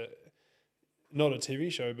not a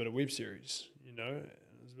TV show, but a web series, you know.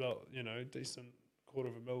 It was about, you know, decent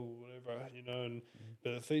 $250,000 or whatever, you know, and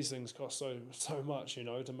but these things cost so much, you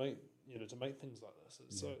know, to make things like this.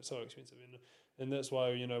 It's so expensive, and that's why,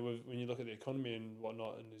 you know, when you look at the economy and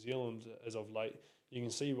whatnot in New Zealand as of late, you can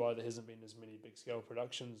see why there hasn't been as many big scale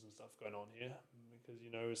productions and stuff going on here, because, you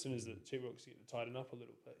know, as soon as the checkbooks get to tighten up a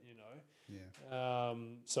little bit, you know.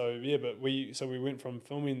 Yeah. But we went from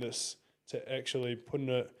filming this to actually putting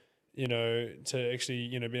it, you know, to actually,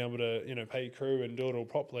 you know, being able to, you know, pay crew and do it all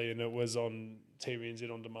properly, and it was on TVNZ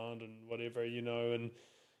on demand and whatever, you know, and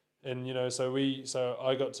you know, so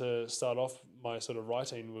I got to start off my sort of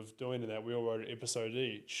writing with doing that. We all wrote an episode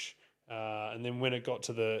each, and then when it got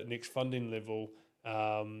to the next funding level,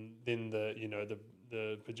 then the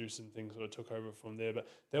producing thing sort of took over from there. But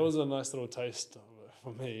that was a nice little taste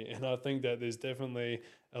for me, and I think that there's definitely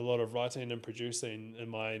a lot of writing and producing in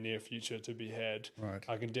my near future to be had. Right.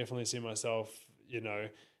 I can definitely see myself, you know,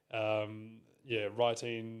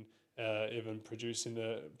 writing, even producing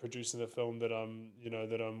the film that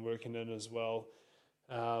I'm working in as well.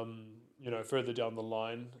 You know, further down the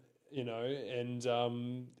line, you know, and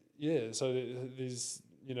so there's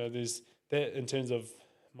that in terms of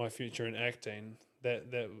my future in acting, that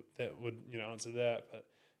would, you know, answer that. But,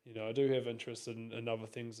 you know, I do have interest in other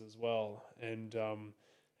things as well, and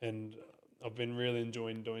I've been really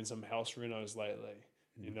enjoying doing some house renos lately,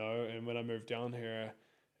 you know. And when I moved down here,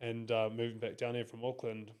 and moving back down here from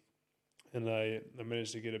Auckland, and I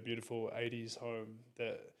managed to get a beautiful 80s home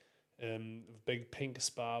that big pink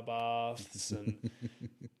spa baths and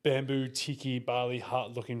bamboo tiki Bali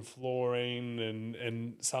hut looking flooring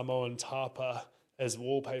and Samoan tapa as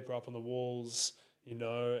wallpaper up on the walls,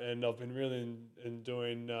 and I've been really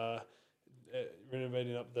enjoying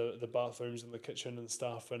renovating up the bathrooms and the kitchen and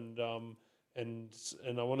stuff, and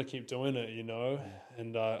I want to keep doing it,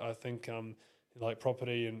 and I think like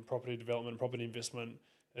property and property development, property investment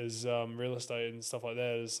is real estate and stuff like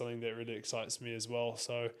that is something that really excites me as well.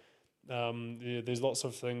 So there's lots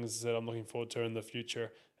of things that I'm looking forward to in the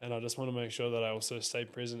future, and I just want to make sure that I also stay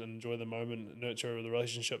present and enjoy the moment, nurture the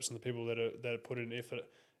relationships and the people that are putting effort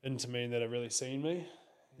into me and that are really seeing me,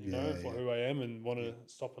 for who I am, and want to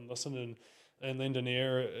stop and listen and lend an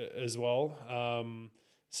ear as well. I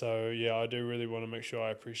do really want to make sure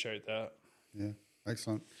I appreciate that. Yeah,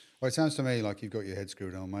 excellent. Well, it sounds to me like you've got your head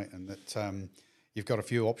screwed on, mate, and that you've got a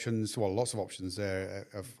few options, lots of options there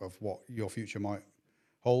of what your future might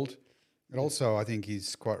hold. And also, I think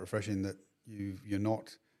it's quite refreshing that you're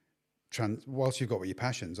not, whilst you've got your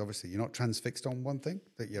passions, obviously, you're not transfixed on one thing,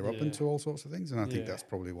 that you're open to all sorts of things. And I think that's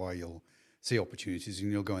probably why you'll see opportunities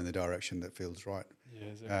and you'll go in the direction that feels right. Yeah,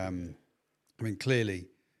 exactly. I mean, clearly,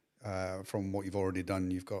 from what you've already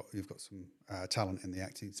done, you've got some talent in the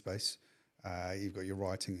acting space. You've got your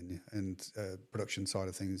writing and production side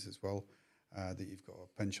of things as well that you've got a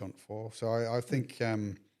penchant for. So I think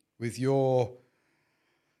with your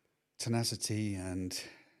tenacity and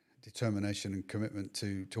determination and commitment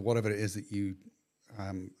to whatever it is that you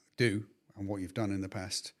do and what you've done in the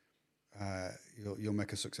past, you'll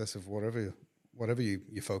make a success of whatever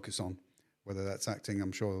you focus on. Whether that's acting,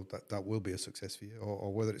 I'm sure that will be a success for you,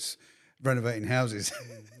 or whether it's renovating houses.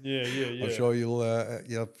 Yeah. I'm sure you'll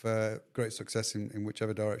have great success in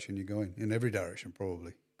whichever direction you're going, in every direction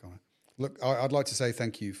probably, Connor. Look, I'd like to say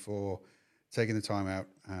thank you for taking the time out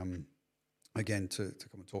again to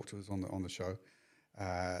come and talk to us on the show,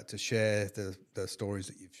 to share the stories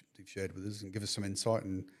that you've shared with us and give us some insight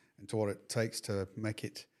into what it takes to make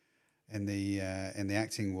it in the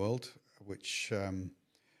acting world, which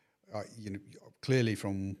clearly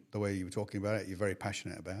from the way you were talking about it, you're very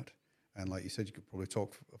passionate about. And like you said, you could probably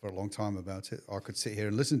talk for a long time about it. I could sit here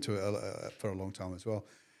and listen to it for a long time as well.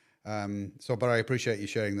 But I appreciate you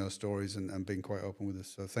sharing those stories and being quite open with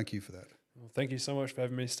us. So thank you for that. Well, thank you so much for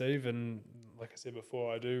having me, Steve. And like I said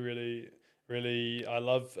before, I do really, I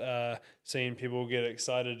love seeing people get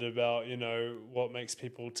excited about, what makes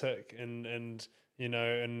people tick. And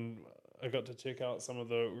I got to check out some of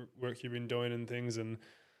the work you've been doing and things, and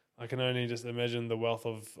I can only just imagine the wealth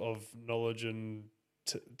of knowledge and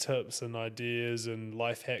tips and ideas and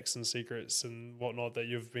life hacks and secrets and whatnot that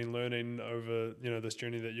you've been learning over, this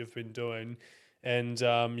journey that you've been doing. And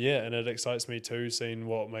and it excites me too, seeing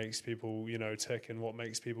what makes people, tick and what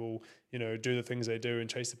makes people, do the things they do and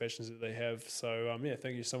chase the passions that they have. So,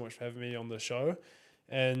 thank you so much for having me on the show.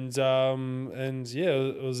 And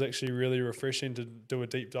it was actually really refreshing to do a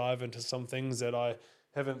deep dive into some things that I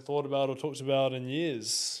haven't thought about or talked about in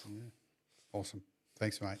years. Yeah. Awesome.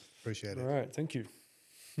 Thanks, mate. Appreciate it. All right. Thank you.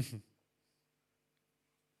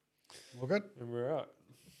 All good? And we're out.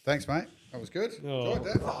 Thanks, mate. That was good. Enjoyed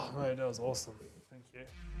that. Oh, mate, that was awesome. Thank you.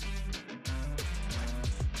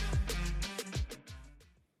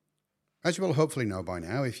 As you will hopefully know by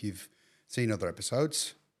now, if you've seen other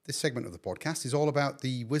episodes, this segment of the podcast is all about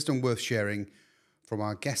the wisdom worth sharing from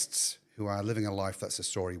our guests who are living a life that's a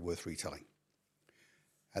story worth retelling.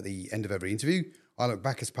 At the end of every interview, I look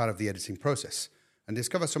back as part of the editing process and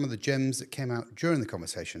discover some of the gems that came out during the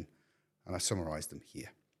conversation, and I summarise them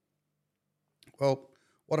here. Well,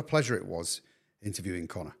 what a pleasure it was interviewing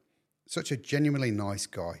Connor. Such a genuinely nice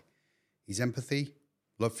guy. His empathy,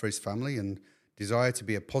 love for his family, and desire to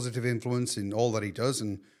be a positive influence in all that he does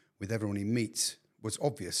and with everyone he meets was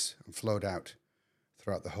obvious and flowed out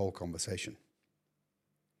throughout the whole conversation.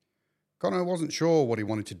 Connor wasn't sure what he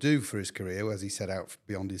wanted to do for his career as he set out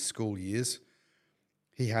beyond his school years.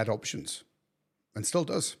 He had options, and still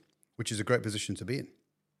does, which is a great position to be in.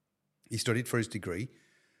 He studied for his degree,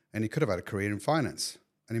 and he could have had a career in finance.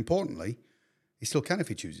 And importantly, he still can if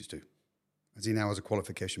he chooses to, as he now has a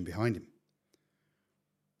qualification behind him.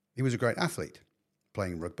 He was a great athlete,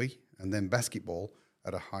 playing rugby and then basketball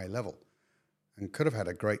at a high level, and could have had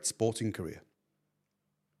a great sporting career.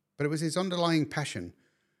 But it was his underlying passion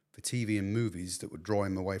for TV and movies that would draw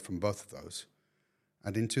him away from both of those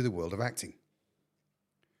and into the world of acting.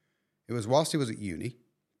 It was whilst he was at uni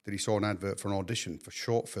that he saw an advert for an audition for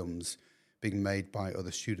short films being made by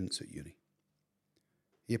other students at uni.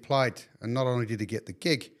 He applied, and not only did he get the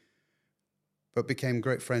gig, but became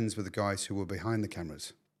great friends with the guys who were behind the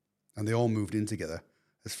cameras, and they all moved in together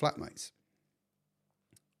as flatmates.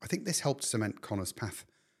 I think this helped cement Connor's path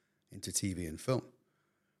into TV and film,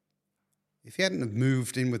 If he hadn't have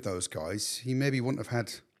moved in with those guys, he maybe wouldn't have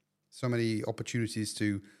had so many opportunities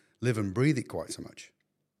to live and breathe it quite so much.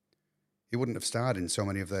 He wouldn't have starred in so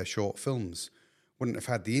many of their short films, wouldn't have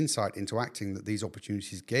had the insight into acting that these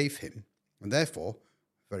opportunities gave him, and therefore,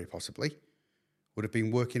 very possibly, would have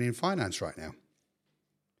been working in finance right now.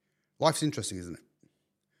 Life's interesting, isn't it?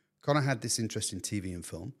 Connor had this interest in TV and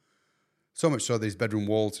film, so much so that his bedroom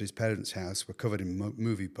walls at his parents' house were covered in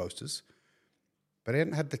movie posters, but he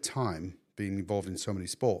hadn't had the time being involved in so many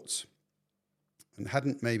sports, and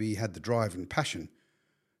hadn't maybe had the drive and passion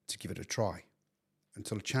to give it a try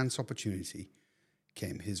until a chance opportunity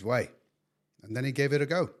came his way. And then he gave it a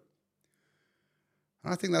go.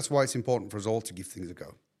 And I think that's why it's important for us all to give things a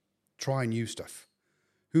go. Try new stuff.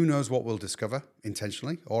 Who knows what we'll discover,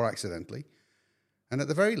 intentionally or accidentally. And at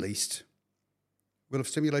the very least, we'll have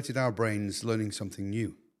stimulated our brains learning something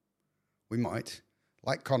new. We might,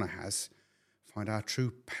 like Connor has, find our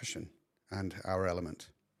true passion and our element.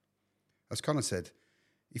 As Connor said,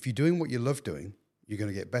 if you're doing what you love doing, you're going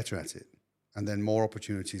to get better at it. And then more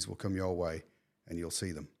opportunities will come your way and you'll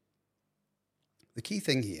see them. The key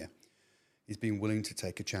thing here is being willing to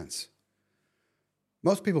take a chance.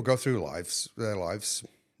 Most people go through their lives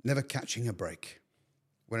never catching a break,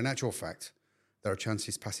 when in actual fact, there are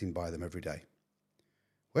chances passing by them every day.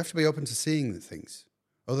 We have to be open to seeing the things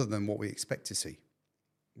other than what we expect to see.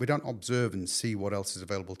 We don't observe and see what else is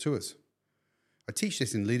available to us. I teach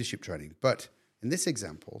this in leadership training, but in this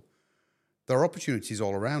example, there are opportunities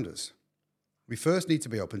all around us. We first need to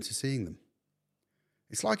be open to seeing them.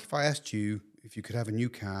 It's like if I asked you if you could have a new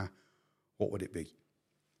car, what would it be?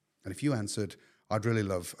 And if you answered, I'd really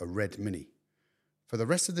love a red Mini. For the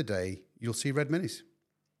rest of the day, you'll see red Minis.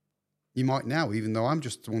 You might now, even though I'm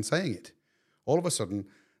just the one saying it. All of a sudden,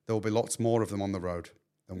 there will be lots more of them on the road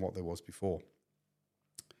than what there was before.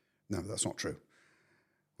 No, that's not true.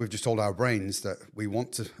 We've just told our brains that we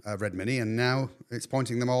want a red Mini, and now it's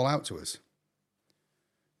pointing them all out to us.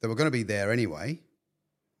 They were going to be there anyway.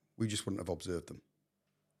 We just wouldn't have observed them.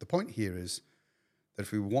 The point here is that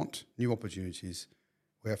if we want new opportunities,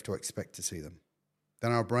 we have to expect to see them.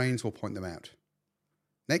 Then our brains will point them out.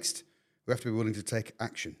 Next, we have to be willing to take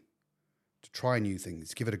action, to try new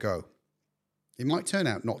things, give it a go. It might turn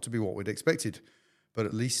out not to be what we'd expected, but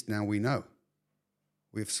at least now we know.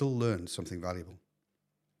 We have still learned something valuable.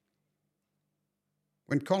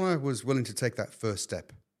 When Connor was willing to take that first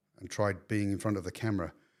step and tried being in front of the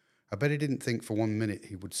camera, I bet he didn't think for 1 minute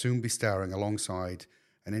he would soon be starring alongside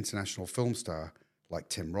an international film star like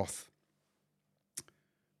Tim Roth.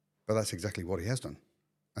 But that's exactly what he has done,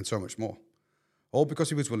 and so much more. All because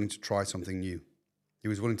he was willing to try something new. He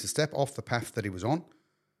was willing to step off the path that he was on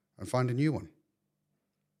and find a new one.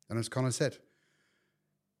 And as Connor said,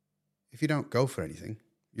 if you don't go for anything,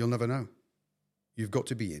 you'll never know. You've got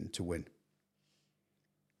to be in to win.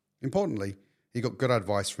 Importantly, he got good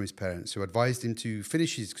advice from his parents, who advised him to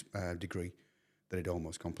finish his degree that he'd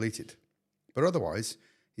almost completed. But otherwise,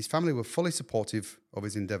 his family were fully supportive of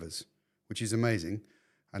his endeavours, which is amazing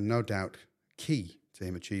and no doubt key to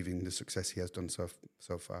him achieving the success he has done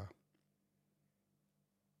so far.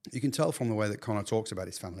 You can tell from the way that Connor talks about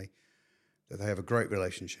his family that they have a great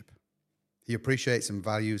relationship. He appreciates and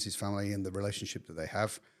values his family and the relationship that they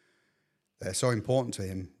have. They're so important to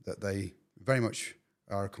him that they very much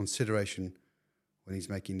are a consideration when he's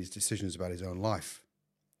making his decisions about his own life.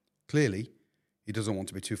 Clearly, he doesn't want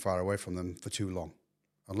to be too far away from them for too long,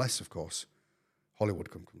 unless, of course, Hollywood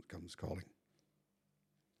comes calling.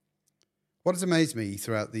 What has amazed me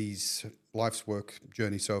throughout these life's work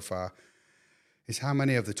journey so far is how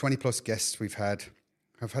many of the 20-plus guests we've had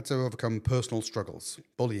have had to overcome personal struggles,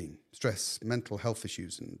 bullying, stress, mental health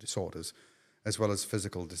issues and disorders, as well as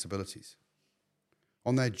physical disabilities,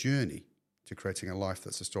 on their journey to creating a life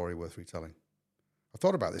that's a story worth retelling. I've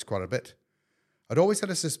thought about this quite a bit. I'd always had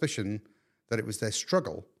a suspicion that it was their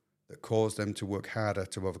struggle that caused them to work harder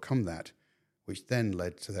to overcome that, which then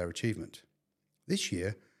led to their achievement. This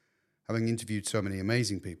year, having interviewed so many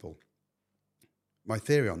amazing people, my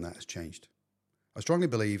theory on that has changed. I strongly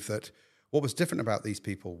believe that what was different about these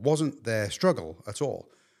people wasn't their struggle at all,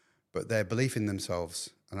 but their belief in themselves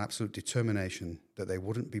and absolute determination that they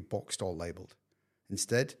wouldn't be boxed or labelled.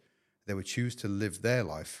 Instead, they would choose to live their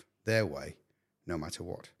life their way, no matter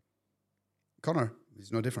what. Connor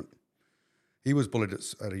is no different. He was bullied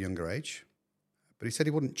at a younger age, but he said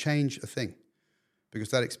he wouldn't change a thing because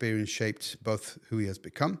that experience shaped both who he has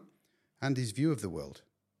become and his view of the world,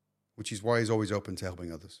 which is why he's always open to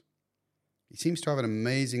helping others. He seems to have an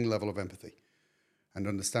amazing level of empathy and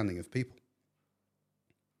understanding of people.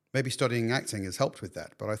 Maybe studying acting has helped with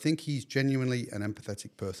that, but I think he's genuinely an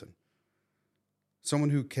empathetic person. someone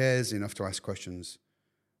who cares enough to ask questions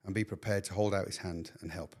and be prepared to hold out his hand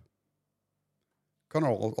and help. Connor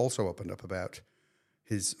also opened up about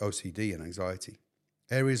his OCD and anxiety,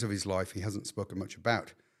 areas of his life he hasn't spoken much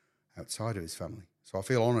about outside of his family. So I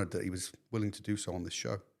feel honoured that he was willing to do so on this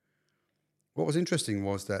show. What was interesting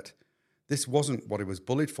was that this wasn't what he was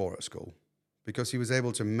bullied for at school, because he was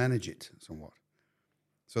able to manage it somewhat,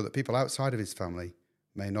 so that people outside of his family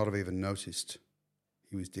may not have even noticed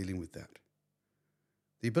he was dealing with that.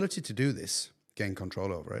 The ability to do this, gain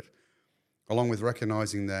control over it, along with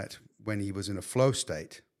recognizing that when he was in a flow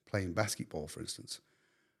state, playing basketball, for instance,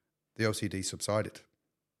 the OCD subsided.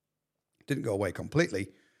 It didn't go away completely,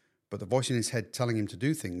 but the voice in his head telling him to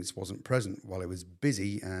do things wasn't present while he was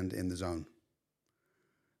busy and in the zone.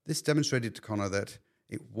 This demonstrated to Connor that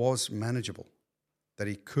it was manageable, that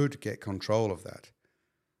he could get control of that,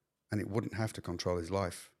 and it wouldn't have to control his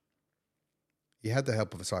life. He had the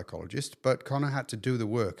help of a psychologist, but Connor had to do the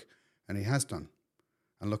work, and he has done.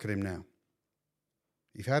 And look at him now.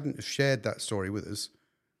 If he hadn't shared that story with us,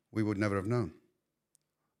 we would never have known.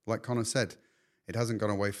 Like Connor said, it hasn't gone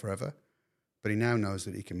away forever, but he now knows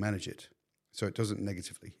that he can manage it, so it doesn't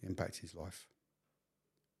negatively impact his life.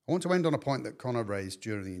 I want to end on a point that Connor raised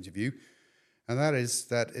during the interview, and that is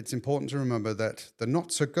that it's important to remember that the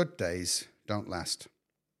not-so-good days don't last.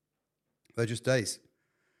 They're just days.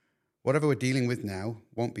 Whatever we're dealing with now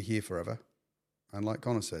won't be here forever. And like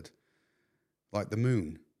Connor said, like the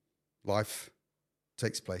moon, life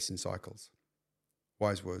takes place in cycles.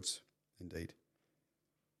 Wise words, indeed.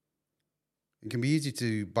 It can be easy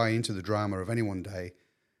to buy into the drama of any one day,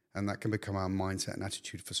 and that can become our mindset and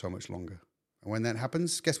attitude for so much longer. And when that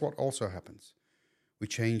happens, guess what also happens? We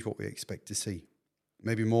change what we expect to see.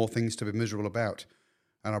 Maybe more things to be miserable about,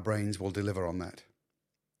 and our brains will deliver on that.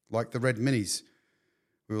 Like the red minis,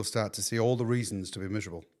 we will start to see all the reasons to be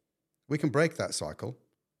miserable. We can break that cycle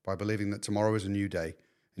by believing that tomorrow is a new day,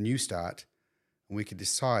 a new start, and we can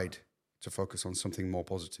decide to focus on something more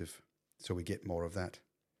positive so we get more of that.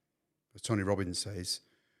 As Tony Robbins says,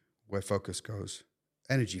 where focus goes,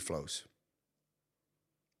 energy flows.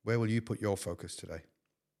 Where will you put your focus today?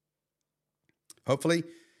 Hopefully,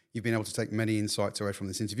 you've been able to take many insights away from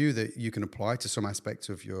this interview that you can apply to some aspects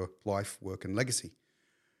of your life, work, and legacy.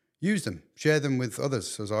 Use them, share them with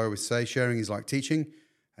others. As I always say, sharing is like teaching,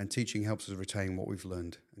 and teaching helps us retain what we've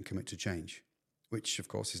learned and commit to change, which, of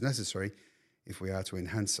course, is necessary if we are to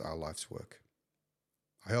enhance our life's work.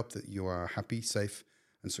 I hope that you are happy, safe,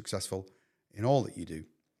 and successful in all that you do.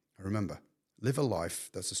 And remember, live a life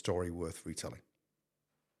that's a story worth retelling.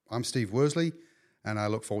 I'm Steve Worsley, and I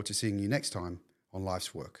look forward to seeing you next time on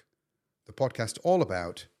Life's Work, the podcast all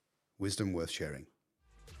about wisdom worth sharing.